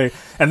 Exactly.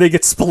 And they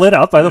get split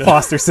up by the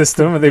foster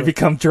system, and they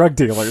become drug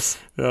dealers.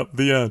 Yep,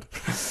 the end.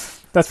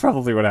 That's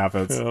probably what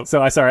happens. Yep.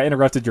 So, I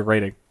interrupted your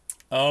rating.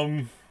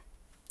 So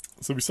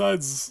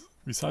besides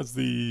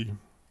the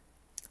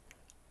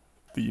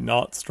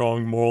not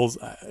strong morals,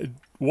 it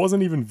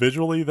wasn't even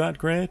visually that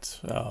great.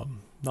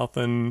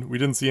 Nothing. We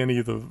didn't see any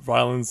of the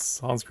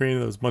violence on screen.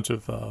 There was a bunch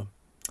of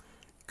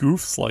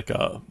goofs, like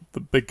the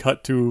big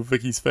cut to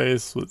Vicky's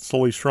face, which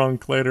slowly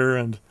shrunk later,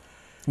 and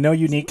no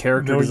unique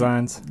character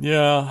designs.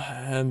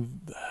 Yeah, and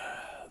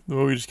the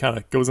movie just kind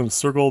of goes in a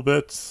circle a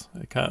bit.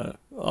 It kind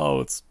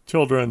of, it's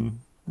children,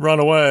 run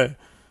away.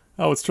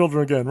 Oh, it's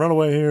children again, run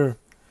away here.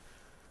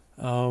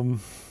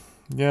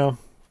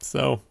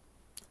 So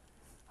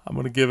I'm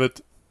gonna give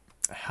it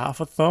half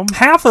a thumb.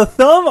 Half a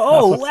thumb?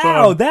 Oh,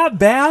 wow, that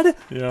bad?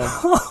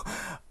 Yeah.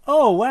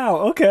 Oh, wow,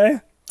 okay.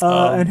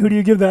 And who do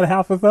you give that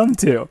half a thumb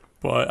to?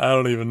 Boy, I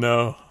don't even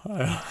know.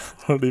 I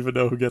don't even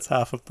know who gets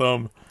half a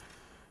thumb.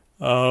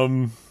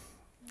 I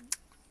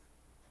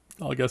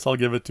guess I'll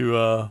give it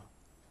to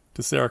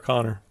Sarah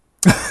Connor.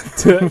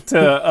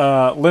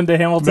 to Linda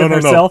Hamilton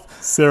herself? No.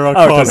 Sarah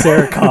Connor. To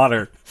Sarah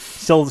Connor.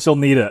 She'll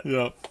need it.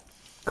 Yep.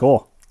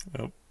 Cool.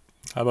 Yep.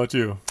 How about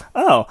you?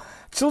 Oh,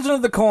 Children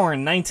of the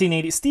Corn,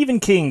 1980. Stephen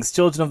King's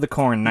Children of the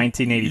Corn,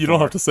 1984. You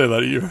don't have to say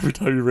that every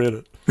time you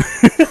read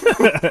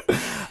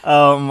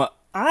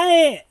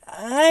I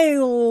it.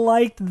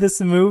 liked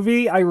this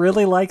movie. I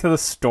really like the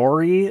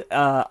story.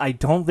 I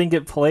don't think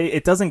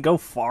it doesn't go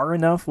far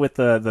enough with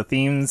the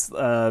themes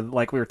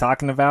like we were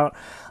talking about.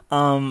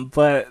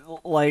 But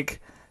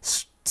like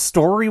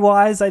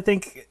story-wise, I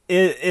think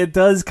it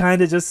does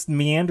kind of just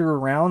meander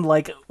around.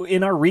 Like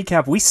in our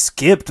recap, we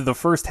skipped the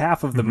first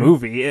half of the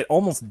movie. It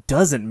almost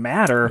doesn't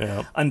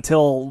matter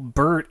until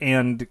Burt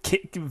and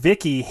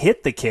Vicky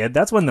hit the kid.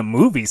 That's when the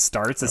movie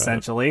starts,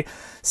 essentially.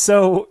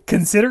 So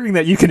considering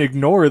that you can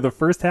ignore the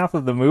first half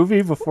of the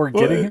movie before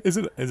getting is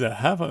it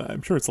half?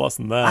 I'm sure it's less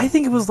than that. I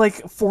think it was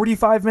like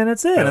 45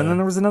 minutes in, and then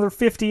there was another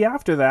 50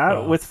 after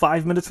that with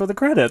 5 minutes for the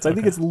credits. I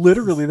think it's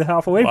literally the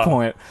halfway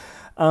point.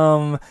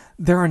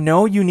 There are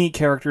no unique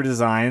character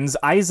designs.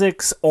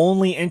 Isaac's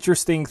only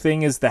interesting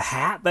thing is the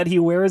hat that he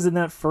wears in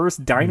that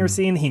first diner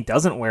scene. He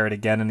doesn't wear it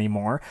again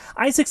anymore.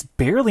 Isaac's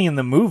barely in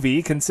the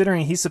movie,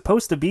 considering he's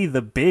supposed to be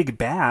the big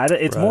bad.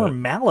 It's more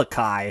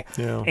Malachi.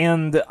 Yeah.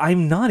 And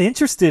I'm not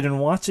interested in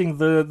watching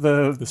the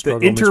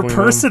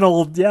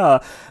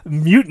interpersonal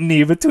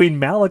mutiny between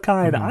Malachi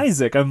and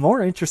Isaac. I'm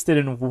more interested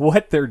in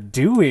what they're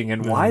doing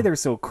and why they're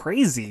so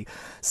crazy.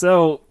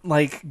 So,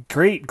 like,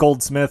 great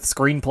Goldsmith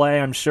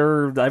screenplay. I'm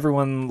sure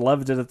everyone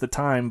loved it at the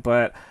time,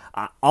 but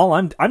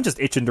I'm just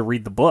itching to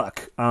read the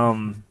book.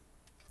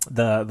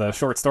 The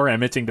short story,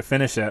 I'm itching to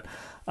finish it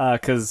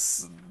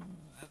because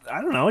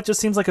I don't know. It just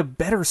seems like a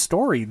better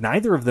story.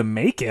 Neither of them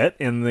make it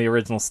in the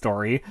original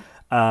story.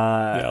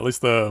 At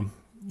least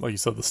like you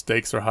said, the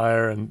stakes are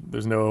higher, and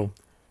there's no.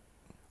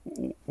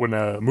 When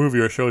a movie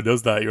or show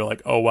does that, you're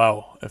like, oh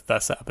wow, if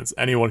this happens,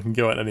 anyone can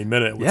go at any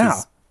minute, which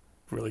is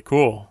really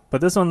cool. But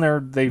this one,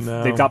 they've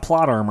got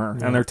plot armor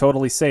and they're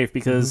totally safe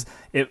because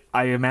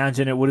I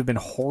imagine it would have been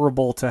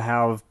horrible to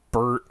have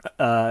Burt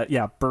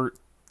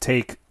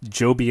take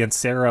Joby and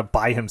Sarah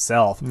by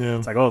himself. Yeah.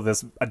 It's like, oh,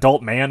 this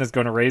adult man is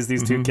going to raise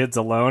these two kids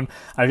alone.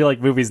 I feel like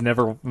movies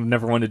never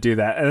want to do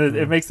that, and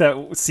it makes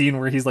that scene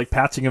where he's like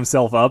patching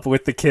himself up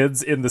with the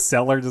kids in the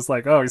cellar, just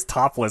like, oh, he's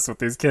topless with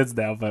these kids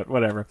now. But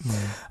whatever.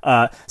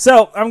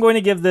 So I'm going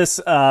to give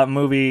this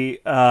movie.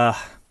 God,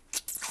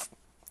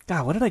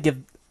 what did I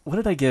give? What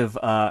did I give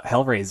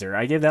Hellraiser?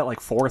 I gave that like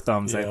 4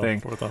 thumbs, I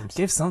think. 4 thumbs.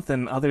 Gave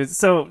something other.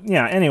 So,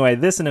 yeah, anyway,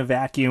 this in a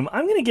vacuum.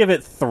 I'm going to give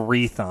it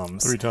 3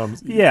 thumbs. 3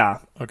 thumbs? Yeah.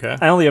 Okay.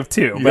 I only have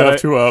 2. You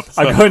have 2 up.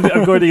 So.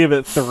 I'm going to give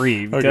it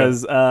 3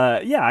 because,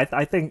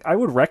 I think I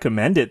would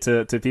recommend it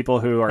to people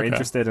who are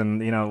interested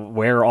in,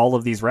 where all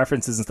of these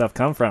references and stuff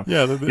come from.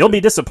 Yeah. You'll be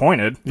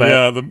disappointed.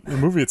 But the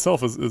movie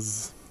itself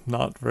is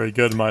not very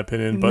good in my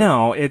opinion, but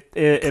no, it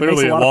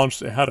clearly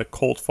it had a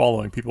cult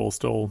following. People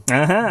still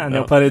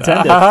no pun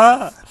intended.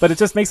 But it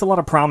just makes a lot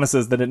of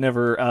promises that it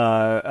never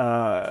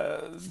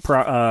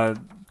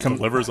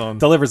delivers on.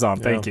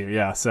 Thank you.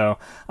 Yeah, so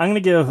I'm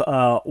gonna give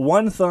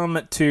 1 thumb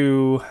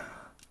to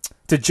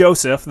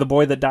Joseph, the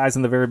boy that dies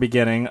in the very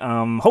beginning.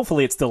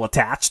 Hopefully it's still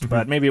attached,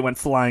 but maybe it went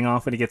flying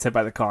off when he gets hit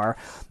by the car.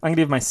 I'm going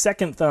to give my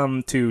 2nd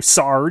thumb to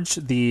Sarge,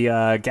 the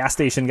gas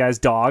station guy's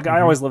dog.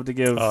 I always love to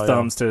give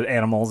thumbs to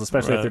animals,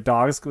 especially if they're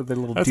dogs with their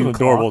little That's an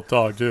adorable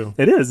dog, too.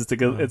 It is.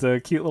 It's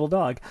a cute little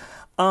dog.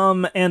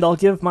 And I'll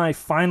give my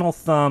final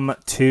thumb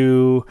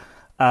to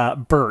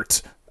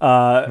Burt.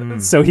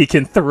 So he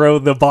can throw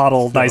the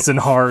bottle nice and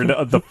hard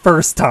the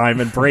first time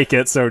and break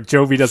it, so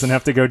Joby doesn't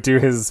have to go do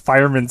his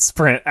fireman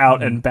sprint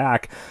out and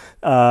back.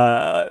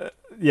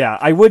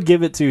 I would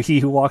give it to He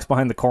Who Walks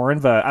Behind the Corn,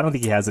 but I don't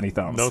think he has any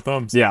thumbs. No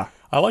thumbs. Yeah.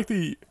 I like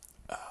the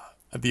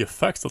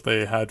effects that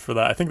they had for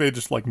that. I think they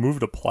just like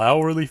moved a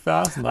plow really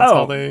fast, and that's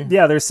how they.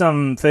 Yeah, there's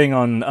some thing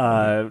on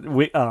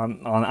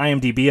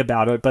IMDb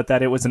about it, but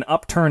that it was an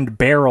upturned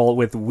barrel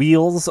with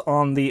wheels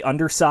on the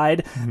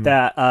underside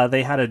that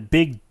they had a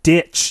big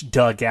ditch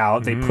dug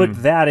out. They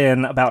put that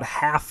in about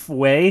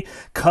halfway,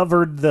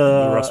 covered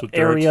the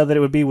area that it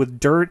would be with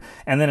dirt,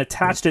 and then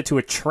attached it to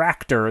a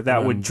tractor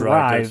that would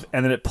drive,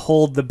 and then it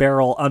pulled the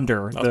barrel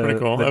under. That's pretty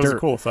cool. That was a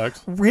cool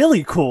effect.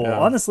 Really cool. Yeah.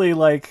 Honestly,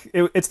 like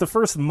it's the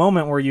first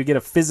moment where you get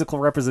a physical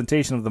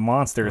representation of the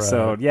monster. Right.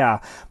 So yeah,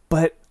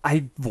 but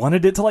I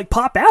wanted it to like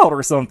pop out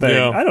or something.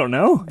 Yeah. I don't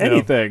know.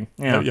 Anything.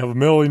 Yeah. You have $1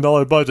 million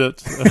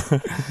budget.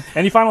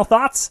 Any final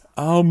thoughts?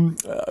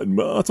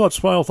 Not so much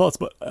final thoughts,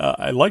 but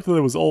I liked that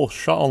it was all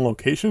shot on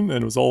location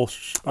and it was all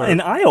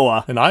in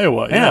Iowa. In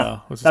Iowa, yeah.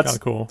 Which is kind of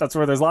cool. That's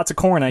where there's lots of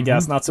corn, I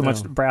guess. Not so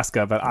much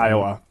Nebraska, but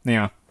Iowa.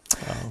 Yeah.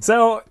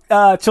 So,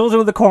 Children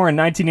of the Corn,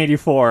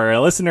 1984.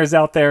 Listeners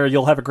out there,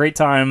 you'll have a great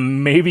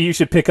time. Maybe you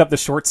should pick up the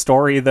short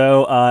story,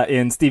 though,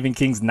 in Stephen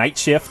King's Night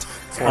Shift.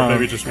 Or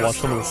maybe just watch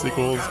some of the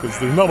sequels, because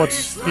there's not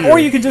much here. Or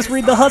you can just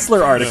read the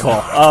Hustler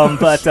article.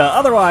 But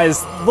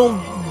otherwise, we'll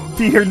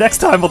be here next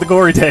time with the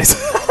Gory Days.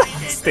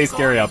 Stay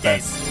scary out there.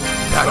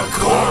 The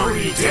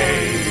Gory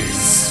Days.